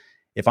is,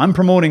 if I'm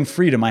promoting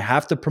freedom, I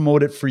have to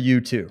promote it for you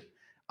too.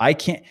 I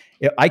can't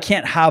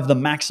have the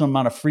maximum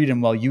amount of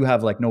freedom while you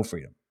have like no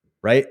freedom,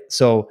 right?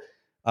 So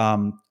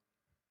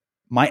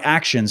my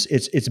actions,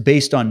 it's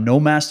based on no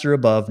master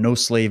above, no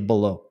slave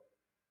below.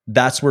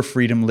 That's where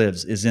freedom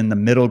lives, is in the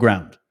middle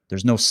ground.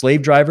 There's no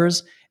slave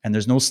drivers and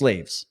there's no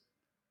slaves.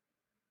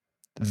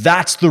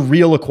 That's the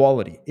real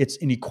equality. It's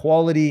an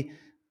equality.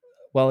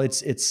 Well,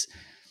 that's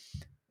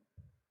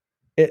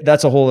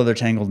a whole other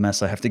tangled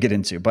mess I have to get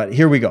into. But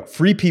here we go.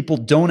 Free people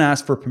don't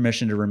ask for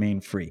permission to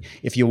remain free.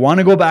 If you want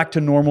to go back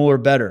to normal or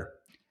better,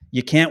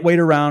 you can't wait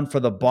around for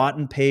the bought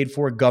and paid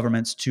for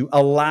governments to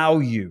allow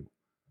you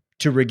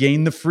to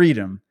regain the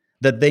freedom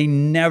that they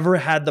never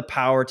had the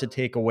power to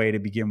take away to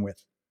begin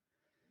with.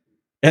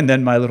 And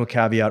then my little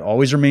caveat,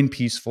 always remain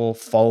peaceful,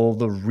 follow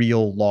the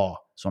real law.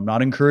 So I'm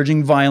not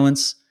encouraging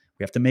violence.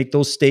 We have to make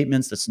those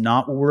statements. That's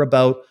not what we're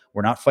about.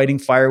 We're not fighting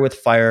fire with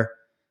fire.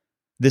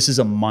 This is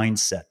a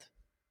mindset.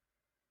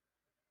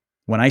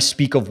 When I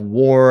speak of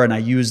war and I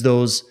use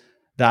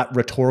that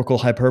rhetorical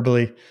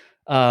hyperbole,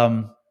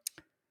 I'm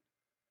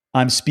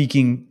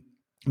speaking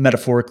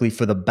metaphorically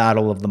for the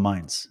battle of the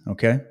minds,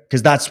 okay?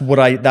 Because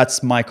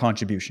that's my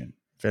contribution.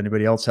 If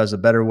anybody else has a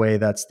better way,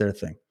 that's their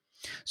thing.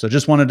 So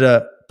just wanted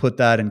to put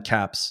that in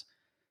caps.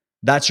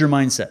 That's your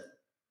mindset.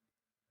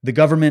 The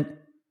government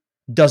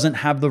doesn't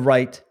have the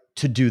right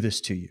to do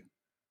this to you.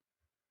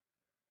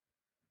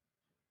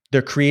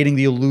 They're creating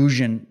the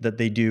illusion that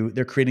they do.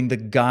 They're creating the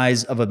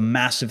guise of a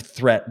massive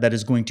threat that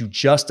is going to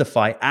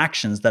justify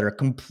actions that are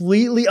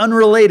completely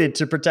unrelated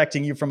to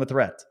protecting you from a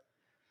threat.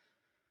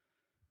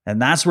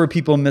 And that's where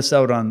people miss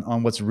out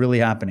on what's really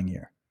happening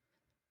here.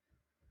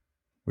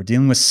 We're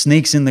dealing with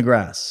snakes in the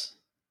grass.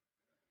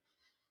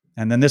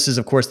 And then this is,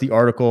 of course, the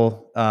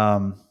article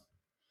from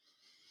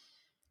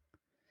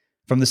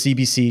the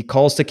CBC.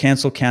 Calls to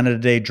cancel Canada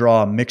Day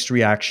draw a mixed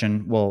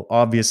reaction. Well,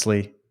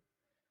 obviously,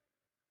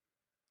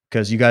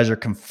 because you guys are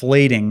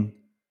conflating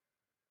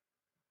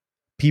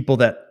people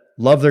that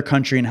love their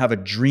country and have a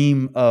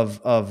dream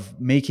of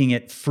making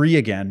it free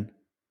again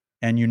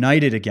and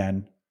united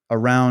again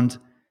around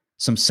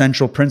some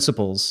central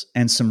principles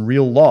and some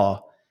real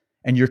law.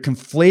 And you're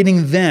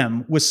conflating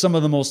them with some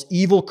of the most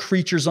evil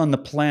creatures on the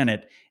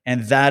planet.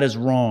 And that is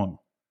wrong.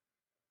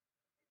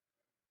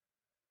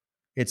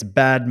 It's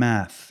bad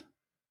math.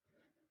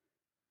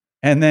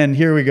 And then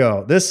here we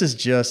go. This is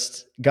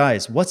just,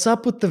 guys, what's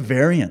up with the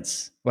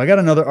variants? Well, I got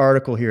another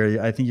article here.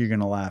 I think you're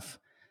going to laugh.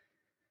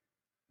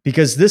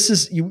 Because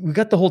we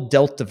got the whole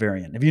Delta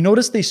variant. Have you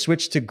noticed they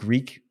switched to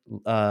Greek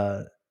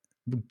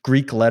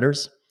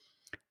letters?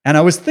 And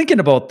I was thinking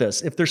about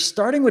this. If they're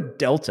starting with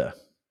Delta,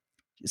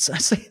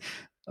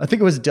 I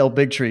think it was Del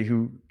Bigtree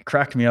who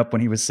cracked me up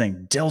when he was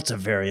saying Delta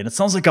variant. It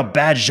sounds like a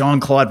bad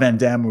Jean-Claude Van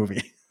Damme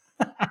movie.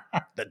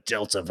 The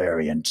Delta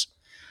variant.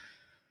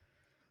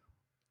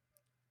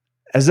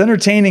 As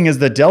entertaining as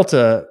the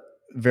Delta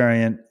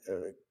variant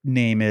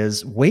name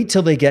is, wait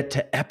till they get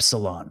to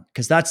Epsilon,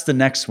 because that's the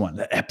next one,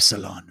 the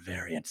Epsilon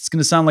variant. It's going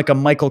to sound like a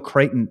Michael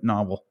Crichton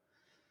novel.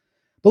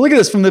 But look at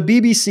this from the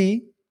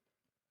BBC.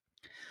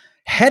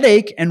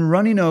 Headache and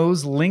runny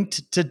nose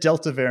linked to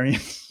Delta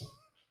variant.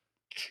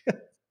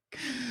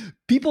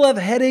 People have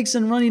headaches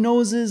and runny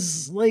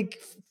noses. Like,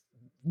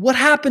 what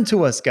happened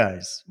to us,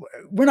 guys?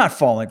 We're not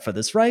falling for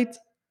this, right?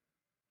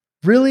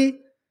 Really?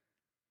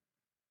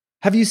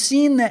 Have you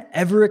seen the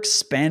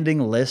ever-expanding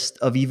list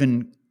of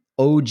even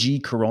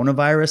OG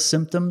coronavirus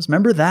symptoms?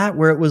 Remember that?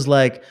 Where it was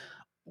like,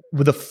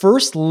 with the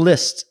first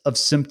list of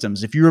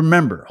symptoms, if you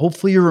remember,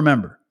 hopefully you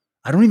remember.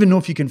 I don't even know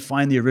if you can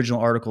find the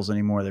original articles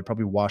anymore. They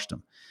probably washed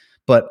them.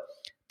 But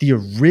the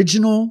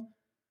original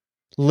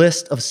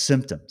list of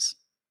symptoms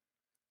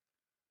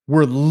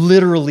were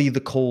literally the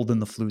cold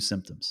and the flu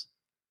symptoms.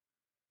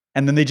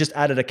 And then they just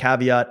added a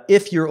caveat: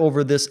 if you're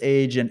over this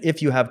age and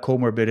if you have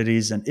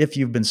comorbidities and if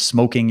you've been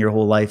smoking your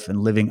whole life and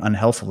living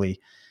unhealthily,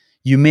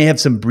 you may have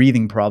some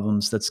breathing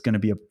problems. That's going to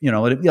be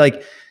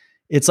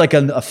it's like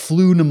a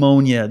flu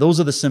pneumonia. Those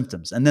are the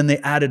symptoms. And then they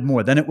added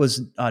more. Then it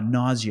was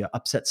nausea,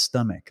 upset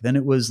stomach. Then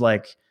it was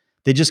like,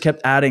 they just kept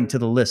adding to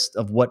the list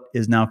of what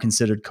is now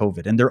considered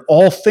COVID. And they're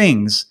all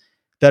things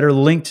that are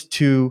linked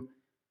to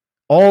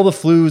all the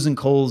flus and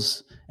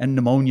colds and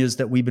pneumonias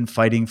that we've been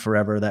fighting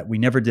forever, that we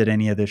never did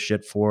any of this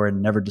shit for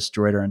and never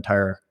destroyed our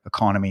entire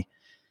economy.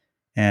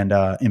 and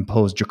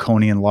impose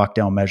draconian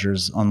lockdown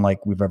measures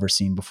unlike we've ever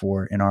seen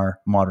before in our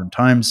modern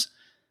times.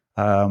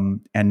 And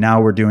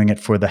now we're doing it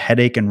for the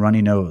headache and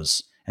runny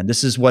nose. And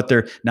this is what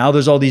now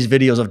there's all these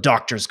videos of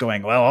doctors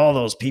going, well, all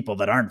those people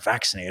that aren't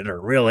vaccinated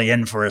are really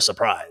in for a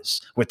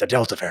surprise with the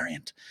Delta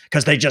variant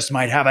because they just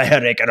might have a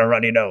headache and a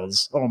runny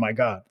nose. Oh my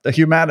God, the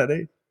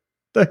humanity.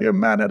 This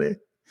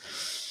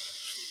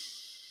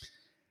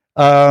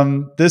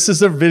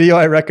is a video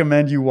I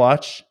recommend you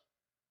watch.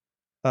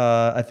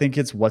 I think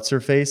it's What's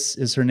Her Face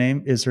is her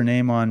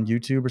name on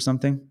YouTube or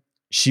something.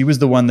 She was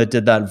the one that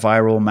did that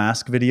viral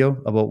mask video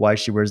about why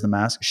she wears the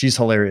mask. She's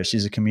hilarious.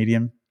 She's a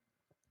comedian.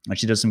 And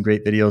she does some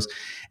great videos.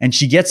 And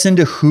she gets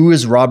into who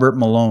is Robert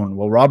Malone.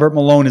 Well, Robert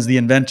Malone is the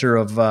inventor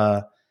of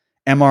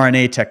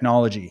mRNA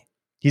technology.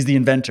 He's the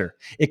inventor.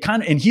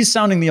 And he's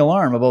sounding the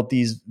alarm about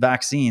these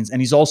vaccines.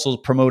 And he's also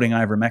promoting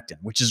ivermectin,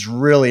 which is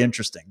really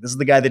interesting. This is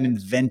the guy that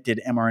invented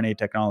mRNA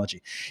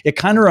technology. It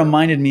kind of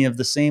reminded me of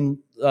the same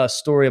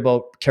story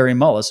about Kary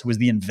Mullis, who was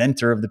the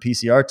inventor of the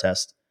PCR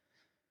test,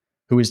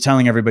 who was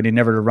telling everybody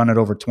never to run it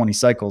over 20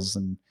 cycles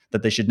and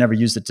that they should never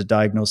use it to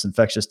diagnose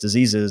infectious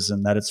diseases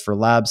and that it's for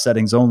lab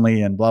settings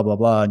only and blah, blah,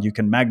 blah. And you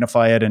can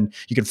magnify it and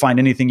you can find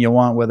anything you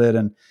want with it.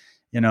 And,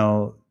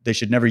 they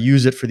should never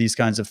use it for these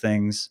kinds of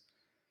things.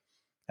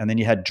 And then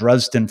you had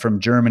Dresden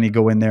from Germany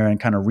go in there and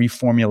kind of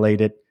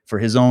reformulate it for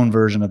his own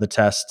version of the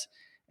test.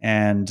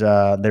 And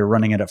they're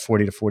running it at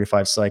 40 to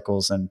 45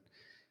 cycles and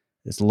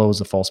there's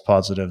loads of false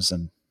positives.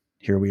 And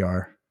here we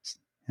are.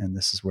 And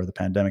this is where the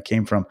pandemic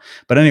came from.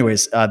 But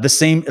anyways, a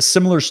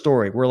similar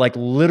story where like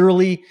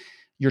literally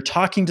you're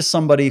talking to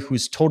somebody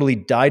who's totally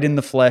died in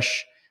the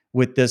flesh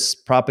with this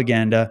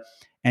propaganda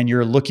and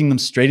you're looking them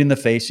straight in the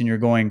face and you're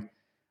going,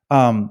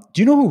 do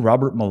you know who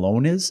Robert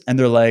Malone is? And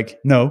they're like,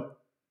 no.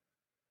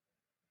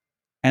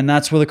 And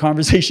that's where the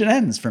conversation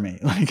ends for me.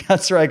 Like,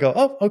 that's where I go,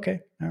 oh, okay.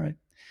 All right.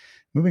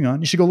 Moving on.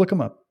 You should go look him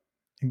up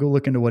and go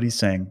look into what he's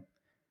saying.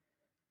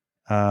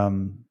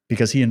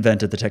 Because he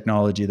invented the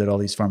technology that all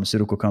these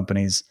pharmaceutical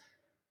companies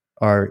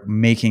are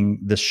making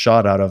this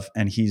shot out of,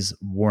 and he's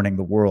warning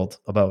the world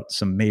about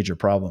some major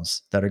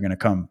problems that are going to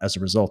come as a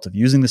result of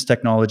using this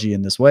technology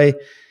in this way.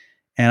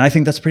 And I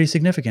think that's pretty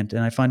significant.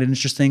 And I find it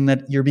interesting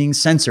that you're being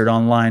censored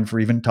online for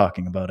even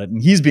talking about it.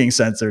 And he's being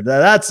censored.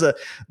 That's a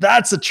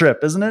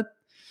trip, isn't it?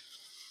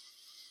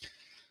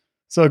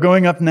 So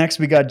going up next,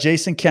 we got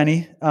Jason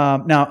Kenney.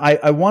 Now,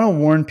 I want to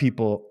warn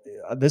people,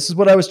 this is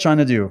what I was trying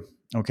to do,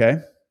 okay?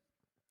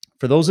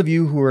 For those of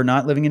you who are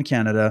not living in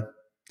Canada,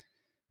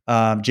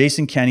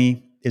 Jason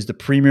Kenney is the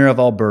Premier of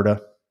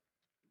Alberta.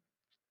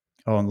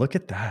 Oh, and look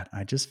at that.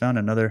 I just found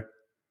another.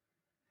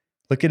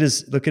 Look at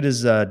his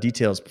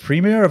details.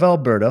 Premier of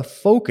Alberta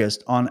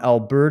focused on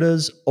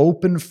Alberta's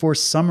Open for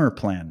Summer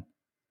plan.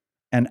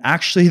 And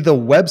actually the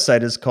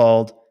website is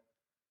called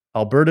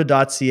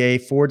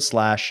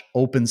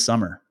alberta.ca/open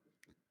summer.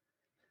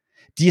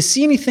 Do you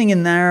see anything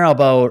in there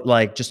about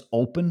like just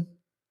open?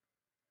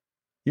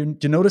 Do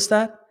you notice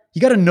that?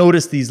 You got to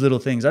notice these little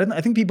things.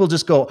 I think people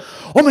just go,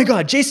 oh my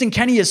God, Jason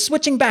Kenney is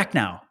switching back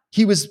now.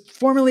 He was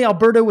formerly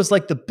Alberta was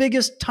like the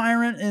biggest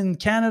tyrant in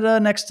Canada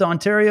next to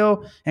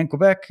Ontario and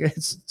Quebec.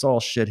 It's all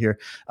shit here.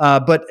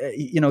 But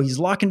he's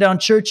locking down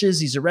churches.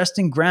 He's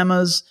arresting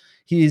grandmas.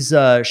 He's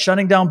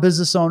shutting down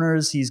business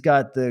owners. He's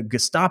got the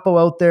Gestapo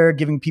out there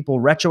giving people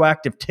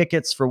retroactive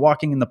tickets for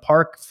walking in the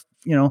park,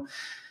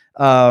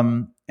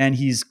 and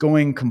he's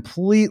going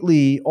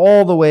completely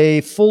all the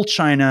way full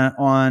China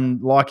on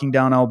locking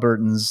down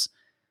Albertans.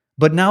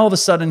 But now all of a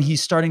sudden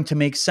he's starting to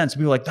make sense.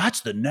 People are like,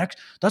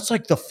 that's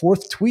like the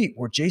fourth tweet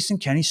where Jason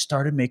Kenney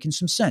started making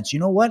some sense. You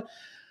know what?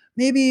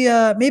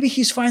 Maybe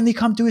he's finally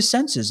come to his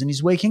senses and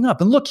he's waking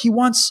up. And look,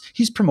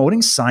 he's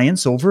promoting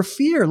science over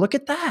fear. Look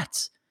at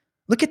that.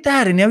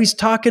 And now he's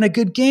talking a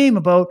good game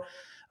about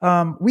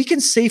we can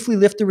safely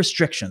lift the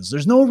restrictions.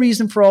 There's no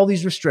reason for all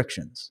these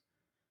restrictions.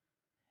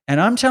 And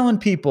I'm telling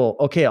people,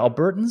 okay,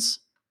 Albertans,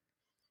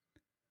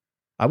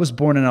 I was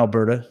born in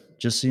Alberta,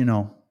 just so you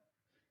know.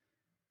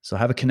 So I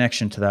have a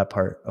connection to that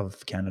part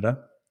of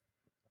Canada.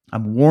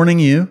 I'm warning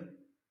you,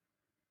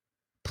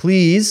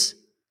 please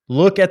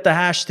look at the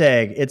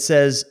hashtag. It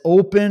says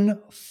open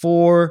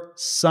for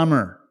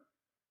summer.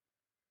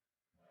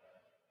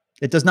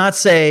 It does not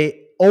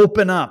say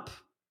open up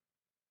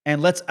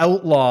and let's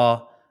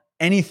outlaw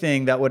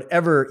anything that would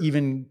ever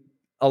even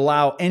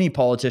allow any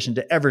politician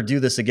to ever do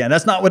this again.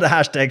 That's not what the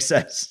hashtag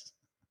says.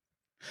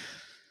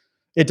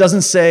 It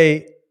doesn't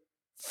say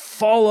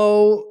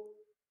follow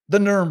the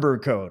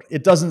Nuremberg Code.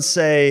 It doesn't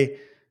say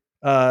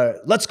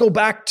let's go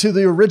back to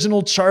the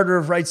original Charter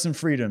of Rights and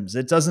Freedoms.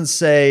 It doesn't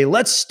say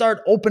let's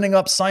start opening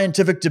up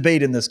scientific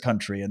debate in this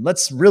country and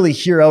let's really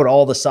hear out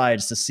all the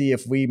sides to see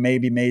if we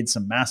maybe made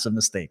some massive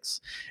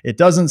mistakes. It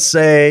doesn't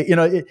say,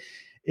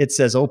 it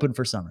says open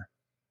for summer.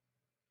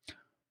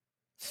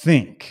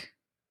 Think.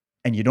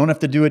 And you don't have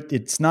to do it.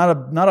 It's not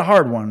a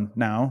hard one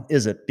now,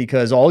 is it?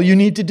 Because all you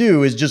need to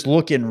do is just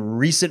look in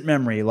recent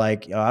memory,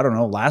 like, I don't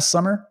know, last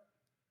summer.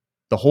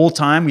 The whole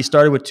time we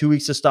started with 2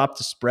 weeks to stop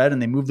the spread and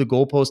they moved the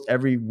goalpost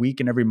every week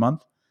and every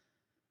month.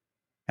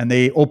 And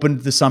they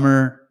opened the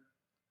summer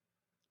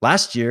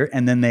last year,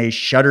 and then they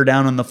shut her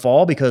down in the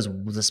fall because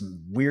this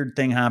weird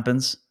thing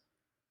happens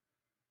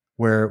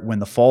where when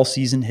the fall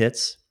season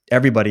hits,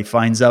 everybody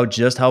finds out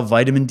just how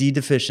vitamin D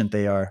deficient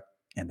they are,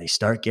 and they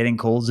start getting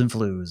colds and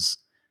flus.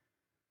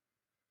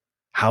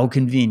 How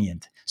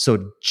convenient.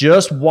 So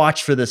just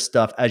watch for this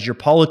stuff as your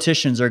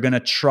politicians are going to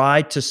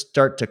try to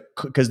start to,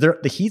 because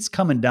the heat's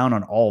coming down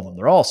on all of them.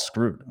 They're all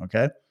screwed,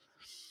 okay?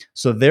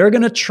 So they're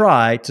going to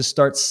try to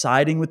start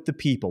siding with the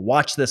people.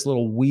 Watch this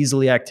little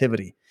weaselly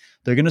activity.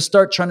 They're going to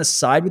start trying to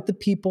side with the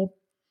people,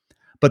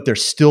 but they're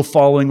still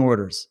following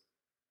orders.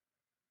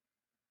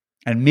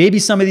 And maybe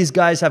some of these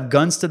guys have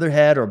guns to their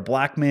head or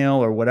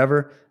blackmail or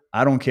whatever.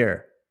 I don't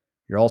care.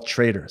 You're all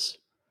traitors.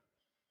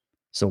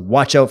 So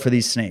watch out for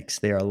these snakes.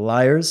 They are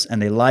liars,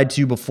 and they lied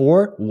to you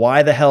before.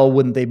 Why the hell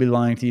wouldn't they be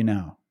lying to you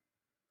now?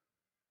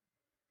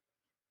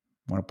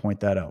 I want to point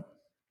that out.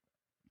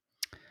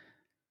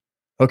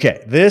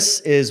 Okay,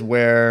 this is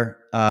where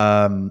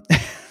I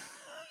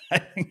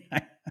think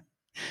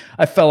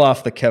I fell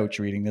off the couch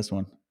reading this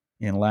one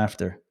in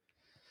laughter.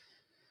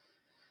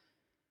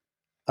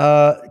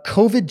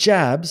 COVID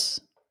jabs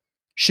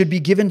should be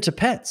given to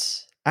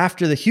pets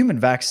after the human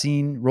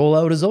vaccine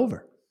rollout is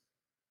over.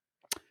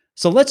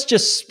 So let's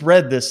just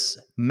spread this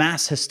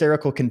mass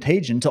hysterical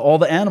contagion to all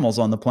the animals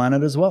on the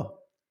planet as well.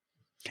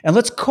 And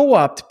let's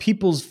co-opt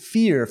people's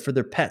fear for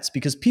their pets,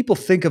 because people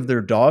think of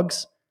their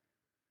dogs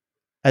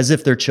as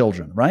if they're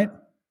children, right?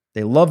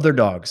 They love their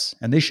dogs,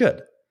 and they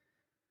should.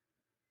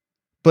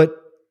 But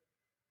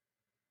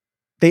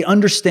they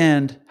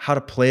understand how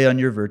to play on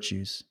your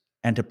virtues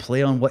and to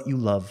play on what you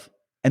love.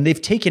 And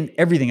they've taken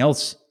everything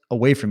else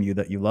away from you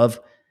that you love.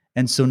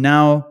 And so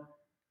now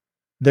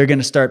they're going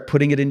to start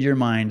putting it into your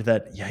mind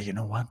that, yeah, you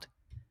know what?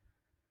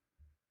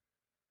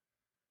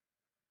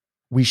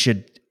 We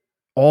should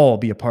all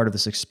be a part of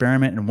this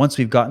experiment. And once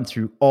we've gotten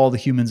through all the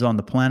humans on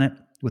the planet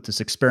with this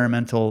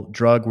experimental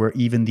drug where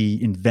even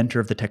the inventor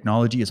of the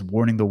technology is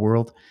warning the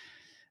world,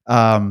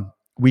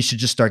 we should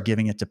just start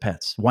giving it to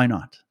pets. Why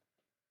not?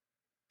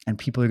 And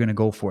people are going to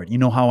go for it. You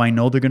know how I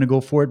know they're going to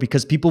go for it?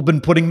 Because people have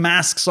been putting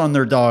masks on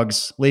their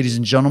dogs, ladies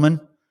and gentlemen.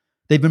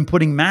 They've been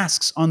putting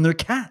masks on their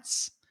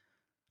cats.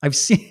 I've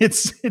seen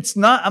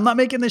I'm not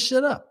making this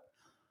shit up.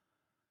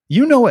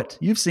 You know it.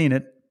 You've seen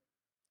it.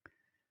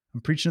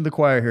 I'm preaching to the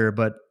choir here,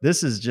 but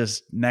this is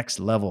just next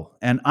level.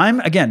 And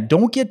again,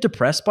 don't get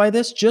depressed by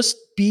this. Just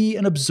be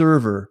an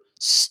observer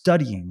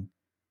studying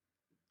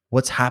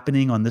what's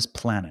happening on this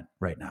planet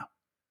right now.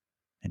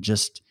 And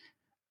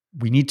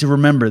we need to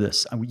remember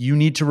this. You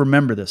need to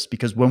remember this,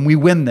 because when we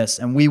win this,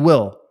 and we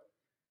will,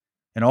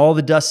 and all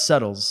the dust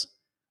settles,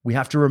 we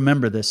have to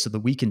remember this so that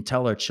we can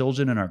tell our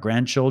children and our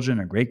grandchildren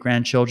and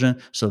great-grandchildren,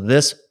 so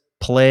this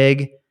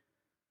plague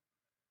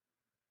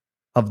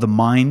of the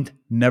mind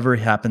never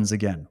happens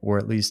again, or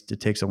at least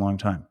it takes a long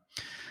time.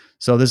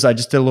 So I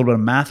just did a little bit of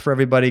math for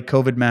everybody.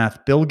 COVID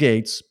math. Bill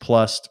Gates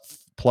plus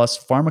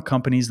pharma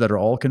companies that are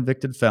all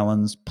convicted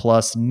felons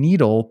plus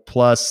needle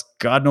plus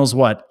God knows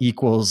what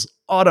equals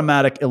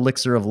automatic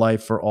elixir of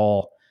life for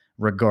all,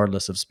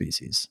 regardless of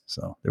species.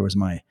 So there was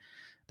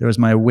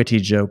my witty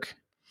joke.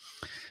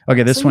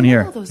 Okay, this one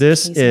here.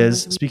 This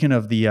is, speaking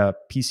of the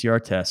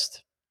PCR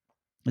test,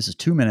 this is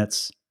 2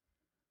 minutes.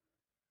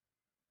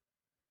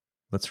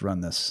 Let's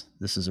run this.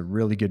 This is a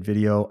really good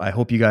video. I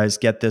hope you guys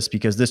get this,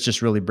 because this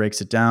just really breaks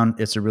it down.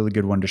 It's a really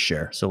good one to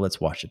share. So let's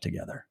watch it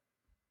together.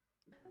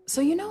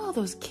 So you know all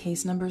those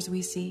case numbers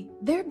we see?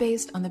 They're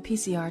based on the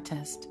PCR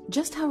test.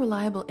 Just how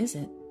reliable is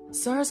it?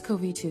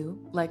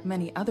 SARS-CoV-2, like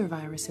many other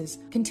viruses,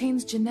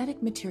 contains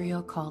genetic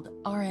material called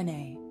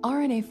RNA.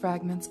 RNA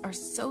fragments are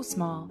so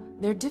small,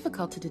 they're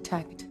difficult to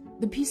detect.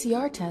 The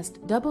PCR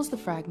test doubles the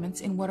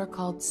fragments in what are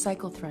called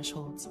cycle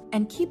thresholds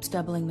and keeps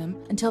doubling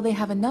them until they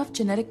have enough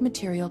genetic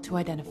material to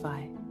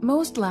identify.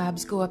 Most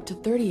labs go up to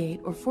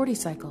 38 or 40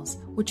 cycles,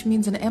 which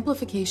means an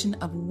amplification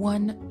of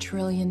 1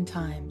 trillion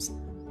times.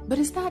 But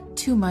is that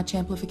too much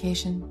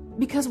amplification?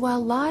 Because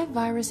while live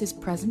virus is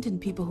present in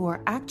people who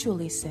are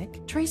actually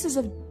sick, traces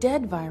of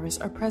dead virus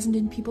are present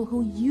in people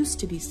who used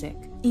to be sick,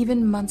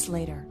 even months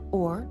later,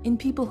 or in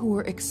people who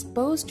were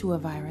exposed to a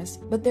virus,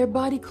 but their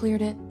body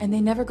cleared it and they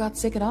never got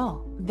sick at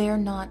all. They're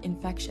not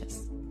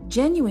infectious.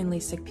 Genuinely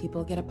sick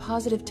people get a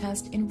positive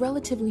test in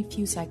relatively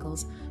few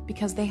cycles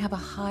because they have a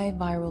high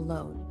viral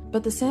load.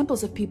 But the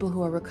samples of people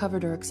who are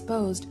recovered or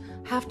exposed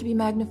have to be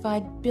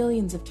magnified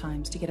billions of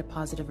times to get a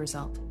positive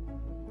result.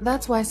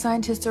 That's why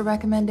scientists are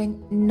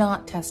recommending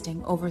not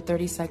testing over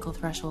 30 cycle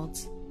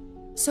thresholds.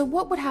 So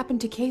what would happen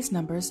to case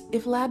numbers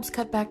if labs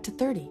cut back to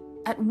 30?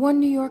 At one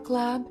New York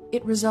lab,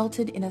 it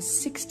resulted in a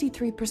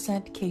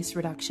 63% case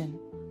reduction.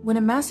 When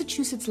a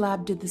Massachusetts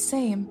lab did the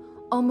same,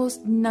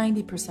 almost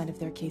 90% of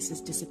their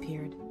cases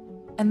disappeared.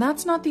 And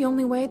that's not the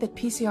only way that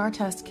PCR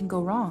tests can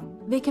go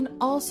wrong. They can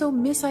also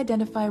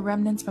misidentify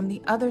remnants from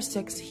the other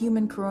 6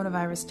 human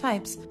coronavirus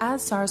types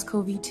as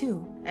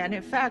SARS-CoV-2. And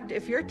in fact,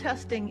 if you're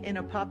testing in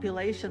a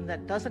population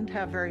that doesn't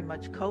have very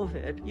much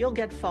COVID, you'll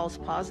get false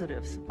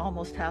positives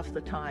almost half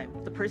the time.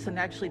 The person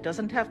actually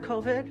doesn't have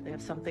COVID, they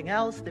have something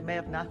else, they may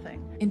have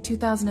nothing. In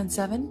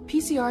 2007,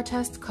 PCR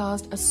tests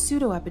caused a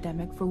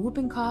pseudo-epidemic for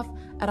whooping cough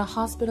at a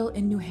hospital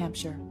in New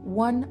Hampshire.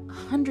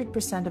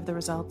 100% of the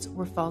results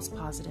were false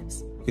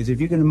positives. Because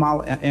if you can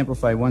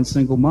amplify one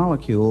single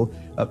molecule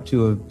up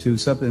to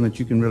something that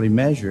you can really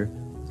measure,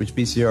 which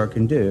PCR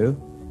can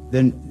do,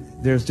 then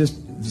there's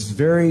just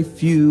very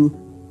few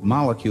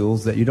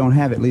molecules that you don't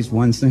have at least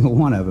one single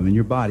one of them in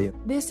your body.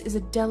 This is a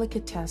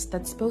delicate test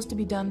that's supposed to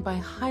be done by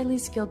highly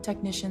skilled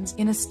technicians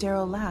in a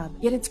sterile lab,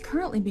 yet it's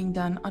currently being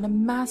done on a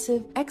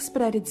massive,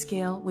 expedited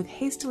scale with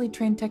hastily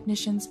trained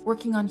technicians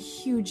working on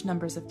huge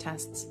numbers of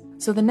tests.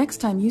 So the next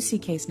time you see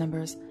case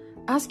numbers,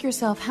 ask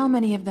yourself how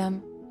many of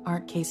them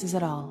aren't cases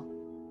at all.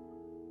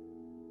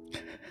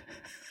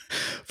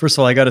 First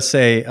of all, I got to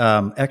say,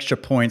 extra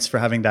points for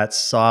having that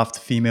soft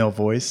female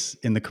voice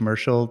in the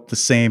commercial, the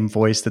same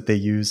voice that they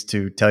use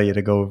to tell you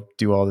to go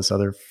do all this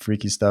other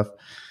freaky stuff.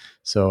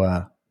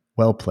 So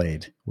well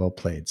played, well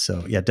played.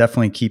 So yeah,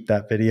 definitely keep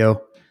that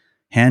video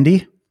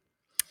handy.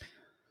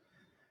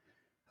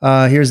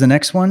 Here's the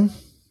next one.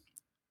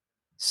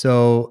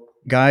 So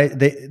guy,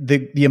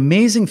 the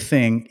amazing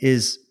thing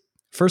is,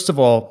 first of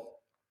all,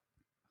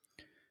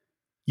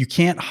 you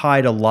can't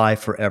hide a lie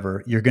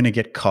forever. You're going to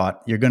get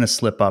caught. You're going to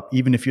slip up,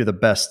 even if you're the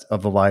best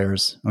of the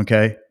liars,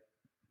 okay?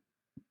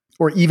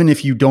 Or even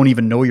if you don't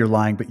even know you're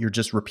lying, but you're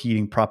just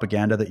repeating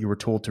propaganda that you were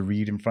told to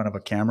read in front of a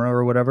camera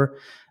or whatever.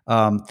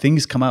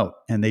 Things come out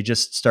and they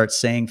just start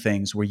saying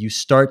things where you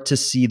start to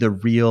see the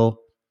real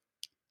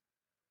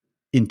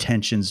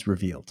intentions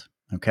revealed,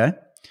 okay?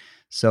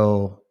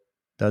 So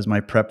that was my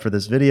prep for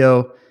this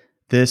video.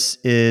 This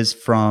is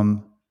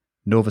from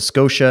Nova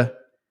Scotia,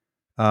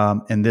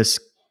 and this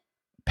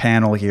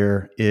panel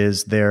here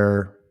is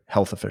their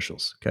health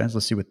officials. Okay, so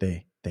let's see what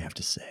they have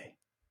to say.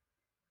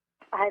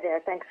 Hi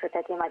there. Thanks for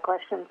taking my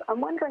questions.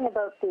 I'm wondering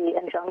about the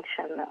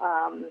injunction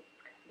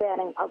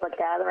banning public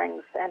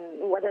gatherings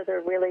and whether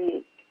there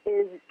really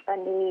is a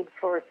need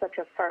for such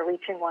a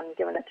far-reaching one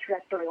given the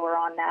trajectory we're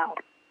on now.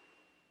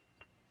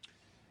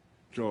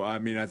 So, I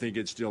mean, I think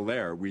it's still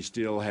there. We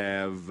still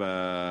have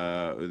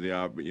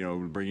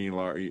bringing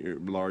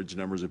large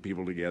numbers of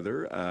people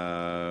together.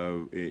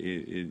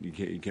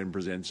 It can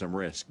present some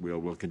risk.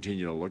 We'll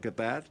continue to look at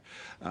that.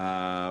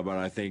 But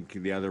I think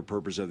the other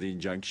purpose of the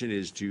injunction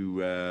is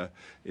to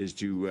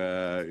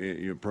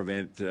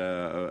prevent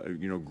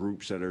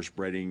groups that are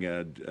spreading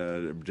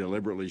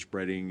deliberately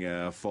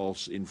spreading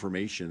false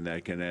information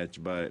that can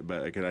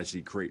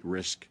actually create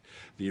risk.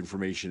 The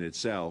information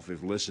itself,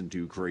 if listened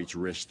to, creates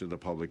risk to the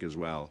public as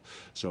well.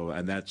 So,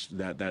 and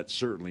that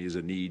certainly is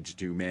a need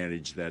to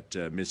manage that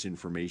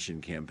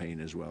misinformation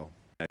campaign as well.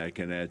 It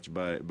can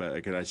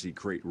actually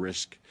create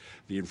risk.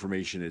 The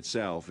information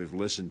itself, if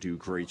listened to,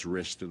 creates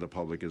risk to the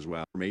public as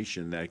well.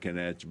 Information that can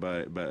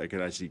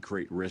actually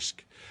create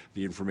risk.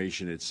 The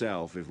information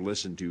itself, if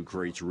listened to,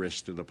 creates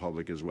risk to the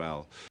public as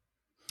well.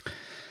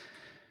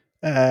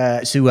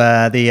 I'm just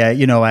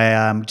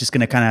going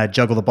to kind of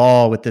juggle the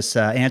ball with this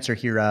answer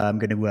here. I'm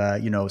going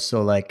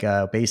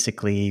to,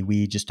 basically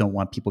we just don't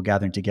want people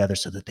gathering together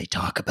so that they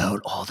talk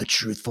about all the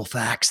truthful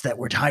facts that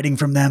we're hiding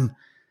from them.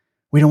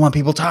 We don't want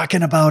people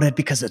talking about it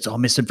because it's all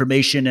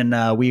misinformation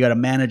and we got to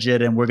manage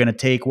it. And we're going to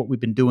take what we've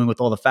been doing with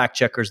all the fact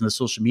checkers and the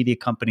social media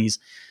companies.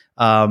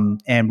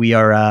 And we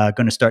are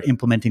going to start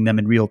implementing them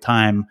in real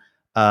time,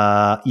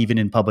 even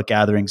in public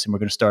gatherings. And we're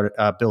going to start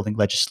building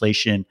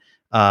legislation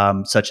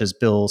such as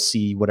Bill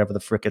C, whatever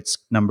the frickets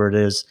number it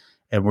is.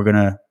 And we're going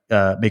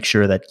to make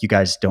sure that you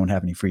guys don't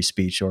have any free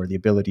speech or the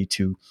ability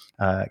to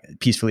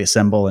peacefully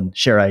assemble and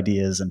share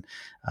ideas. And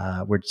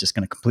we're just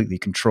going to completely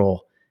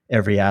control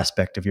every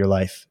aspect of your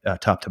life,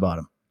 top to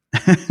bottom.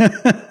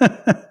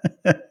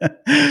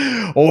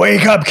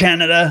 Wake up,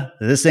 Canada.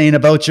 This ain't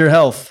about your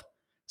health.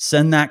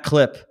 Send that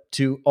clip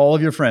to all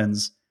of your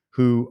friends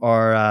who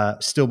are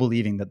still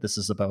believing that this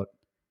is about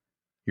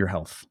your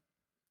health.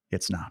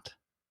 It's not.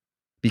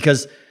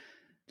 Because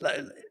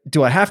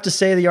do I have to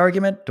say the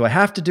argument? Do I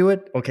have to do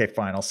it? Okay,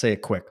 fine. I'll say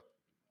it quick.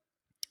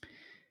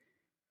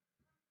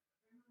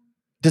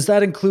 Does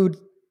that include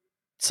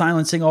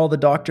silencing all the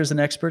doctors and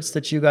experts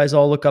that you guys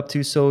all look up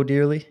to so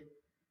dearly?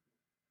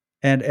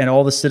 And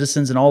all the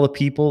citizens and all the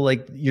people,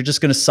 like you're just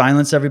going to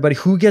silence everybody?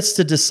 Who gets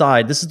to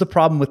decide? This is the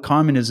problem with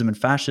communism and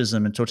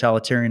fascism and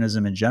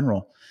totalitarianism in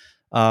general,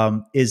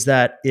 is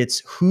that it's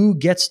who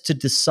gets to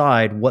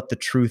decide what the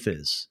truth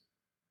is.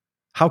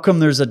 How come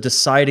there's a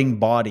deciding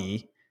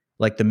body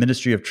like the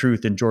Ministry of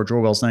Truth in George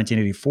Orwell's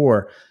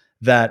 1984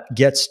 that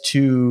gets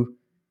to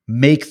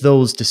make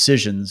those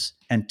decisions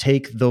and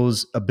take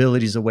those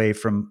abilities away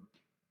from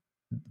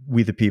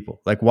we the people?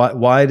 Like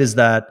why does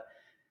that?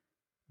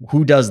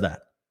 Who does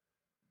that?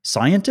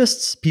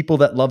 Scientists? People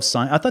that love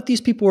science? I thought these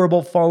people were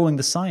about following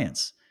the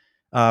science.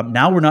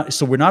 Now we're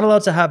not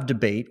allowed to have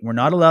debate. We're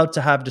not allowed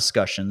to have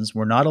discussions.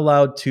 We're not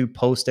allowed to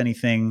post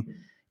anything,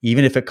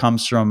 even if it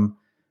comes from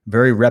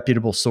very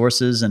reputable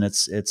sources and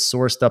it's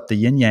sourced up the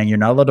yin yang. You're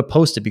not allowed to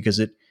post it because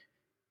it,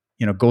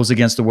 goes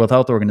against the World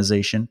Health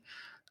Organization.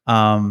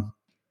 And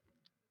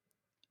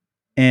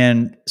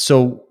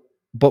so,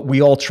 but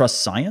we all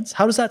trust science.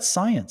 How does that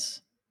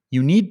science?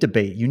 You need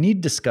debate. You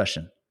need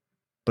discussion.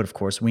 But of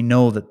course, we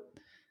know that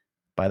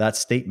by that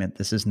statement,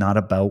 this is not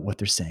about what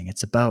they're saying.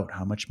 It's about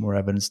how much more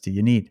evidence do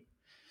you need?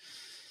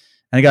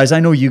 And guys, I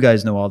know you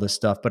guys know all this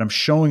stuff, but I'm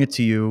showing it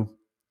to you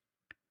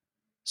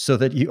so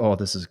that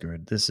this is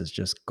good. This is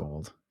just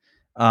gold.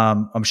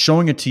 I'm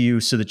showing it to you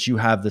so that you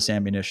have this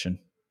ammunition,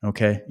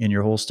 okay, in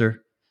your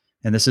holster.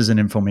 And this is an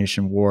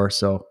information war.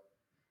 So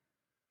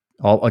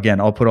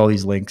I'll put all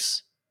these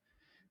links.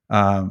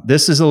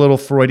 This is a little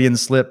Freudian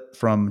slip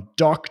from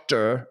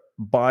Dr.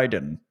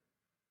 Biden.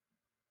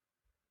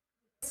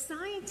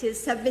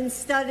 Scientists have been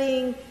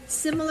studying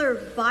similar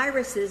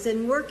viruses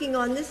and working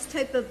on this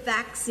type of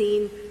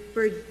vaccine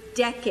for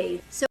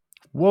decades. So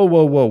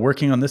Whoa.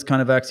 Working on this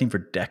kind of vaccine for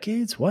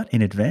decades? What?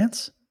 In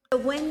advance?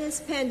 when this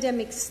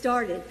pandemic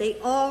started, they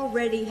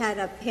already had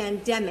a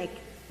pandemic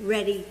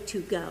ready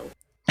to go.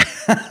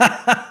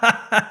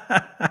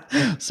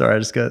 Sorry, I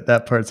just got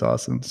that part's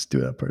awesome. Let's do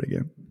that part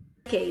again.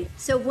 Okay,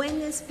 so when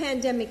this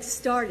pandemic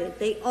started,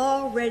 they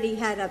already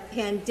had a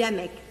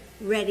pandemic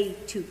ready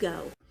to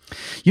go.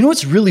 You know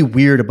what's really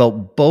weird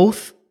about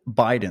both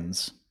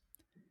Bidens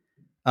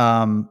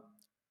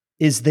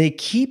is they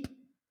keep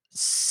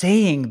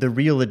saying the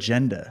real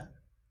agenda.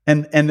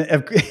 And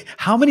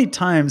how many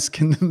times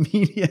can the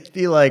media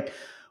be like,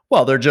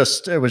 well,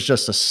 it was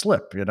just a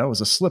slip, it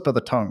was a slip of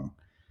the tongue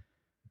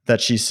that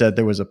she said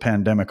there was a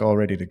pandemic all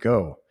ready to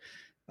go.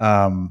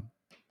 And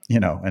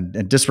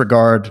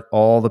disregard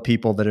all the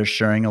people that are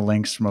sharing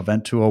links from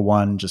Event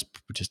 201.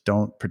 Just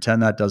don't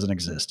pretend that doesn't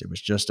exist. It was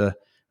just a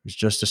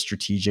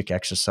strategic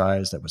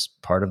exercise that was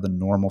part of the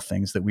normal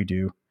things that we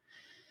do.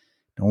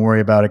 Don't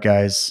worry about it,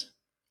 guys.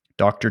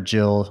 Dr.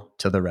 Jill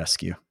to the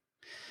rescue.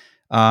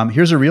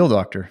 Here's a real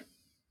doctor.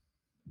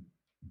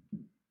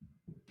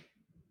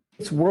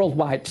 It's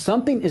worldwide.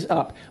 Something is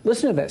up.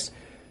 Listen to this.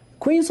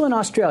 Queensland,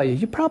 Australia,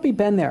 you've probably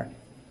been there.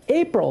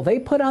 April, they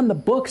put on the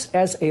books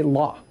as a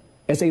law.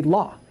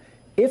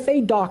 If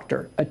a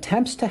doctor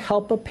attempts to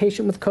help a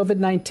patient with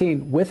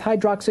COVID-19 with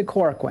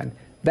hydroxychloroquine,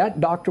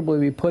 that doctor will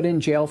be put in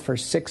jail for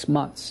 6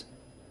 months.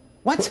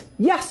 What?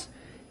 Yes.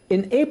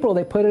 In April,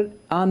 they put it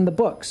on the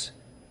books.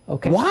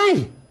 Okay.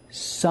 Why?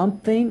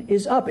 Something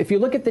is up. If you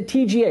look at the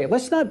TGA,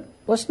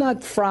 let's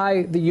not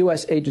fry the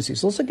U.S.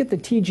 agencies. Let's look at the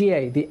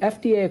TGA, the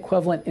FDA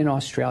equivalent in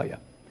Australia.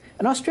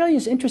 And Australia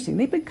is interesting.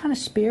 They've been kind of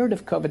spared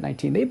of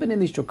COVID-19. They've been in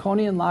these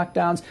draconian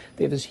lockdowns.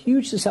 They have this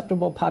huge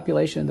susceptible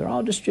population. They're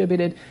all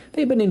distributed.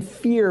 They've been in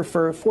fear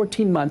for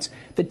 14 months.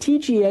 The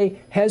TGA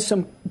has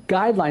some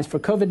guidelines for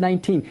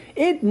COVID-19.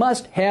 It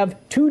must have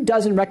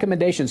 24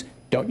 recommendations.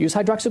 Don't use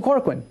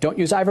hydroxychloroquine. Don't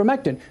use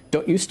ivermectin.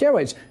 Don't use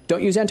steroids.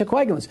 Don't use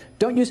anticoagulants.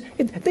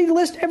 They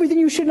list everything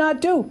you should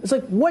not do. It's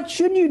like, what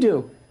should you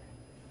do?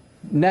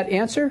 Net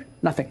answer,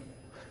 nothing.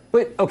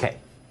 But, okay.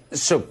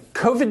 So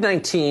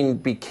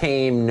COVID-19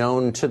 became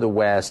known to the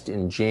West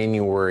in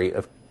January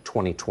of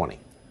 2020.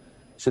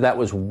 So that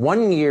was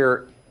 1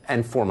 year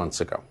and 4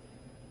 months ago.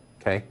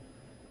 Okay.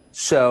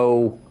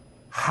 So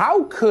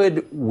how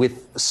could,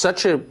 with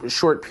such a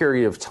short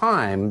period of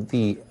time,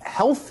 the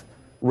health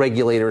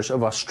regulators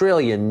of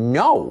Australia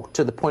know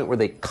to the point where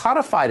they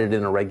codified it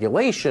in a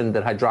regulation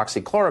that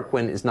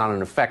hydroxychloroquine is not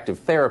an effective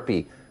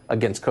therapy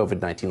against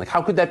COVID-19? Like,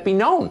 how could that be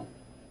known?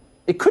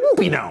 It couldn't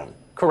be known,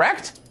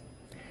 correct?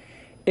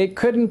 It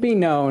couldn't be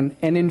known.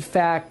 And in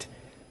fact,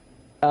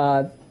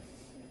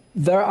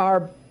 there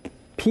are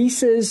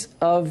pieces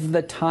of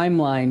the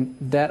timeline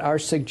that are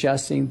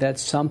suggesting that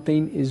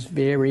something is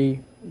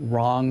very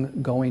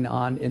wrong going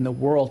on in the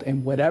world.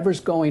 And whatever's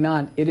going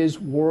on, it is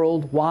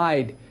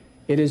worldwide.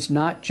 It is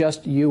not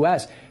just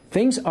U.S.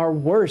 Things are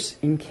worse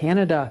in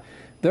Canada.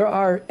 There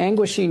are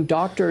anguishing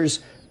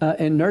doctors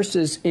and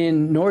nurses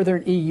in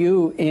northern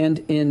EU and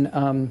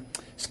in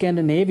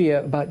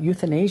Scandinavia about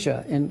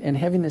euthanasia and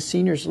having the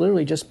seniors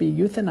literally just be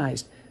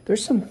euthanized.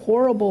 There's some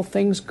horrible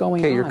things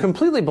going on. Okay, you're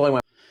completely blowing my...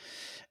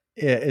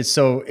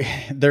 So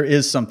there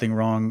is something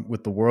wrong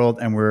with the world,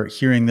 and we're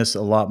hearing this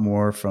a lot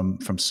more from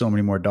so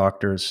many more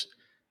doctors,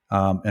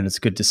 and it's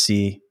good to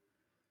see.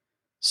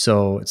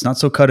 So it's not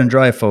so cut and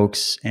dry,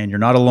 folks, and you're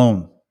not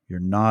alone. You're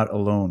not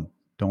alone.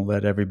 Don't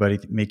let everybody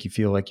make you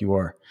feel like you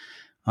are.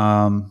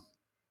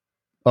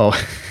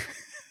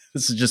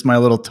 This is just my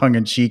little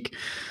tongue-in-cheek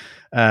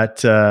at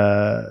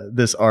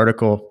this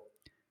article.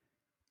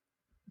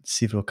 Let's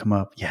see if it'll come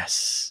up.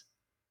 Yes.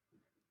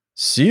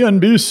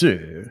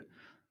 CNBC.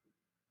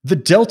 The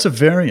Delta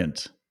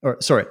COVID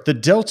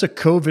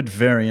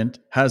variant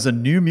has a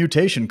new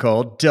mutation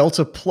called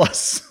Delta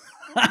Plus.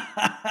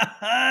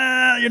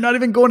 You're not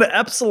even going to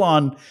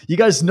Epsilon. You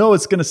guys know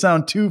it's going to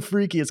sound too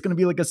freaky. It's going to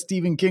be like a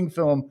Stephen King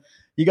film.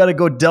 You got to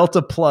go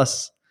Delta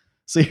Plus.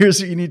 So here's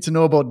what you need to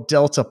know about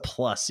Delta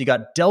Plus. You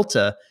got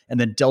Delta and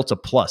then Delta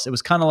Plus. It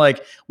was kind of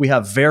like we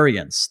have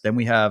variants, then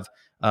we have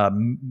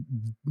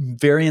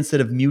variants that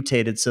have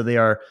mutated, so they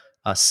are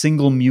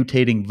single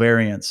mutating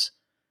variants,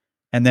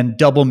 and then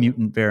double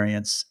mutant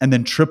variants, and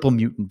then triple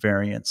mutant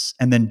variants,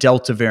 and then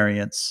Delta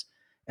variants,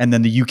 and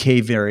then the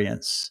UK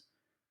variants,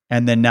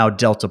 and then now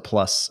Delta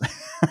Plus.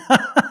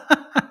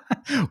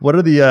 What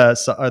are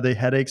are they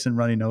headaches and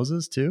runny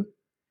noses too?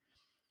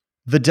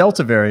 The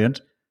Delta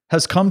variant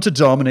has come to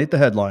dominate the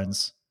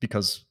headlines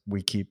because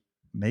we keep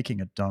making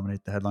it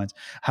dominate the headlines,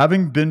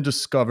 having been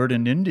discovered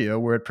in India,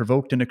 where it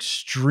provoked an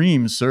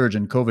extreme surge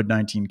in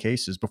COVID-19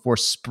 cases before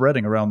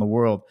spreading around the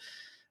world.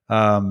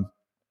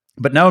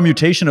 But now a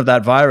mutation of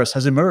that virus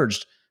has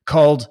emerged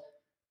called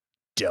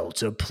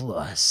Delta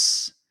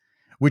Plus,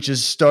 which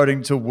is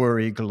starting to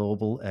worry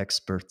global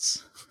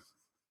experts.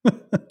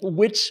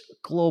 Which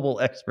global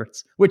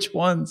experts? Which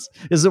ones?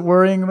 Is it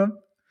worrying them?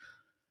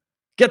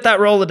 Get that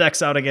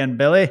Rolodex out again,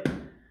 Billy.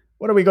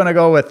 What are we going to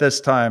go with this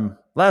time?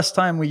 Last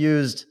time we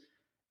used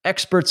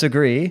experts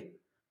agree.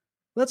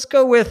 Let's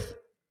go with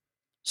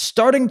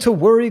starting to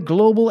worry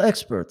global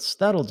experts.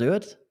 That'll do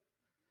it.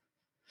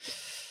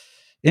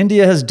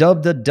 India has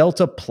dubbed the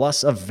Delta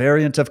Plus a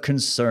variant of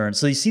concern.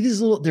 So you see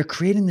they're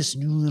creating this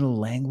new little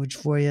language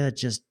for you. I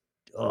just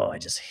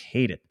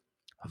hate it.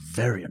 A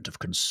variant of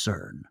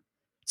concern.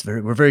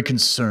 We're very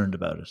concerned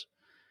about it.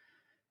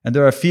 And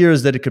there are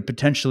fears that it could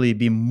potentially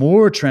be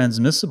more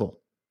transmissible.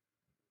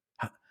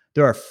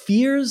 There are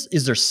fears.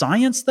 Is there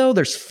science, though?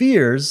 There's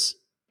fears.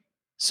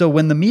 So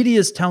when the media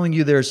is telling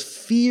you there's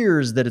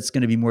fears that it's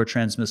going to be more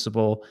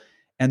transmissible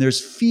and there's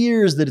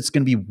fears that it's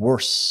going to be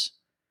worse,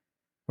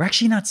 we're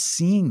actually not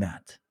seeing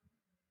that.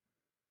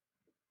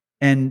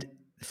 And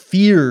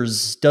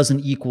fears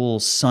doesn't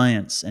equal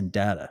science and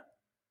data,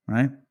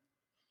 right?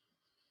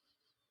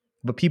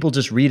 But people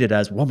just read it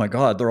as, oh my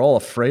God, they're all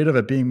afraid of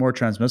it being more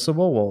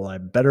transmissible. Well, I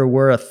better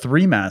wear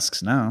 3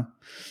 masks now.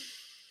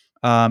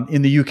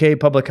 In the UK,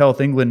 Public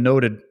Health England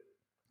noted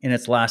in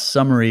its last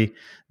summary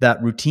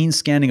that routine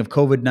scanning of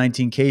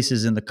COVID-19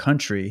 cases in the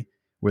country,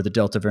 where the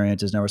Delta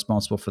variant is now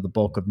responsible for the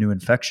bulk of new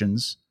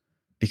infections,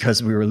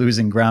 because we were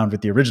losing ground with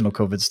the original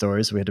COVID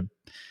stories, so we had to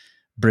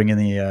bring in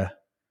the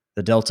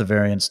Delta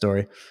variant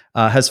story,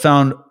 has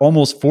found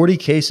almost 40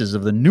 cases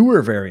of the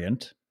newer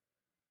variant,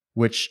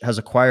 which has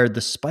acquired the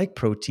spike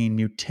protein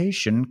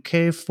mutation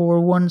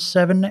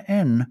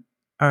K417N,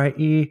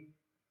 i.e.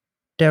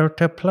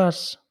 Delta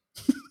Plus.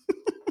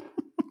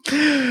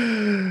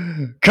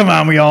 Come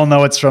on, we all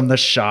know it's from the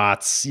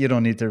shots. You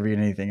don't need to read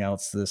anything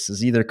else. This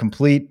is either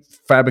complete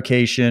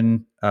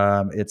fabrication,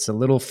 it's a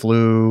little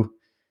flu.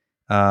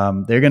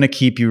 They're going to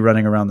keep you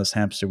running around this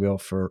hamster wheel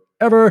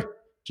forever,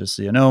 just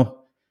so you know.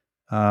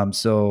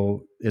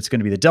 So it's going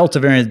to be the Delta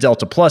variant,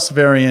 Delta Plus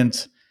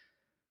variant,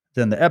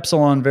 then the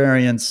Epsilon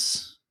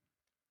variants.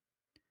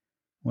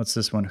 What's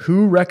this one?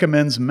 Who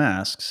recommends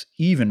masks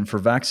even for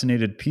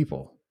vaccinated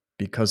people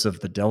because of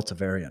the Delta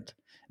variant?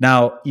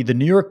 Now, the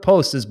New York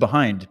Post is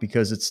behind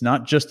because it's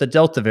not just the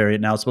Delta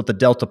variant now, it's about the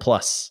Delta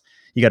Plus.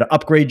 You got to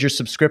upgrade your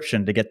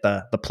subscription to get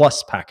the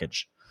Plus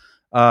package.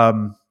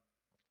 So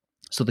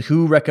the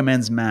WHO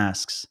recommends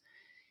masks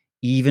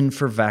even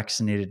for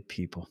vaccinated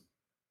people.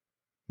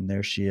 And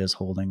there she is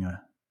holding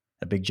a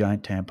big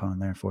giant tampon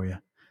there for you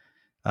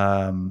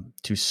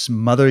to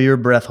smother your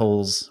breath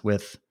holes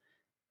with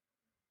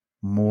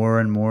more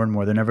and more and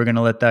more. They're never going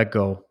to let that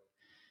go.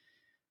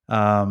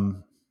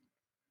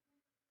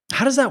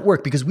 How does that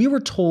work? Because we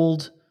were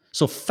told,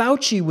 so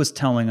Fauci was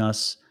telling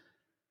us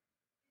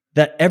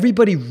that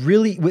everybody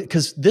really,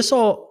 because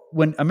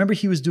when I remember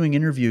he was doing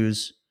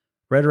interviews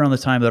right around the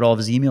time that all of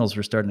his emails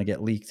were starting to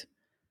get leaked.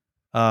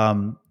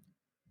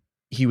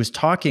 He was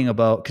talking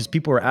about, because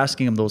people were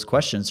asking him those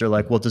questions. They're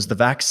like, well, does the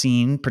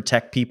vaccine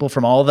protect people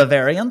from all the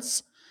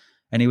variants?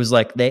 And he was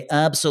like, they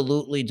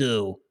absolutely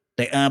do.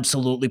 They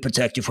absolutely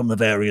protect you from the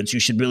variants.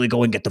 You should really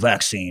go and get the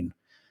vaccine.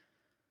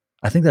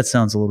 I think that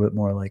sounds a little bit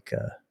more like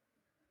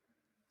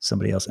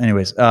somebody else.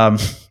 Anyways, I'll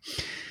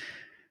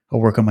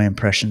work on my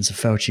impressions of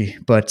Fauci.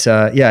 But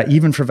yeah,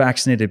 even for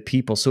vaccinated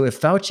people. So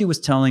if Fauci was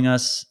telling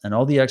us, and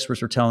all the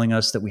experts were telling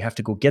us, that we have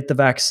to go get the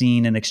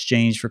vaccine in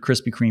exchange for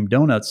Krispy Kreme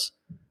donuts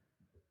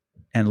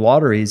and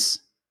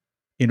lotteries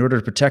in order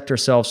to protect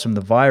ourselves from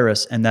the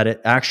virus, and that it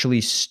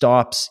actually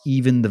stops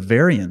even the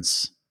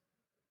variants,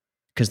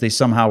 because they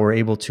somehow were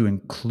able to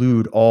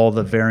include all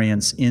the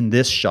variants in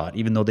this shot,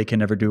 even though they can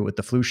never do it with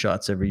the flu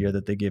shots every year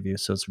that they give you.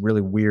 So it's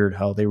really weird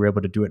how they were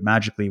able to do it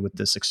magically with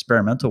this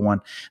experimental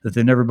one that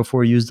they never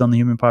before used on the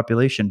human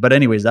population. But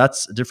anyways,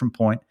 that's a different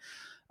point.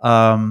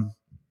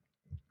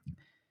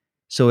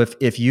 So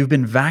if you've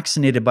been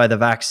vaccinated by the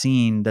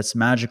vaccine that's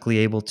magically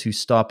able to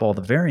stop all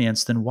the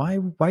variants, then why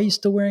are you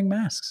still wearing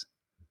masks?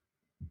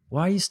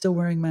 Why are you still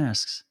wearing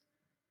masks?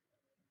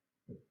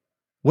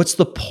 What's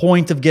the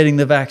point of getting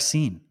the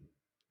vaccine?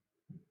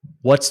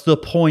 What's the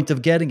point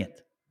of getting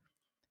it?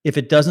 If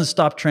it doesn't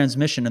stop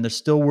transmission and they're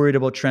still worried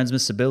about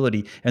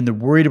transmissibility, and they're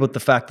worried about the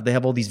fact that they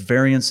have all these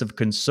variants of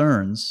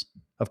concern,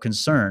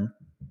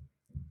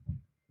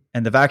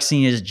 and the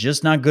vaccine is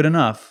just not good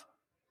enough.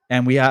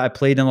 And I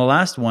played in the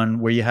last one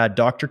where you had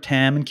Dr.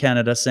 Tam in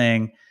Canada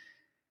saying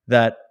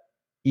that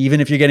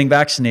even if you're getting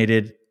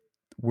vaccinated,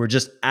 we're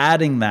just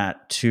adding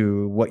that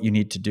to what you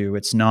need to do.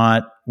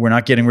 We're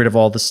not getting rid of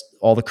all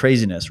the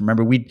craziness.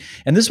 Remember,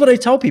 and this is what I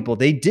tell people.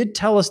 They did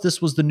tell us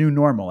this was the new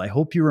normal. I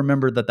hope you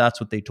remember that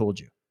that's what they told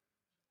you.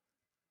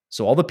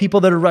 So all the people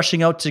that are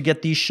rushing out to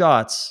get these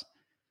shots,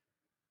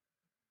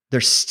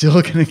 they're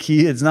still going to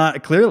keep, it's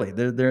not clearly,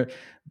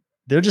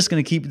 they're just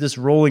going to keep this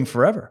rolling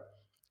forever.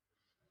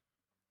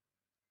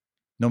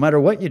 No matter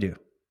what you do.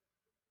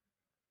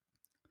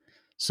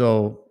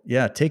 So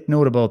yeah, take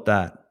note about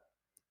that.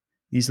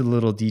 These are the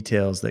little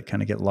details that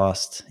kind of get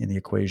lost in the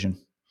equation.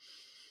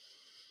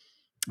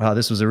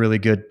 This was a really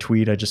good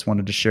tweet I just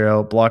wanted to share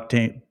out.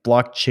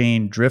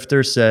 Blockchain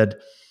Drifter said,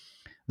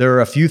 there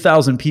are a few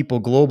thousand people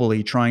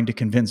globally trying to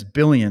convince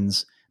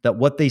billions that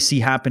what they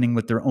see happening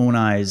with their own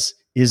eyes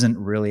isn't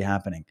really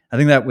happening. I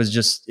think that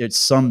was it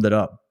summed it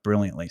up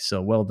brilliantly. So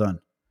well done.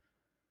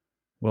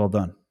 Well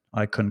done.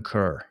 I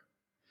concur.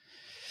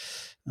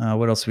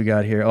 What else we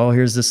got here? Oh,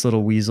 here's this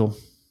little weasel.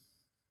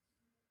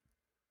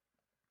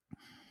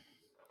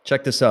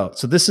 Check this out.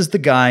 So this is the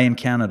guy in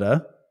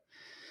Canada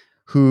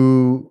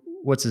who,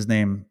 what's his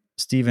name?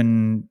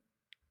 Stephen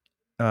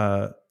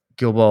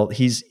Guilbeault.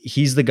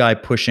 He's the guy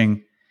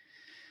pushing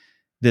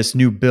this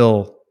new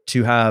bill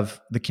to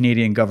have the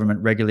Canadian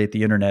government regulate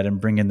the internet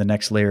and bring in the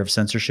next layer of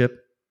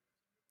censorship.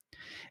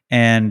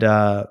 And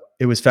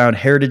it was found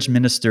Heritage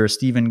Minister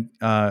Stephen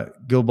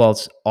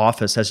Guilbeault's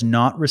office has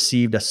not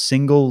received a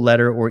single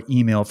letter or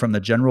email from the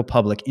general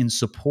public in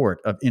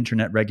support of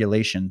internet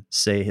regulation,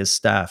 say his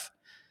staff.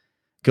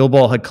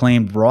 Guilbeault had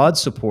claimed broad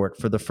support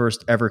for the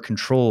first ever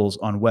controls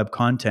on web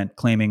content,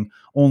 claiming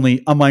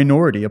only a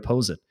minority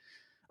oppose it.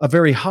 A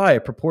very high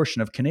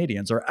proportion of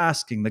Canadians are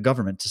asking the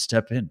government to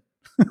step in.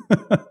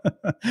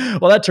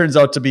 Well, that turns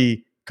out to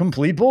be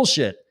complete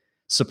bullshit.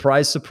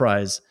 Surprise,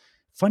 surprise.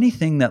 Funny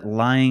thing that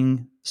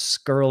lying,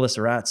 scurrilous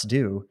rats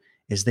do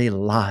is they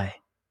lie.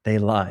 They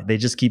lie. They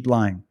just keep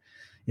lying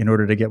in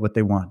order to get what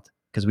they want.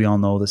 Because we all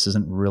know this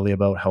isn't really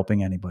about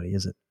helping anybody,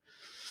 is it?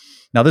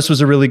 Now, this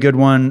was a really good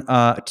one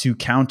to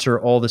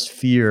counter all this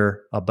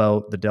fear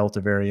about the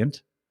Delta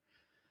variant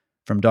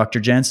from Dr.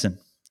 Jensen,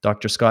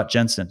 Dr. Scott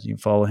Jensen. You can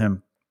follow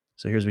him.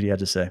 So here's what he had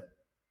to say.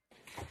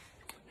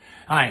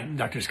 Hi,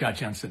 Dr. Scott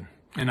Jensen,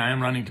 and I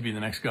am running to be the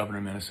next governor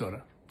of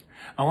Minnesota.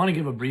 I want to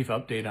give a brief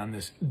update on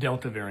this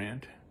Delta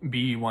variant,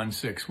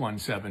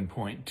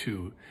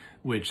 B1617.2,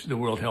 which the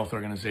World Health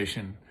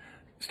Organization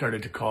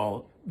started to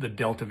call the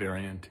Delta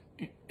variant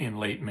in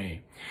late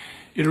May.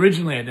 It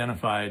originally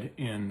identified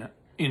in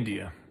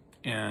India,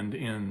 and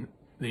in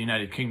the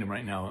United Kingdom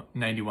right now,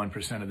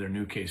 91% of their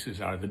new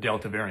cases are the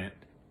Delta variant.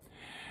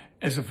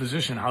 As a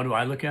physician, how do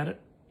I look at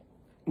it?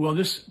 Well,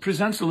 this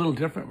presents a little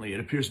differently. It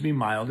appears to be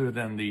milder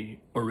than the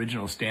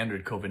original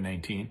standard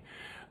COVID-19.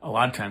 A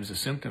lot of times the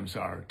symptoms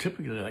are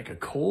typically like a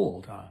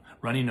cold,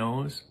 runny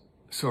nose,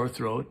 sore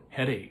throat,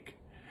 headache.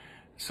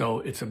 So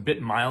it's a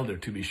bit milder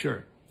to be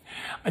sure.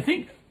 I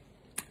think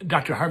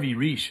Dr. Harvey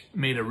Risch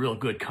made a real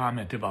good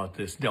comment about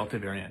this Delta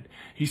variant.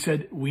 He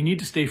said, we need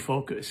to stay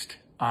focused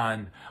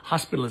on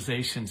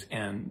hospitalizations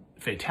and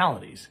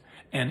fatalities.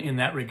 And in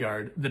that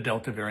regard, the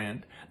Delta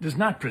variant does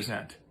not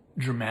present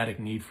dramatic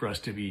need for us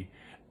to be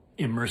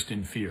immersed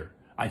in fear.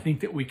 I think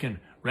that we can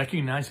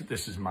recognize that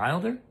this is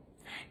milder.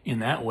 In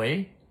that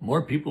way,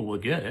 more people will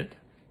get it,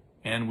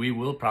 and we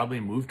will probably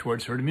move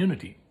towards herd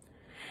immunity.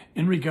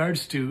 In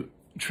regards to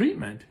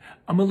treatment,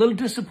 I'm a little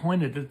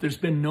disappointed that there's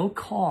been no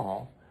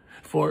call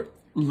for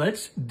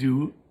let's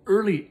do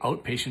early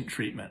outpatient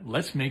treatment.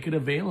 Let's make it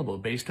available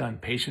based on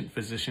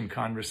patient-physician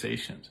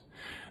conversations.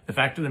 The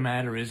fact of the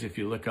matter is, if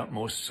you look up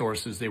most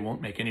sources, they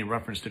won't make any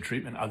reference to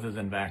treatment other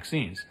than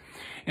vaccines.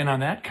 And on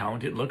that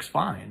count, it looks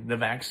fine. The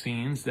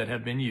vaccines that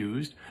have been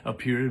used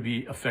appear to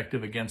be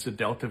effective against the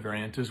Delta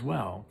variant as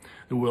well.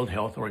 The World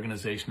Health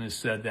Organization has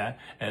said that,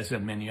 as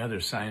have many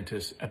other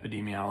scientists,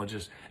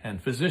 epidemiologists,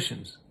 and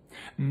physicians.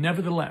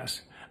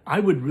 Nevertheless, I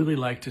would really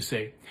like to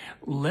say,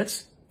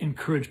 let's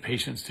encourage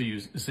patients to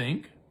use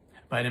zinc,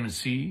 vitamin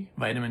C,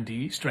 vitamin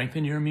D,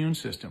 strengthen your immune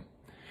system.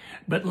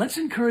 But let's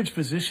encourage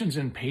physicians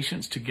and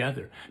patients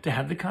together to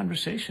have the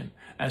conversation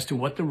as to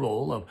what the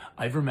role of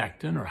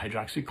ivermectin or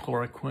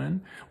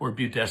hydroxychloroquine or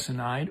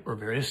budesonide or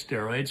various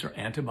steroids or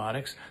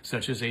antibiotics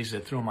such as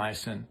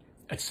azithromycin,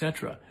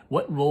 etc.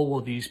 What role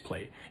will these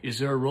play? Is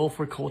there a role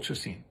for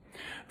colchicine?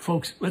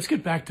 Folks, let's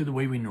get back to the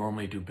way we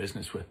normally do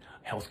business with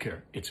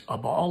healthcare. It's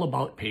all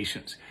about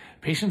patients.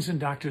 Patients and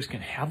doctors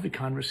can have the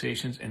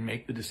conversations and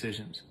make the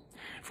decisions.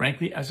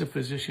 Frankly, as a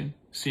physician,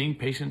 seeing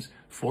patients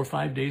 4 or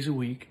 5 days a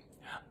week,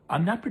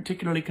 I'm not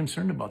particularly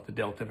concerned about the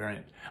Delta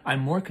variant. I'm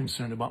more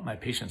concerned about my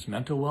patients'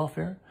 mental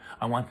welfare.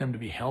 I want them to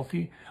be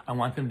healthy. I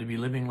want them to be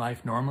living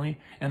life normally.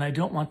 And I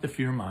don't want the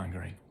fear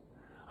mongering.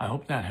 I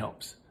hope that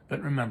helps.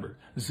 But remember,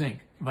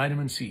 zinc,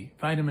 vitamin C,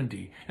 vitamin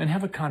D, and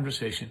have a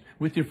conversation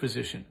with your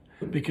physician,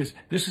 because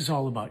this is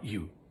all about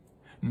you,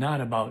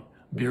 not about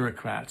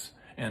bureaucrats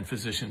and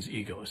physicians'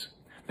 egos.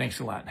 Thanks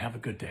a lot and have a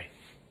good day.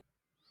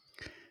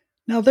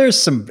 Now,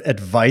 there's some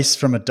advice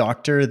from a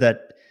doctor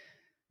that,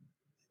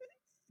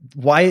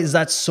 why is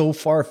that so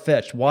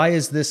far-fetched? Why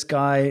is this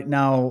guy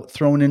now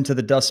thrown into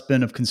the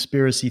dustbin of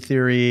conspiracy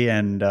theory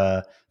and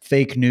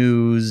fake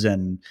news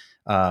and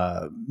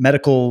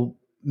medical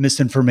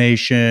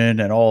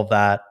misinformation and all of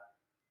that?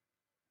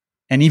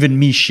 And even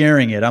me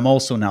sharing it, I'm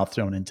also now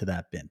thrown into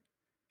that bin.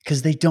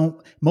 Because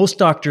most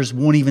doctors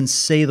won't even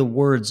say the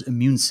words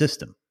immune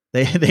system.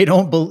 They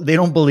don't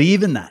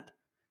believe in that.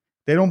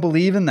 They don't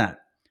believe in that.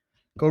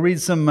 Go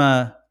read some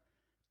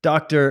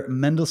Dr.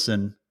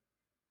 Mendelsohn.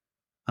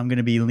 I'm going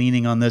to be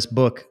leaning on this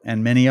book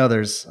and many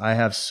others. I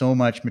have so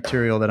much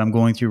material that I'm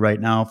going through right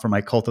now for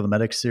my Cult of the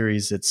Medic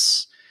series.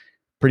 It's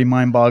pretty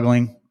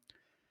mind-boggling.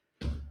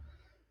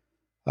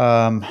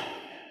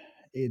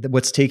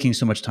 What's taking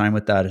so much time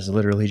with that is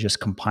literally just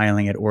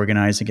compiling it,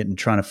 organizing it, and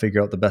trying to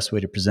figure out the best way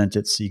to present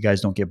it so you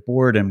guys don't get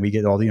bored and we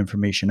get all the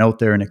information out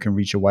there and it can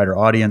reach a wider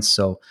audience.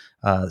 So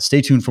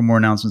stay tuned for more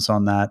announcements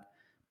on that.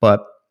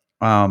 But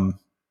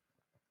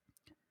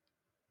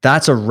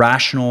that's a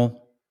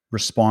rational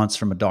response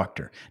from a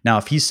doctor. Now,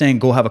 if he's saying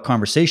go have a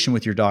conversation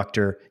with your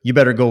doctor, you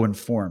better go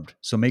informed.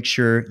 So make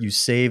sure you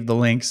save the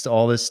links to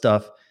all this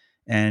stuff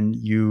and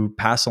you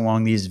pass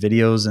along these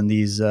videos and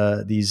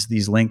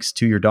these links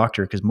to your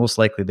doctor, because most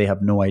likely they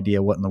have no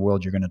idea what in the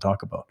world you're going to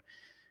talk about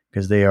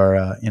because they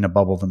are in a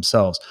bubble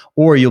themselves.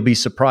 Or you'll be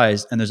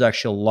surprised, and there's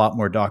actually a lot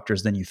more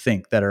doctors than you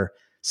think that are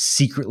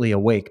secretly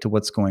awake to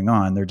what's going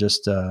on. They're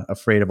just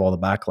afraid of all the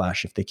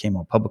backlash if they came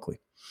out publicly.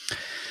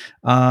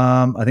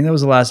 I think that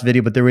was the last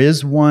video, but there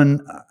is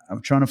one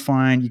I'm trying to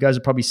find. You guys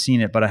have probably seen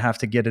it, but I have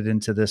to get it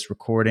into this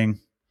recording.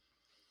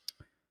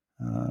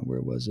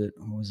 Where was it?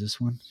 What was this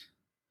one?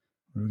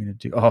 What are we going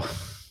to do? Oh,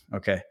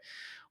 okay.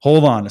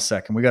 Hold on a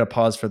second. We got to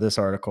pause for this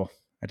article.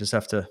 I just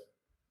have to.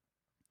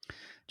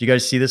 Do you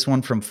guys see this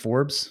one from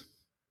Forbes?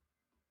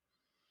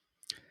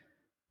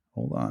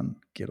 Hold on.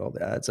 Get all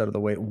the ads out of the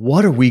way.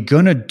 What are we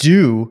going to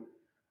do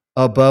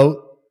about,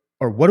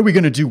 or what are we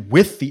going to do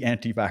with the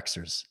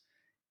anti-vaxxers?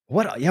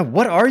 What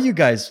are you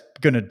guys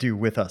going to do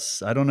with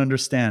us? I don't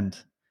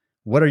understand.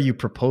 What are you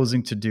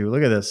proposing to do?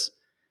 Look at this.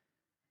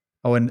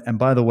 Oh, and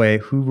by the way,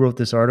 who wrote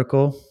this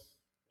article?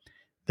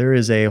 There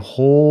is a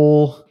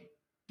whole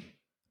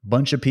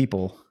bunch of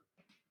people.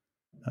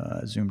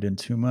 Zoomed in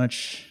too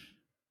much.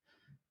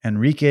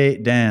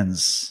 Enrique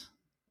Danz.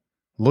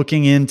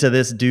 Looking into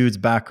this dude's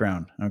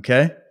background,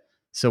 okay?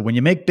 So when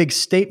you make big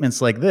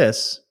statements like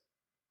this,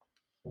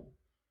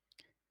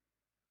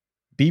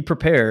 be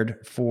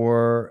prepared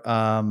for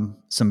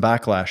some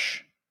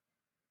backlash.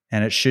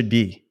 And it should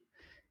be.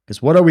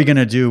 Because what are we going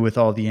to do with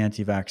all the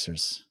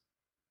anti-vaxxers?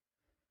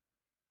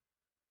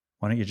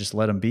 Why don't you just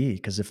let them be?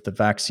 Because if the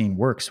vaccine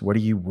works, what are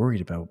you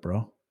worried about,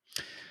 bro?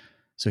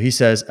 So he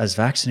says, as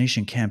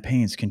vaccination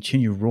campaigns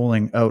continue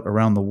rolling out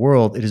around the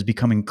world, it is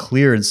becoming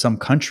clear in some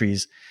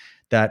countries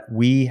that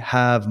we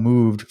have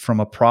moved from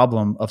a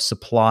problem of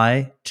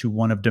supply to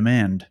one of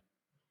demand.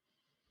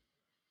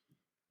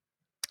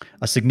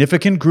 A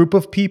significant group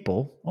of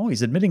people,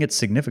 he's admitting it's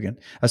significant,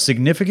 a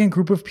significant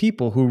group of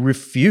people who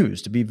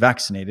refuse to be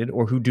vaccinated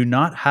or who do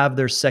not have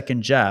their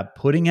second jab,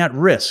 putting at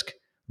risk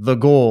the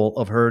goal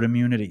of herd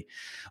immunity.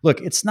 Look,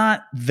 it's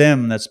not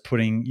them that's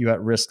putting you at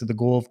risk of the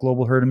goal of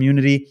global herd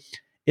immunity.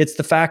 It's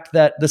the fact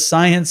that the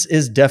science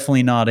is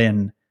definitely not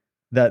in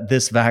that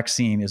this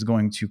vaccine is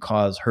going to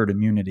cause herd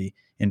immunity.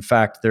 In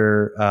fact,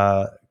 there's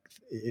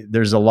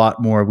a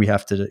lot more we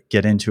have to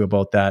get into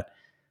about that,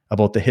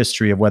 about the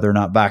history of whether or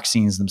not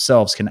vaccines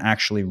themselves can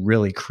actually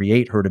really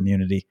create herd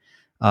immunity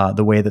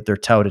the way that they're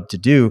touted to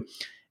do.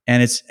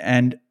 And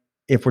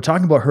if we're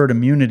talking about herd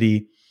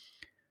immunity,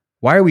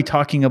 why are we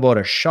talking about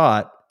a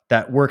shot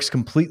that works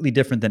completely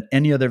different than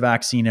any other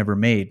vaccine ever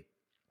made?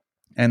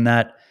 And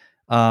that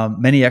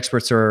many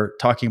experts are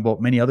talking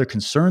about many other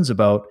concerns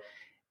about,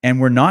 and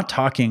we're not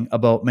talking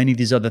about many of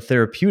these other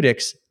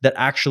therapeutics that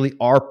actually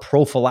are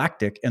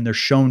prophylactic and they're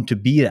shown to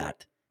be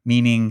that,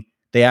 meaning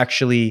they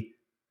actually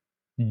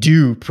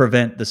do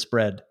prevent the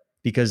spread.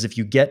 Because if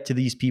you get to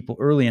these people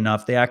early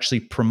enough, they actually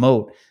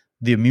promote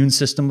the immune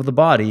system of the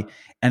body,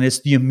 and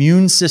it's the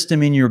immune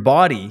system in your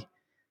body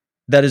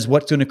that is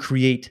what's going to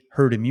create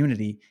herd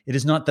immunity. It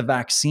is not the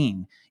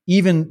vaccine.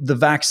 Even the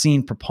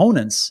vaccine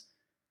proponents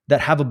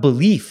that have a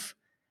belief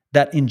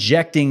that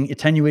injecting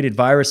attenuated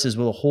viruses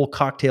with a whole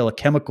cocktail of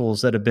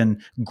chemicals that have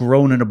been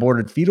grown in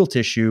aborted fetal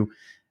tissue,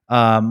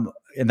 and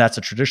that's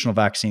a traditional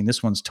vaccine.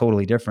 This one's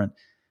totally different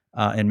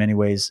in many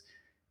ways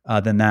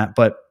than that.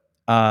 But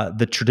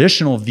the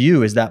traditional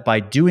view is that by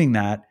doing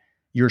that,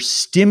 you're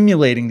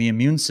stimulating the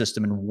immune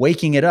system and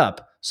waking it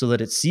up so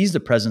that it sees the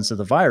presence of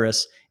the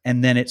virus,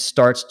 and then it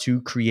starts to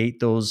create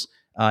those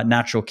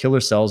natural killer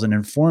cells and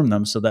inform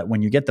them so that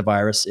when you get the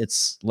virus,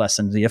 it's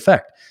lessened the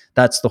effect.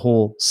 That's the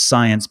whole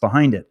science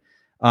behind it.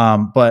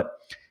 But,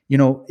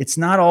 it's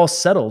not all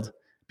settled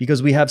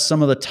because we have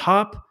some of the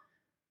top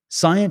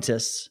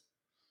scientists,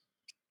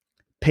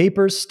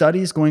 papers,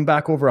 studies going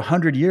back over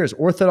 100 years,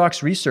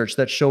 orthodox research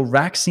that show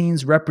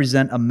vaccines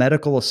represent a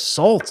medical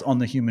assault on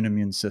the human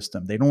immune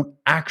system. They don't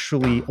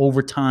actually,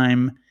 over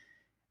time,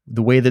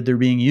 the way that they're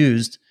being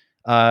used,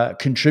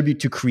 contribute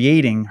to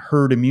creating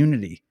herd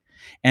immunity.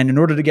 And in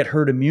order to get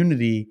herd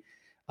immunity,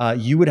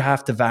 you would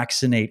have to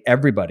vaccinate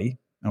everybody.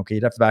 Okay,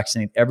 you'd have to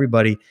vaccinate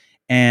everybody.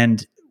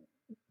 And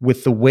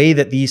with the way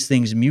that these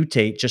things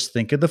mutate, just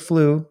think of the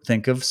flu,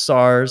 think of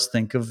SARS,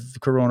 think of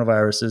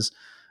coronaviruses.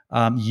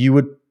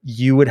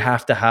 You would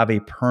have to have a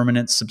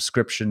permanent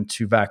subscription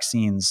to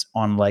vaccines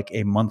on like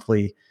a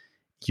monthly,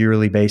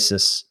 yearly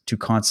basis to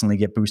constantly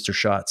get booster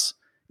shots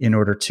in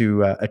order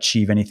to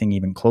achieve anything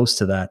even close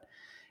to that.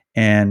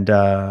 And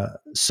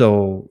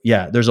so,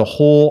 yeah, there's a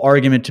whole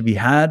argument to be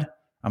had.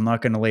 I'm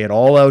not going to lay it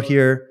all out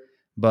here,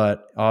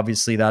 but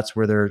obviously that's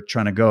where they're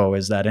trying to go,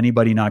 is that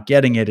anybody not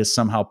getting it is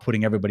somehow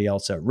putting everybody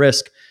else at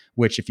risk,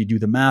 which if you do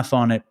the math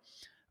on it,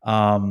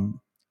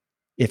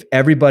 if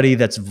everybody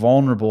that's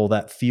vulnerable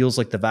that feels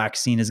like the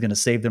vaccine is going to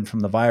save them from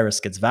the virus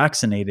gets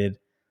vaccinated,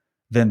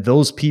 then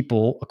those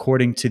people,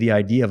 according to the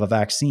idea of a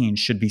vaccine,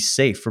 should be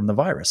safe from the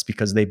virus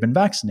because they've been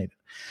vaccinated.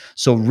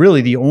 So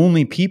really the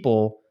only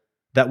people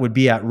that would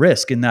be at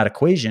risk in that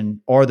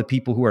equation are the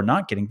people who are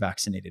not getting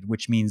vaccinated,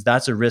 which means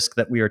that's a risk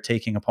that we are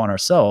taking upon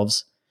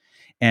ourselves.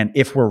 And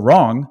if we're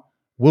wrong,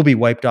 we'll be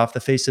wiped off the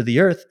face of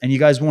the earth and you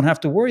guys won't have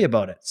to worry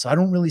about it. So I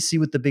don't really see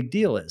what the big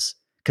deal is,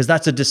 because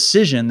that's a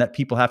decision that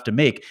people have to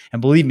make.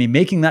 And believe me,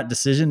 making that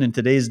decision in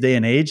today's day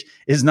and age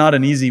is not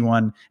an easy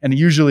one. And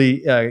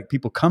usually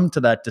people come to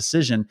that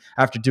decision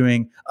after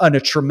doing a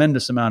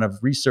tremendous amount of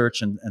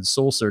research and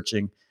soul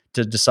searching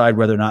to decide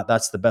whether or not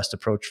that's the best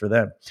approach for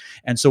them.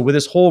 And so with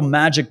this whole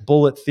magic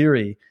bullet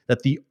theory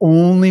that the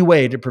only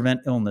way to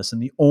prevent illness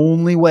and the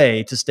only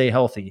way to stay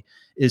healthy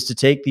is to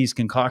take these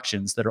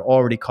concoctions that are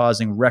already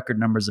causing record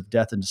numbers of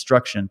death and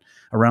destruction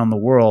around the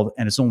world,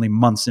 and it's only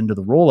months into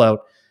the rollout.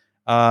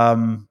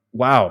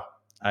 Wow.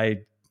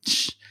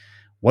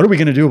 What are we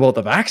going to do about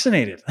the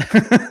vaccinated?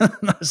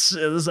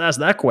 Let's ask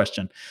that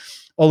question.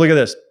 Oh, look at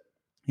this.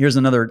 Here's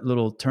another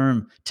little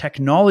term.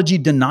 Technology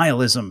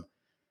denialism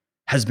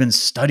has been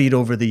studied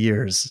over the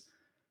years.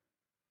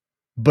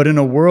 But in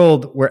a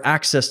world where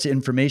access to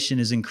information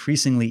is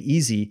increasingly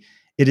easy,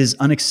 it is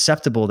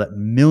unacceptable that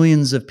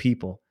millions of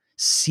people,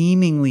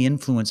 seemingly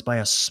influenced by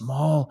a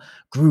small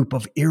group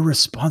of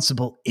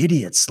irresponsible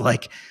idiots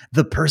like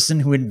the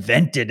person who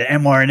invented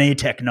mRNA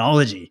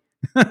technology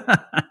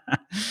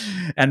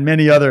and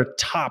many other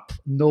top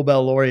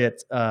Nobel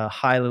laureate,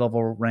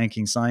 high-level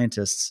ranking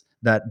scientists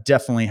that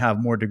definitely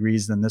have more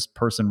degrees than this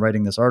person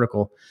writing this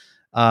article.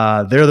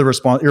 They're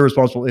the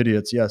irresponsible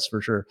idiots, yes,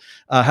 for sure,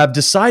 have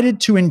decided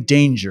to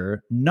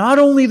endanger not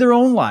only their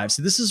own lives.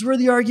 So this is where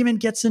the argument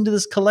gets into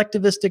this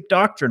collectivistic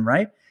doctrine,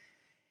 right?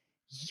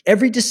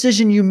 Every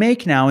decision you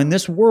make now in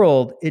this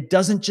world, it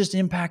doesn't just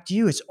impact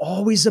you. It's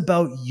always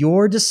about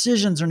your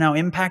decisions are now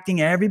impacting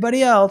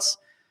everybody else.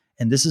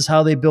 And this is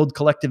how they build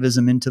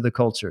collectivism into the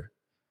culture.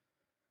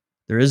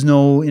 There is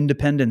no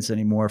independence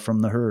anymore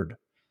from the herd.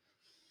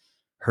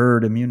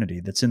 Herd immunity,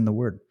 that's in the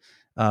word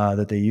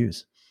that they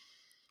use.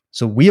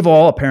 So we've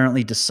all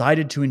apparently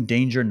decided to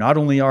endanger not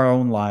only our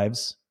own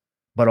lives,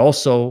 but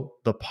also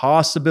the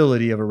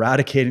possibility of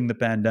eradicating the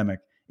pandemic.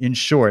 In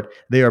short,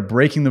 they are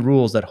breaking the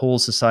rules that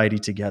hold society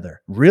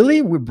together.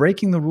 Really? We're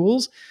breaking the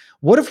rules?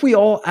 What if we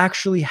all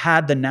actually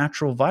had the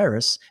natural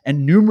virus?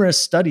 And numerous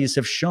studies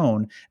have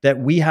shown that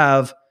we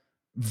have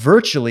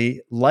virtually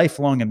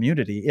lifelong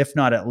immunity, if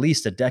not at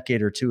least a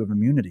decade or two of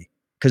immunity,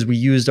 because we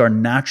used our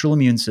natural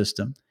immune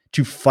system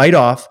to fight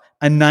off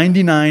a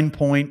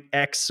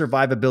 99.x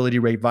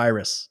survivability rate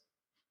virus.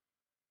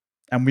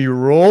 And we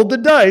rolled the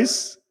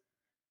dice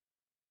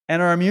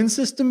and our immune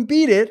system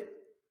beat it.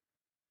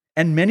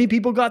 And many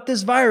people got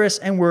this virus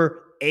and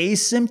were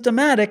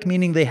asymptomatic,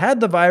 meaning they had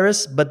the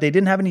virus, but they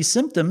didn't have any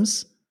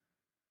symptoms,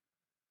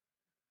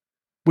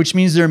 which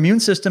means their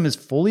immune system is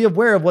fully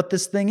aware of what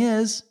this thing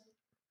is,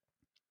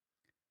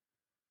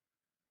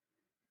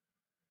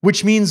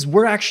 which means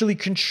we're actually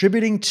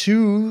contributing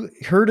to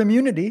herd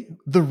immunity,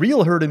 the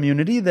real herd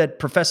immunity that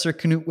Professor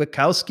Knut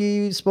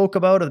Wachowski spoke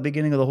about at the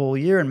beginning of the whole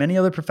year and many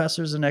other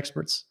professors and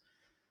experts.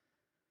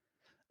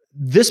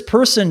 This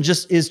person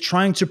just is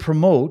trying to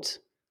promote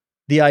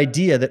the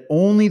idea that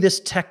only this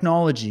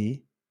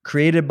technology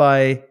created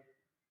by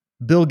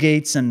Bill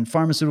Gates and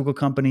pharmaceutical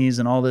companies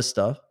and all this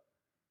stuff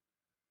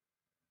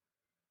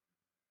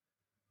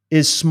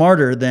is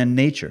smarter than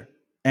nature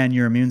and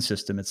your immune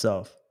system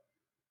itself.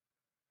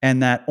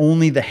 And that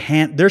only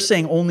they're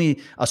saying only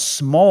a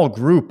small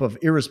group of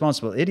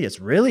irresponsible idiots.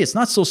 Really? It's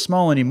not so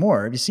small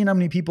anymore. Have you seen how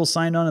many people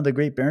signed on to the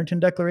Great Barrington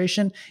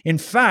Declaration? In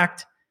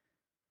fact,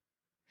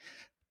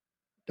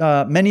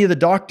 many of the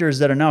doctors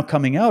that are now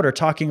coming out are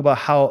talking about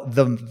how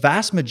the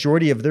vast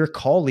majority of their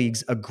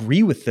colleagues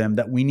agree with them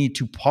that we need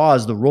to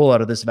pause the rollout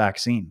of this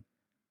vaccine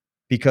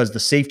because the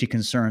safety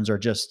concerns are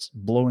just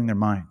blowing their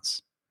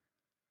minds.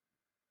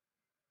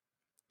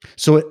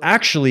 So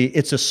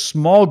it's a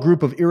small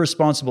group of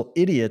irresponsible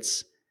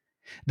idiots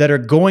that are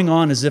going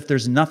on as if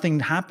there's nothing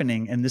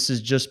happening. And this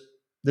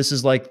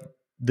is like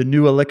the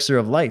new elixir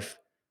of life,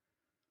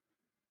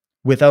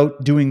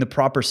 without doing the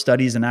proper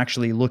studies and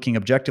actually looking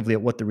objectively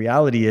at what the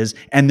reality is.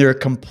 And they're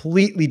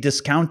completely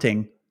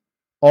discounting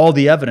all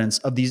the evidence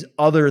of these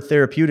other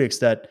therapeutics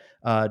that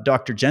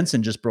Dr.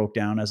 Jensen just broke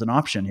down as an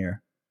option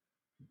here.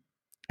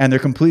 And they're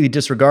completely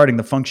disregarding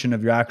the function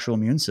of your actual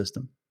immune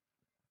system.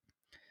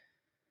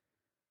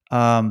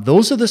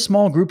 Those are the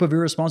small group of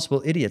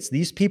irresponsible idiots.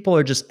 These people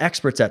are just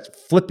experts at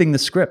flipping the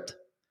script.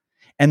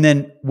 And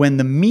then when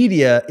the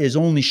media is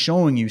only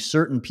showing you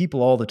certain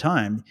people all the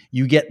time,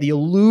 you get the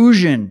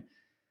illusion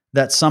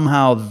that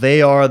somehow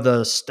they are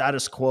the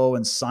status quo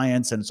in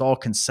science and it's all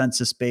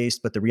consensus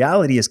based, but the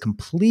reality is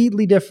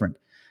completely different,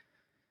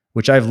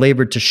 which I've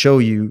labored to show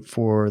you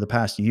for the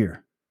past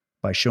year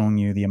by showing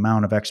you the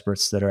amount of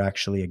experts that are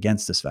actually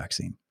against this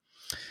vaccine.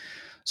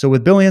 So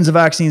with billions of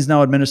vaccines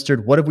now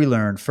administered, what have we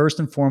learned? First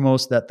and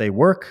foremost, that they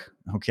work.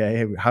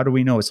 Okay, how do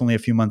we know? It's only a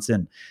few months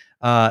in.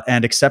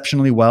 And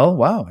exceptionally well.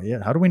 Wow,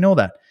 yeah, how do we know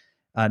that?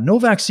 No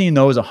vaccine,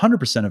 though, is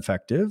 100%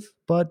 effective,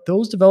 but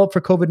those developed for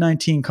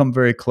COVID-19 come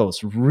very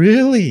close.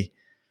 Really?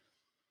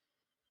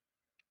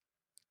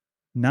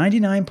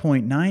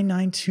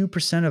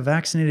 99.992% of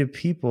vaccinated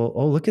people.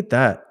 Oh, look at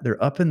that.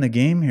 They're up in the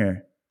game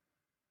here.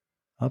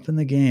 Up in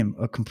the game.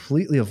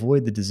 Completely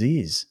avoid the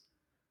disease.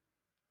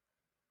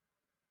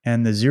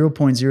 And the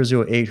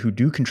 0.008 who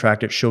do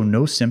contract it show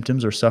no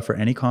symptoms or suffer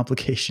any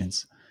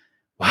complications.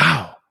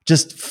 Wow.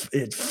 Just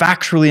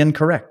factually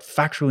incorrect.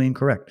 Factually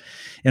incorrect.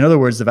 In other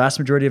words, the vast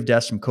majority of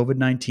deaths from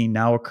COVID-19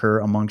 now occur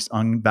amongst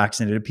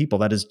unvaccinated people.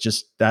 That is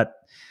just that.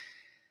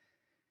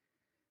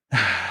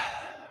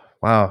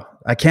 Wow.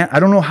 I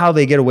don't know how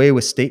they get away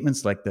with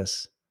statements like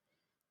this.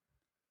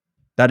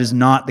 That is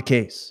not the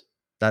case.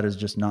 That is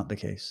just not the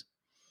case.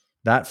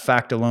 That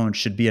fact alone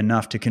should be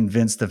enough to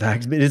convince the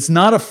vaccine. It's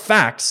not a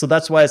fact, so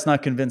that's why it's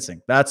not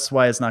convincing. That's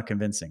why it's not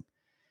convincing.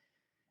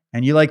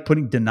 And you like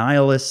putting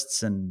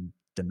denialists and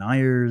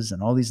deniers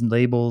and all these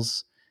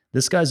labels.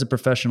 This guy's a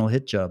professional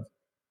hit job.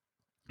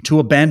 To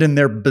abandon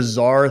their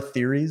bizarre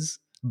theories,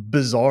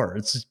 bizarre.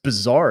 It's just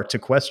bizarre to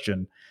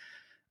question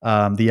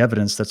the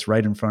evidence that's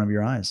right in front of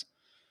your eyes.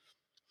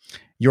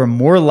 You're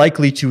more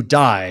likely to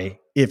die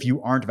if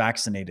you aren't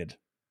vaccinated.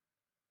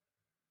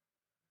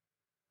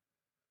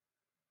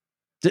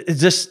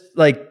 It's just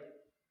like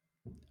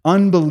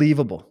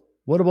unbelievable.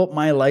 What about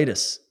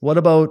myelitis? What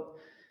about,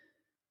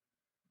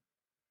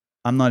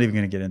 I'm not even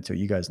going to get into it.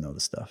 You guys know the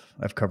stuff.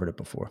 I've covered it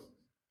before.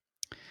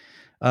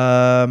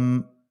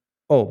 But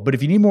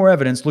if you need more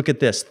evidence, look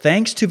at this.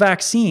 Thanks to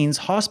vaccines,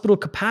 hospital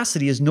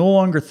capacity is no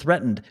longer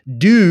threatened.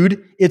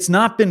 Dude, it's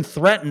not been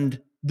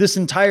threatened this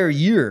entire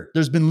year.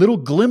 There's been little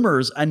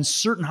glimmers in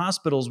certain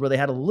hospitals where they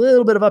had a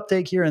little bit of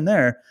uptake here and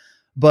there,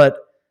 but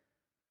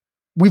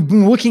we've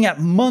been looking at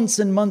months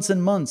and months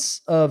and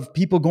months of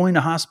people going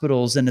to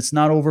hospitals and it's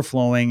not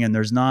overflowing and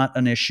there's not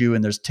an issue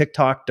and there's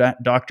TikTok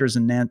doctors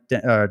and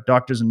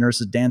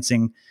nurses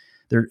dancing.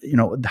 They're,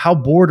 how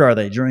bored are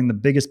they during the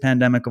biggest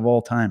pandemic of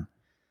all time?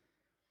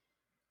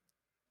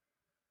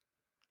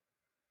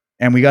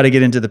 And we got to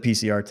get into the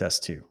PCR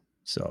test too.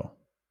 So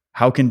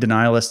how can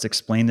denialists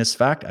explain this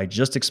fact? I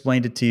just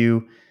explained it to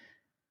you.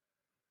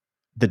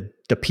 The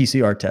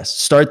PCR test.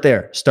 Start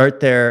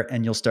there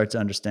and you'll start to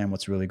understand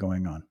what's really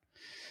going on.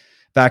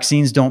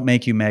 Vaccines don't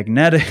make you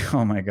magnetic.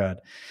 Oh my God.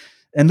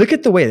 And look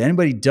at the way,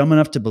 anybody dumb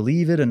enough to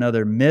believe it.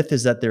 Another myth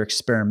is that they're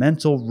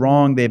experimental.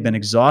 Wrong. They've been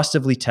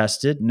exhaustively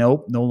tested.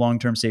 Nope. No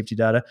long-term safety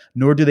data.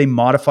 Nor do they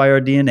modify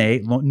our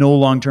DNA. No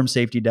long-term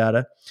safety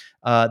data.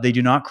 They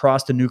do not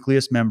cross the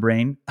nucleus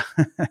membrane.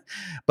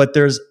 But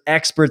there's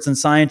experts and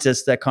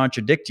scientists that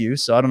contradict you.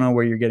 So I don't know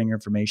where you're getting your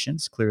information.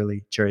 It's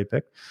clearly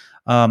cherry-picked.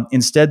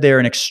 Instead, they are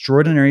an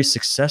extraordinary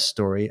success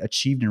story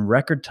achieved in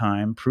record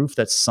time, proof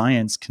that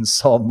science can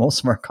solve most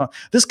of our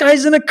This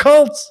guy's in a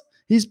cult.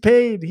 He's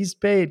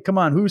paid. Come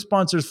on. Who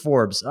sponsors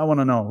Forbes? I want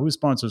to know. Who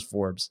sponsors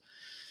Forbes?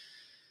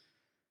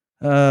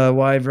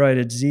 Wide variety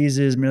of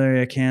diseases,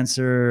 malaria,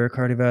 cancer,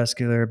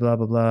 cardiovascular, blah,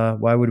 blah, blah.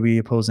 Why would we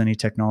oppose any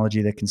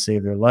technology that can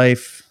save their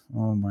life?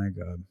 Oh my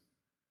God.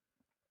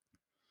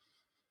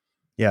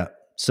 Yeah.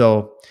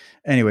 So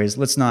anyways,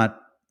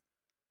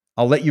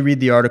 I'll let you read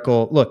the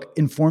article. Look,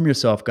 inform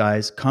yourself,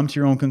 guys. Come to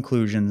your own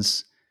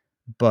conclusions.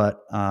 But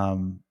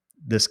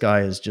this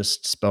guy is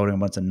just spouting a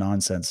bunch of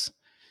nonsense,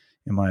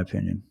 in my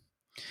opinion.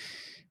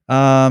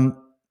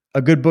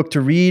 A good book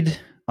to read,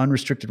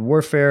 Unrestricted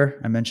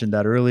Warfare. I mentioned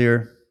that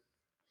earlier.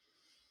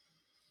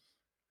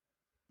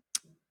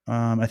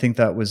 I think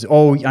that was,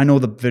 I know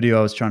the video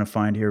I was trying to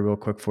find here real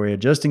quick for you,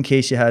 just in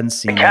case you hadn't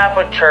seen The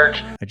Catholic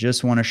Church. I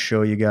just want to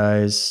show you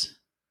guys,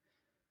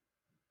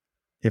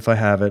 if I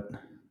have it.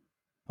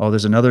 Oh,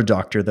 there's another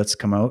doctor that's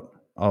come out.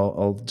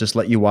 I'll just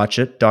let you watch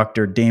it.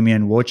 Dr.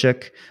 Damian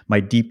Wojcik, my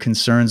deep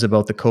concerns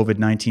about the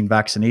COVID-19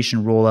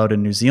 vaccination rollout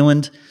in New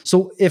Zealand.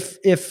 So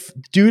if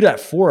dude at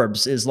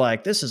Forbes is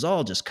like, this is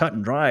all just cut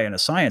and dry and the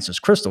science is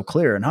crystal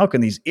clear, and how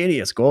can these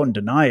idiots go out and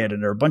deny it?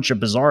 And there are a bunch of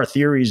bizarre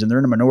theories and they're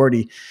in a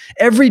minority.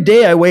 Every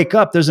day I wake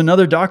up, there's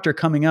another doctor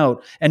coming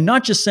out and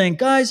not just saying,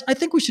 guys, I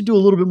think we should do a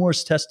little bit more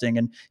testing.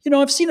 And,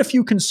 I've seen a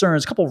few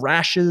concerns, a couple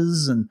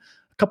rashes and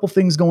couple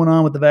things going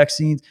on with the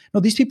vaccines. No,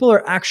 these people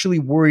are actually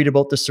worried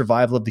about the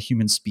survival of the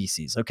human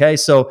species. Okay.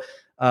 So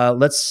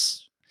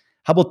let's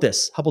How about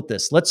this?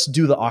 Let's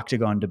do the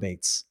octagon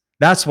debates.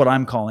 That's what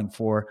I'm calling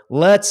for.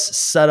 Let's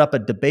set up a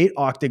debate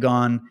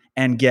octagon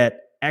and get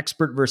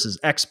expert versus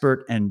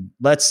expert, and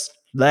let's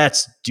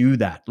do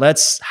that.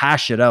 Let's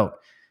hash it out,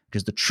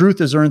 because the truth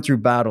is earned through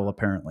battle,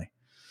 apparently.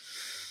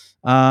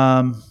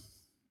 Yeah,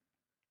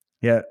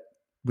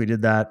 we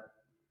did that.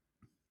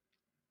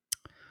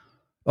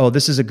 Oh,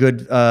 this is a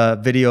good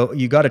video.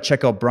 You got to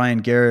check out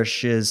Brian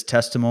Gerish's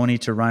testimony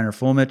to Reiner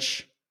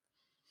Fuellmich.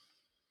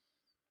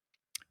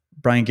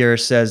 Brian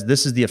Garish says,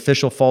 this is the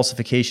official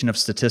falsification of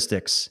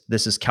statistics.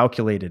 This is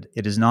calculated.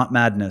 It is not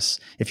madness.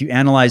 If you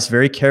analyze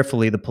very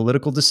carefully the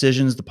political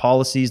decisions, the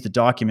policies, the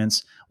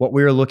documents, what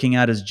we are looking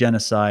at is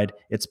genocide.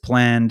 It's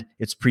planned.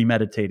 It's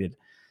premeditated.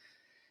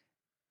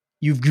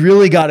 You've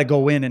really got to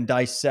go in and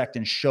dissect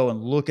and show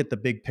and look at the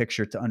big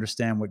picture to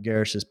understand what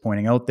Garish is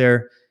pointing out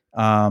there.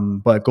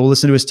 But go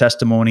listen to his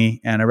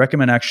testimony. And I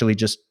recommend actually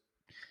just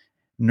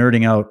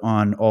nerding out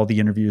on all the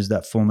interviews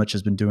that Fuellmich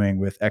has been doing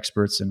with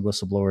experts and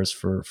whistleblowers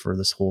for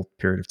this whole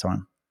period of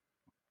time.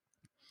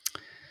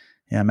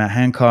 Yeah, Matt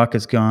Hancock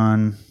is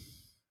gone.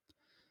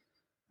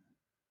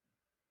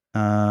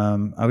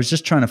 I was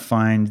just trying to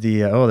find the,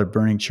 they're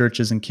burning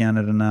churches in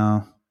Canada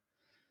now.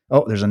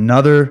 Oh, there's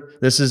another.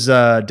 This is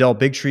Del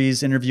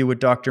Bigtree's interview with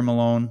Dr.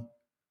 Malone.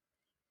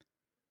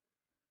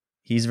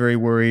 He's very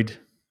worried.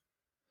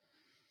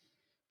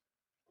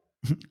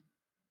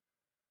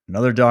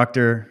 Another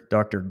doctor,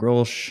 Dr.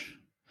 Grolsch.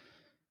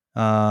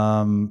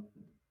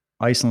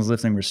 Iceland's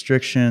lifting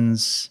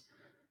restrictions.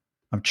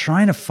 I'm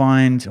trying to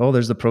find,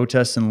 there's the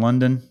protests in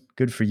London.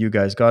 Good for you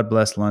guys. God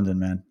bless London,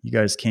 man. You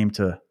guys came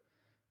to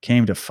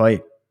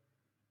fight.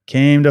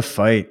 Came to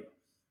fight.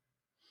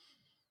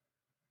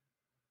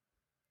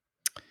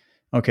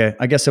 Okay,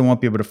 I guess I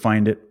won't be able to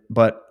find it,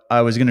 but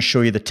I was going to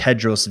show you the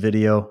Tedros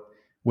video,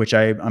 which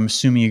I'm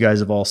assuming you guys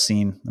have all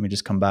seen. Let me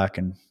just come back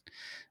and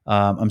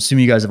I'm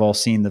assuming you guys have all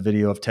seen the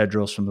video of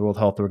Tedros from the World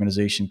Health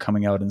Organization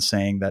coming out and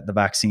saying that the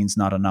vaccine's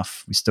not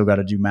enough. We still got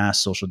to do mass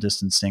social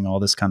distancing, all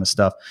this kind of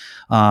stuff.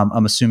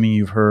 I'm assuming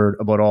you've heard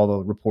about all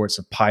the reports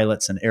of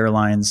pilots and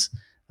airlines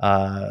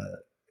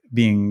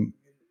having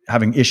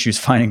issues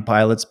finding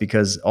pilots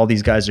because all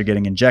these guys are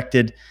getting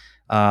injected.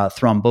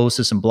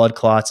 Thrombosis and blood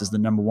clots is the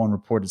number one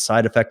reported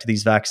side effect to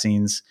these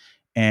vaccines.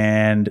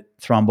 And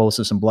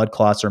thrombosis and blood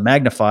clots are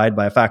magnified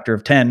by a factor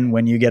of 10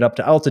 when you get up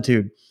to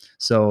altitude.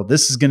 So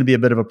this is going to be a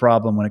bit of a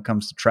problem when it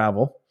comes to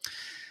travel,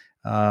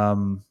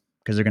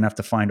 because they're going to have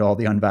to find all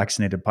the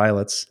unvaccinated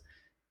pilots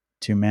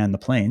to man the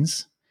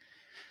planes.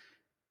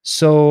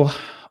 So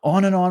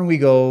on and on we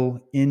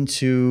go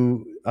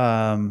into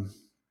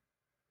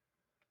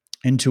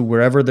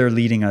wherever they're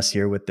leading us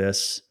here with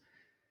this.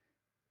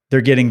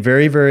 They're getting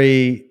very,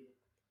 very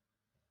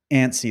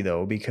antsy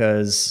though,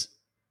 because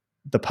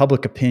the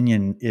public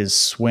opinion is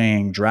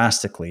swaying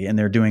drastically, and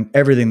they're doing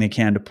everything they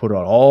can to put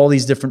out all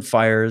these different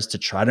fires to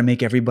try to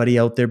make everybody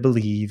out there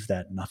believe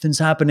that nothing's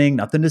happening,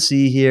 nothing to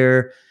see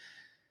here.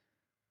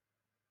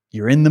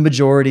 You're in the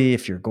majority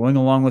if you're going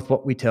along with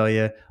what we tell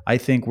you. I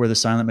think we're the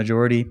silent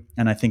majority,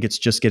 and I think it's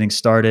just getting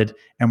started,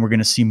 and we're going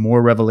to see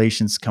more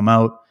revelations come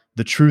out.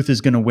 The truth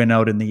is going to win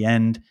out in the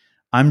end.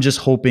 I'm just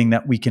hoping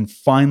that we can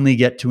finally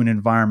get to an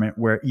environment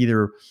where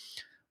either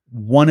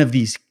one of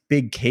these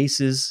big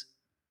cases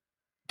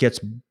gets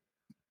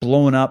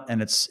blown up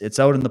and it's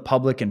out in the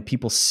public and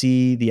people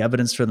see the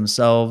evidence for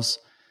themselves.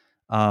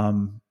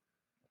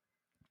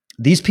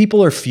 These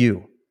people are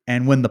few.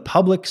 And when the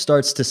public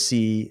starts to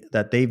see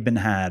that they've been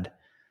had,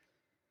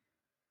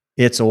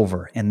 it's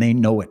over, and they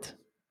know it.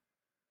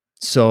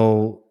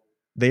 So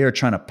they are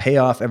trying to pay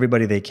off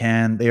everybody they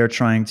can. They are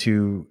trying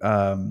to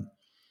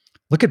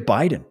look at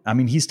Biden. I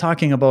mean, he's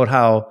talking about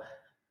how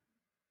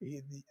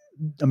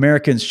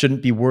Americans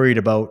shouldn't be worried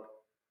about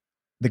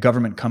the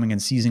government coming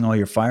and seizing all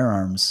your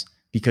firearms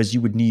because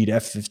you would need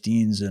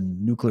F-15s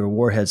and nuclear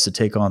warheads to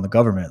take on the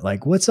government.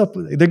 Like, what's up?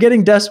 They're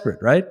getting desperate,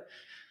 right?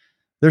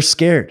 They're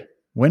scared.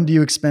 When do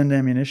you expend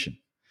ammunition?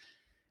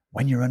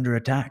 When you're under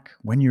attack,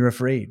 when you're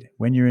afraid,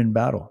 when you're in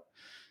battle.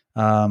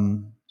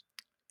 And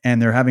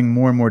they're having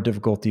more and more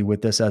difficulty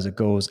with this as it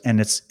goes. And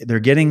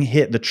they're getting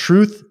hit. The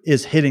truth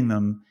is hitting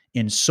them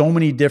in so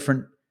many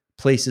different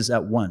places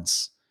at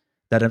once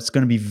that it's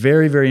going to be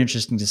very, very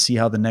interesting to see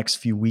how the next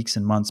few weeks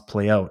and months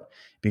play out.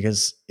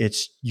 Because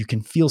you can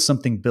feel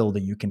something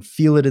building. You can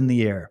feel it in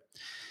the air.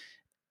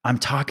 I'm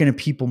talking to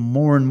people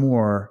more and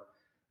more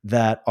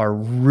that are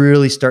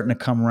really starting to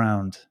come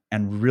around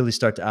and really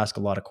start to ask a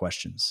lot of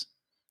questions.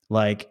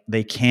 Like,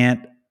 they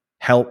can't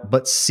help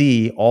but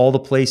see all the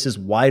places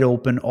wide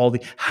open,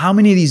 how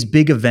many of these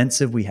big events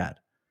have we had?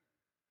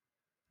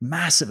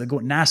 Massive,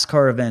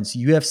 NASCAR events,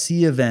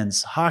 UFC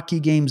events, hockey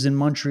games in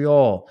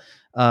Montreal,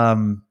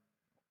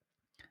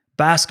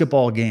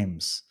 basketball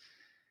games,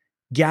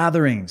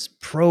 gatherings,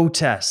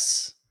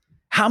 protests.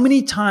 How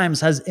many times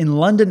has in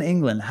London,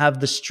 England, have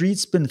the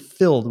streets been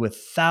filled with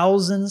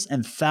thousands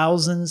and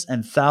thousands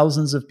and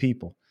thousands of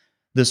people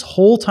this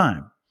whole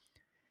time?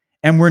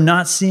 And we're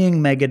not seeing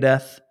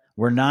megadeath.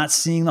 We're not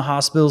seeing the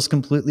hospitals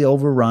completely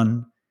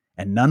overrun.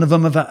 And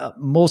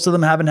most of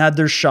them haven't had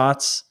their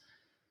shots.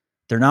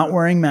 They're not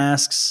wearing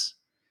masks.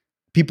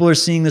 People are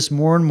seeing this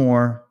more and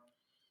more.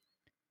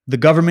 The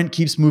government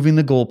keeps moving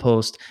the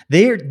goalpost.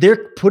 They're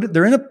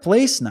in a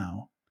place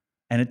now,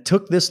 and it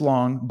took this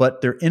long, but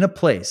they're in a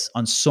place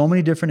on so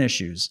many different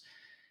issues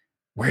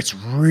where it's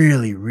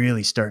really,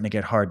 really starting to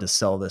get hard to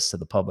sell this to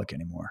the public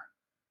anymore.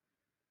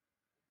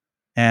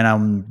 And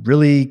I'm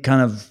really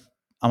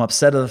I'm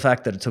upset at the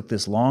fact that it took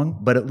this long,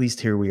 but at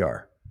least here we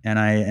are. And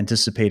I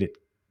anticipate it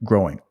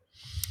growing.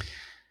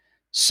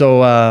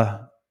 So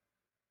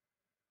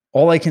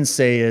all I can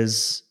say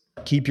is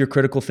keep your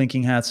critical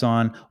thinking hats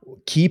on.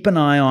 Keep an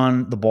eye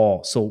on the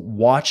ball. So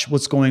watch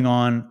what's going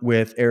on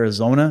with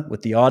Arizona,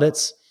 with the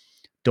audits.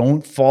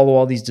 Don't follow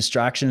all these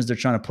distractions they're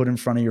trying to put in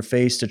front of your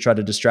face to try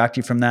to distract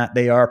you from that.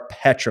 They are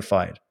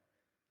petrified.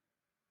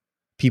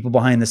 People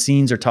behind the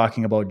scenes are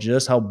talking about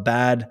just how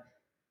bad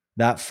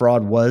that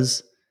fraud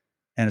was.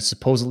 And it's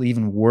supposedly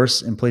even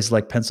worse in places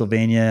like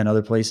Pennsylvania and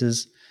other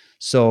places.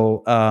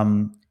 So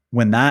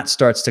when that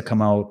starts to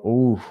come out,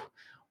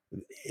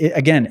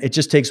 it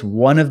just takes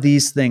one of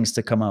these things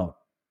to come out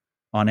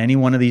on any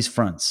one of these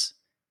fronts.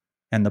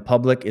 And the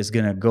public is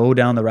going to go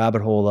down the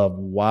rabbit hole of,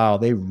 wow,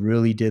 they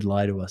really did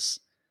lie to us.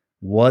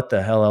 What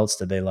the hell else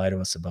did they lie to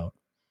us about?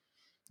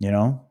 You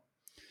know?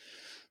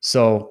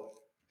 So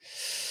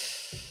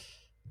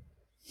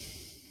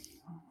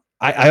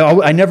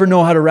I never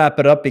know how to wrap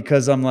it up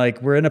because I'm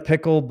like, we're in a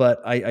pickle,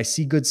 but I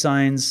see good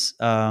signs.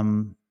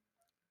 And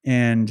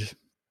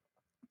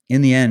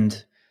in the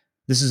end,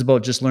 this is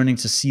about just learning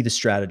to see the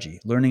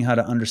strategy, learning how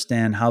to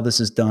understand how this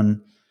is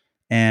done,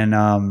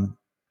 and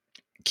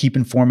keep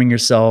informing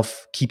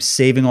yourself, keep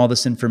saving all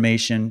this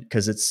information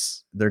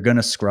because they're going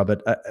to scrub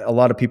it. A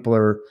lot of people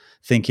are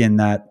thinking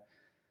that,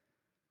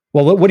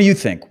 well, what do you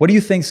think? What do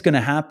you think is going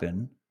to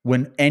happen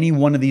when any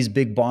one of these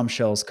big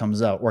bombshells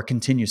comes out or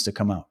continues to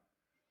come out?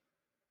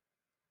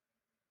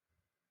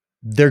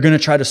 They're going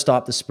to try to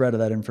stop the spread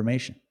of that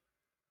information.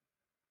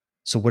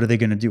 So what are they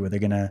going to do? Is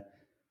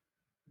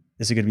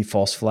it going to be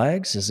false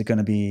flags? Is it going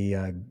to be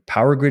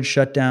power grid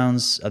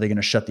shutdowns? Are they going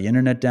to shut the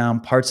internet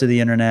down, parts of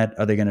the internet?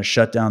 Are they going to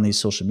shut down these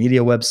social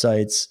media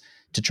websites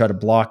to try to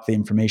block the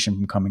information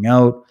from coming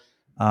out?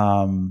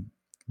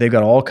 They've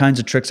got all kinds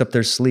of tricks up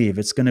their sleeve.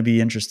 It's going to be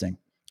interesting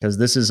because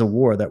this is a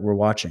war that we're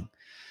watching.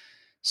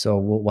 So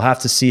we'll have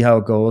to see how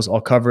it goes.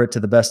 I'll cover it to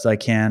the best I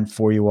can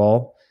for you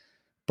all.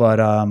 But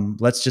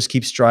let's just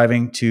keep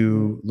striving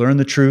to learn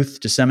the truth,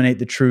 disseminate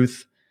the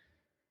truth.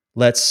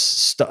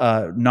 Let's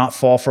not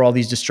fall for all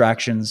these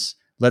distractions.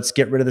 Let's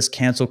get rid of this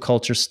cancel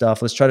culture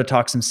stuff. Let's try to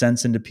talk some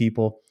sense into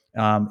people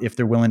if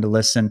they're willing to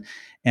listen.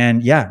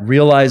 And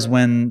realize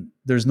when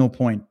there's no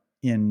point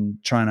in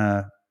trying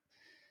to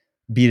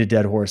beat a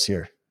dead horse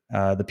here.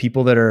 The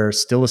people that are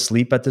still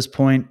asleep at this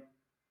point,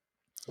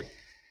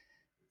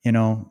 they're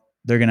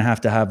going to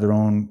have their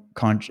own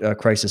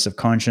crisis of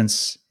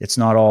conscience. It's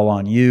not all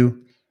on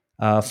you.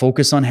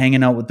 Focus on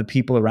hanging out with the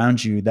people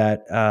around you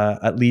that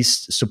at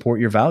least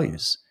support your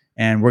values.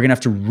 And we're going to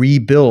have to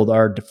rebuild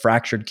our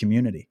fractured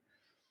community.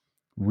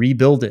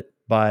 Rebuild it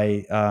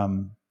by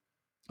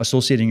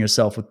associating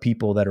yourself with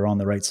people that are on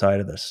the right side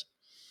of this.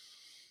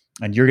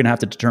 And you're going to have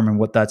to determine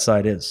what that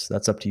side is.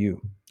 That's up to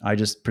you. I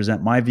just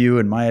present my view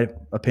and my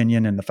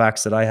opinion and the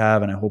facts that I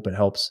have, and I hope it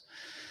helps.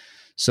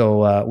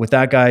 So with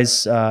that,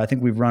 guys, I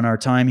think we've run our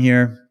time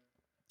here.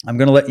 I'm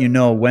going to let you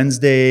know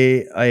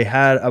Wednesday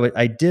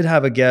I did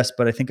have a guest,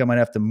 but I think I might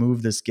have to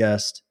move this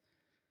guest.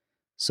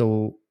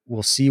 So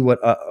we'll see what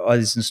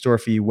is in store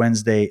for you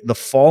Wednesday. The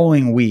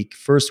following week,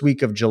 first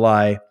week of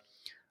July,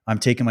 I'm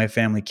taking my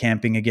family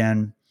camping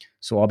again.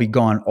 So I'll be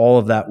gone all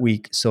of that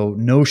week. So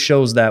no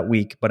shows that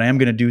week, but I am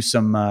going to do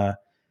some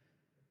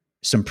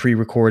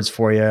pre-records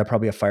for you,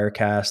 probably a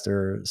Firecast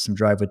or some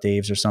Drive with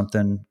Daves or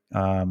something.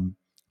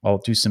 I'll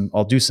do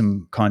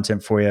some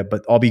content for you,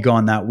 but I'll be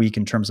gone that week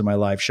in terms of my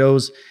live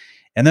shows.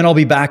 And then I'll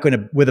be back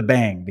with a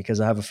bang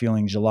because I have a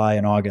feeling July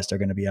and August are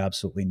going to be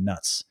absolutely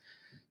nuts.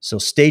 So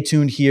stay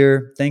tuned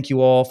here. Thank you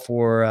all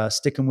for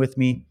sticking with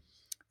me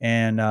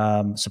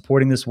and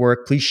supporting this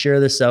work. Please share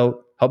this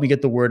out. Help me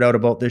get the word out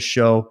about this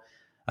show.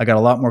 I got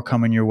a lot more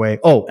coming your way.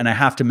 Oh, and I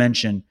have to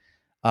mention,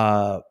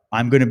 I'm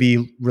going to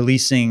be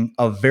releasing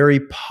a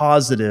very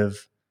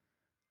positive,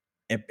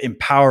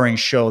 empowering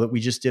show that we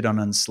just did on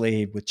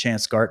Unslaved with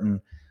Chance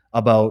Garton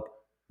about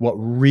what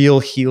real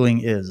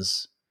healing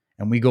is.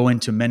 And we go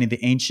into many of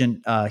the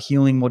ancient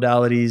healing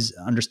modalities,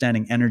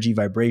 understanding energy,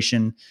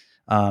 vibration,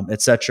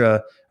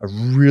 etc. A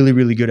really,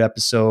 really good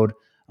episode.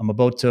 I'm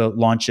about to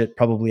launch it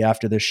probably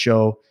after this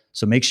show.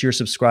 So make sure you're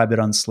subscribed at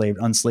Unslaved,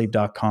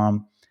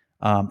 unslaved.com.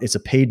 It's a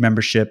paid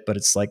membership, but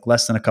it's like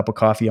less than a cup of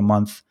coffee a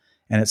month.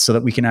 And it's so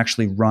that we can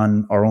actually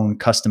run our own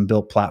custom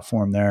built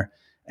platform there.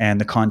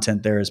 And the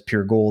content there is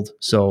pure gold.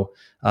 So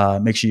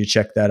make sure you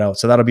check that out.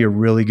 So that'll be a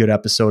really good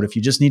episode. If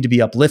you just need to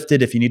be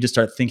uplifted, if you need to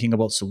start thinking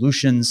about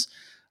solutions,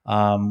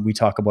 we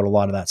talk about a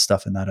lot of that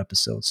stuff in that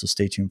episode. So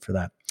stay tuned for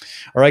that.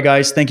 All right,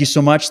 guys. Thank you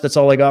so much. That's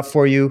all I got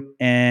for you.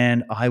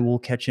 And I will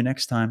catch you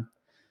next time.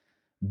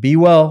 Be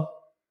well.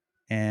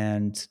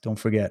 And don't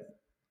forget,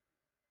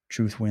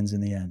 truth wins in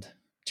the end.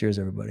 Cheers,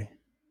 everybody.